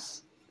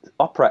dance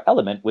opera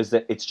element was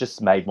that it's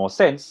just made more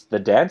sense. The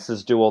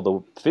dancers do all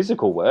the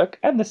physical work,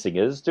 and the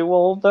singers do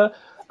all the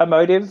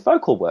emotive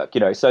vocal work.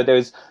 So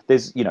there's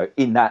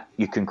in that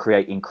you can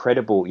create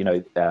incredible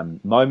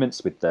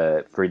moments with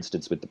for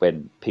instance with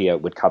when Pia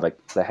would cover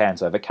the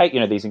hands over Kate,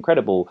 these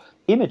incredible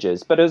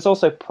images, but there's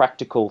also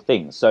practical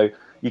things. So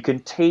you can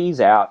tease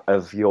out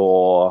of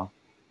your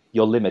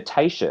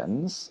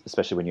limitations,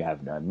 especially when you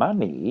have no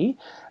money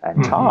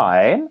and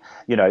time,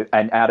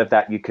 and out of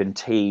that you can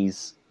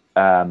tease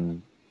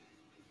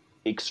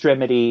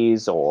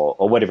extremities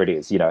or whatever it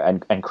is,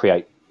 and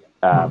create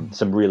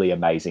some really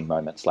amazing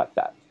moments like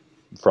that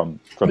from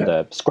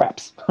the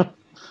scraps.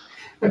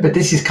 But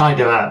this is kind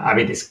of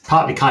it's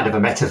partly kind of a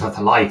metaphor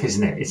for life,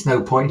 isn't it? It's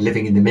no point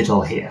living in the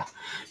middle here.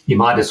 You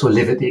might as well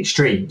live at the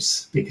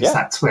extremes, because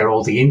that's where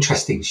all the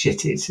interesting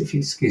shit is, if you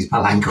excuse my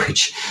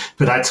language.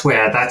 But that's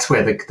where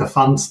the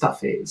fun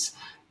stuff is.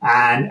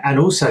 And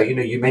also,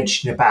 you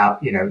mentioned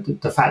about,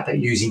 the fact that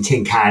using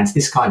tin cans,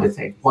 this kind of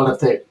thing. One of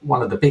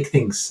the big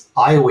things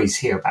I always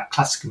hear about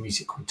classical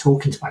music when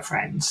talking to my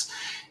friends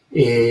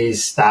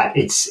is that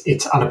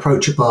it's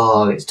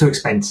unapproachable, it's too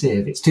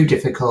expensive, it's too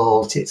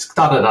difficult, it's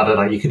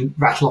da-da-da-da-da. You can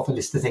rattle off a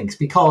list of things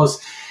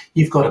because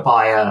you've got to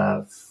buy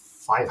a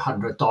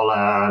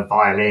 $500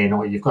 violin,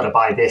 or you've got to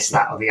buy this,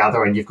 that, or the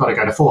other, and you've got to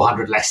go to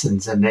 400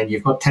 lessons, and then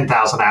you've got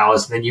 10,000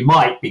 hours, and then you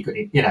might be good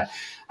in,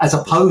 as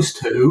opposed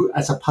to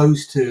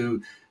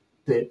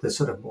the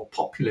sort of more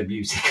popular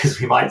music, as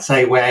we might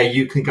say, where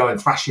you can go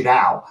and thrash it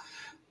out.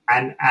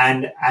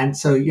 And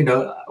so,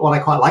 what I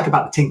quite like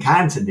about the tin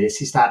cans in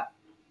this is that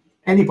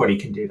anybody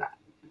can do that.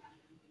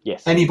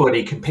 Yes.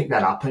 Anybody can pick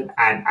that up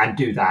and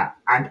do that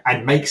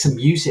and make some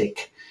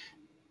music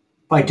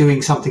by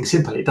doing something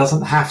simple. It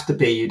doesn't have to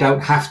be, you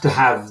don't have to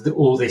have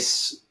all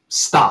this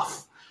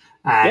stuff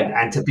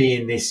and to be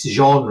in this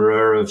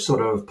genre of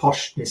sort of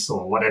poshness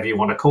or whatever you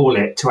want to call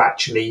it to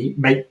actually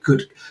make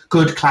good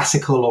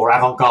classical or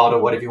avant-garde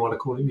or whatever you want to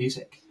call it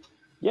music.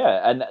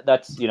 Yeah, and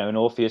that's, in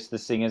Orpheus, the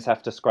singers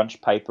have to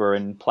scrunch paper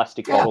and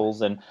plastic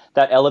bottles, and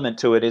that element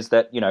to it is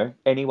that,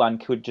 anyone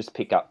could just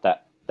pick up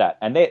that.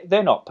 And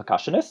they're not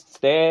percussionists,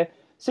 they're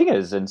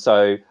singers, and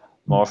so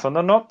more often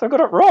than not, they got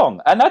it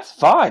wrong. And that's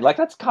fine. Like,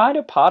 that's kind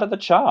of part of the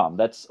charm.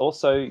 That's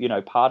also,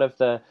 part of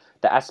the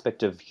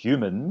aspect of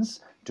humans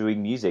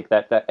doing music,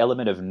 that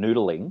element of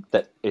noodling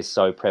that is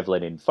so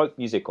prevalent in folk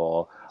music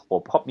or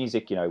pop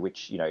music,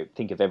 which,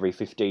 think of every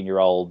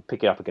 15-year-old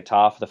picking up a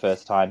guitar for the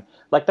first time.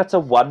 Like, that's a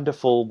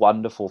wonderful,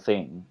 wonderful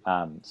thing.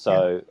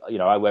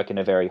 I work in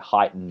a very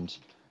heightened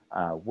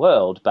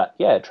world, but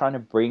trying to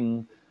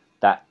bring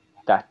that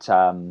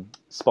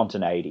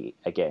spontaneity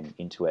again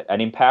into it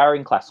and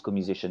empowering classical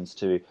musicians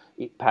to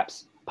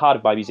perhaps part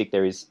of my music,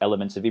 there is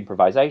elements of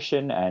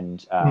improvisation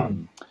and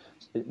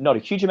not a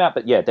huge amount,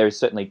 but there is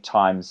certainly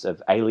times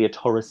of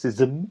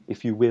aleatoricism,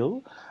 if you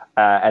will.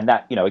 And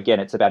that, again,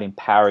 it's about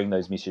empowering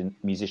those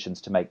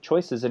musicians to make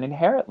choices. And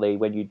inherently,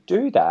 when you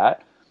do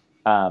that,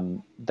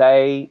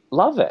 they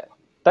love it.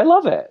 They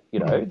love it.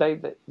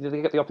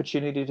 They get the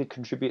opportunity to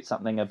contribute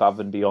something above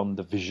and beyond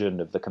the vision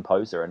of the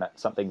composer. And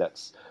that's something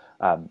that's,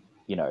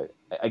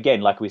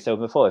 again, like we said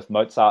before, if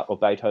Mozart or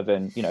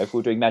Beethoven, if we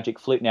were doing Magic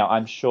Flute now,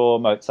 I'm sure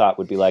Mozart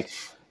would be like,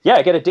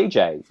 get a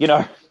DJ,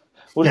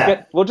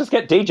 We'll just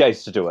get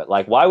DJs to do it.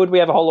 Like, why would we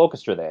have a whole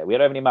orchestra there? We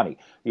don't have any money.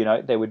 You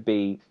know, there would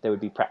be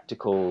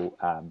practical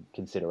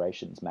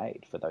considerations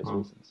made for those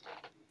reasons.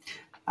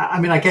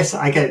 I mean, I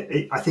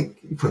think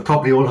we're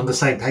probably all on the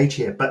same page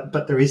here,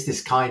 but there is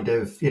this kind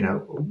of, you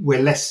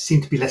know,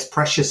 seem to be less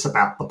precious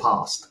about the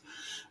past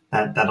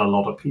than a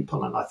lot of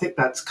people. And I think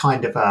that's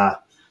kind of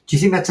do you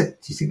think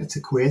that's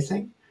a queer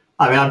thing?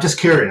 I mean, I'm just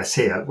curious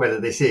here whether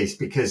this is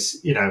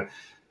because, you know,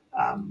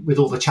 with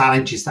all the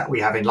challenges that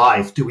we have in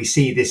life, do we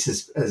see this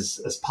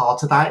as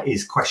part of that?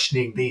 Is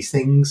questioning these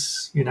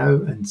things, you know,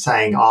 and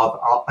saying,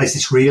 is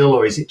this real,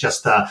 or is it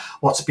just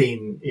what's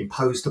been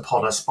imposed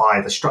upon us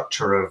by the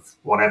structure of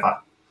whatever?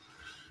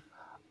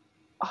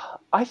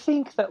 I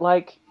think that,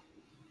 like,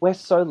 we're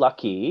so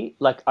lucky.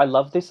 Like, I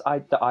love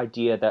the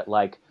idea that,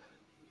 like,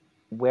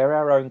 we're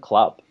our own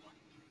club,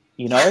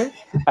 you know,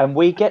 and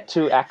we get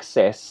to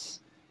access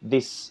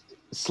this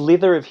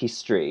slither of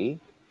history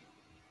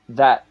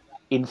that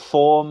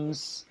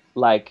informs,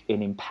 like,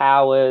 and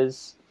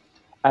empowers.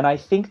 And I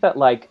think that,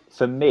 like,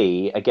 for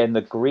me, again,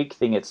 the Greek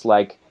thing, it's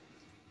like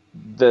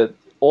the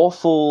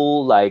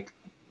awful, like,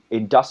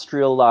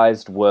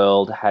 industrialized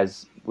world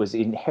was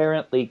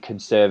inherently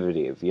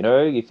conservative. You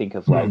know, you think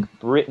of like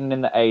Britain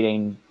in the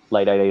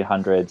late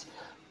 1800s,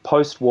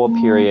 post-war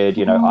period,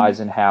 you know,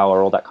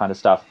 Eisenhower, all that kind of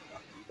stuff,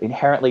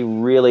 inherently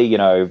really, you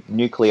know,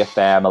 nuclear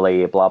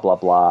family, blah, blah,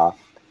 blah.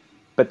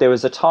 But there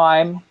was a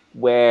time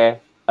where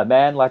a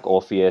man like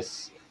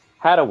Orpheus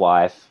had a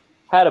wife,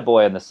 had a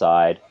boy on the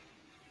side,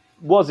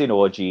 was in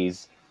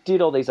orgies,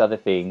 did all these other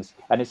things,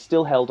 and is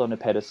still held on a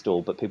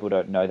pedestal, but people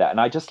don't know that. And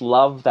I just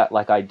love that,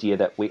 like, idea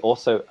that we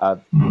also are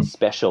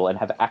special and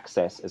have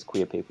access as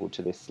queer people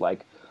to this,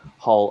 like,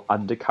 whole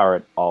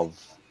undercurrent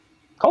of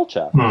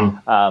culture.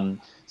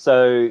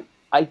 So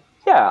I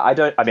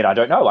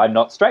don't know. I'm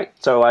not straight,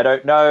 so I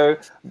don't know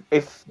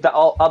if the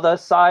other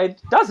side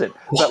doesn't.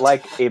 But,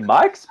 like, in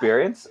my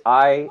experience,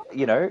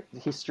 you know,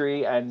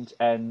 history and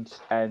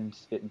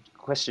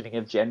questioning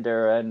of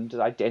gender and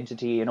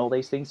identity and all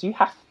these things,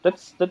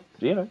 it's the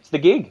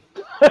gig.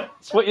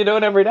 It's what you're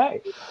doing every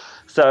day.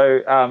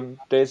 So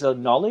there's a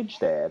knowledge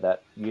there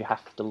that you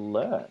have to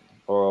learn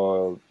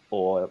or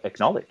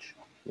acknowledge,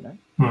 you know?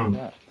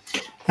 Yeah.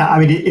 I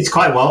mean, it's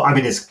quite a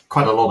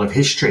lot of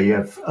history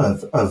of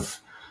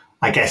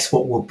I guess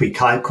what would be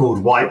kind of called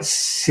white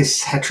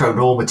cis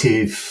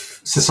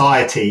heteronormative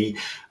society,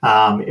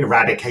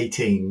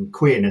 eradicating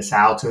queerness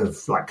out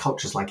of, like,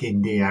 cultures like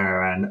India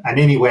and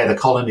anywhere the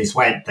colonies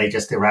went. They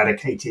just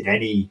eradicated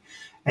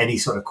any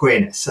sort of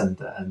queerness and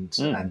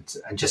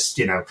just,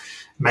 you know,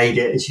 made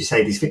it, as you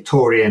say, these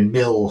Victorian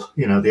mill,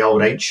 you know, the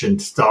old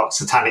ancient dark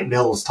satanic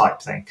mills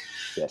type thing.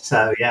 Yes.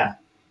 So yeah,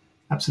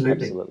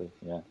 absolutely,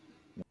 yeah.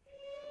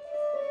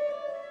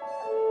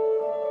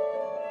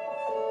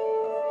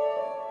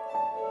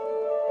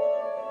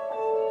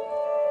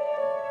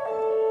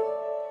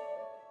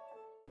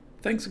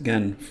 Thanks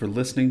again for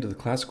listening to the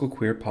Classical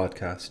Queer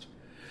Podcast.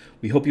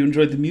 We hope you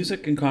enjoyed the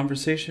music and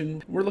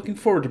conversation. We're looking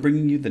forward to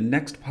bringing you the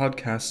next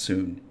podcast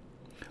soon.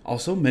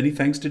 Also, many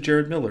thanks to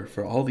Jared Miller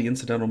for all the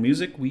incidental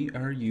music we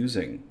are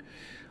using.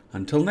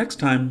 Until next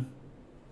time.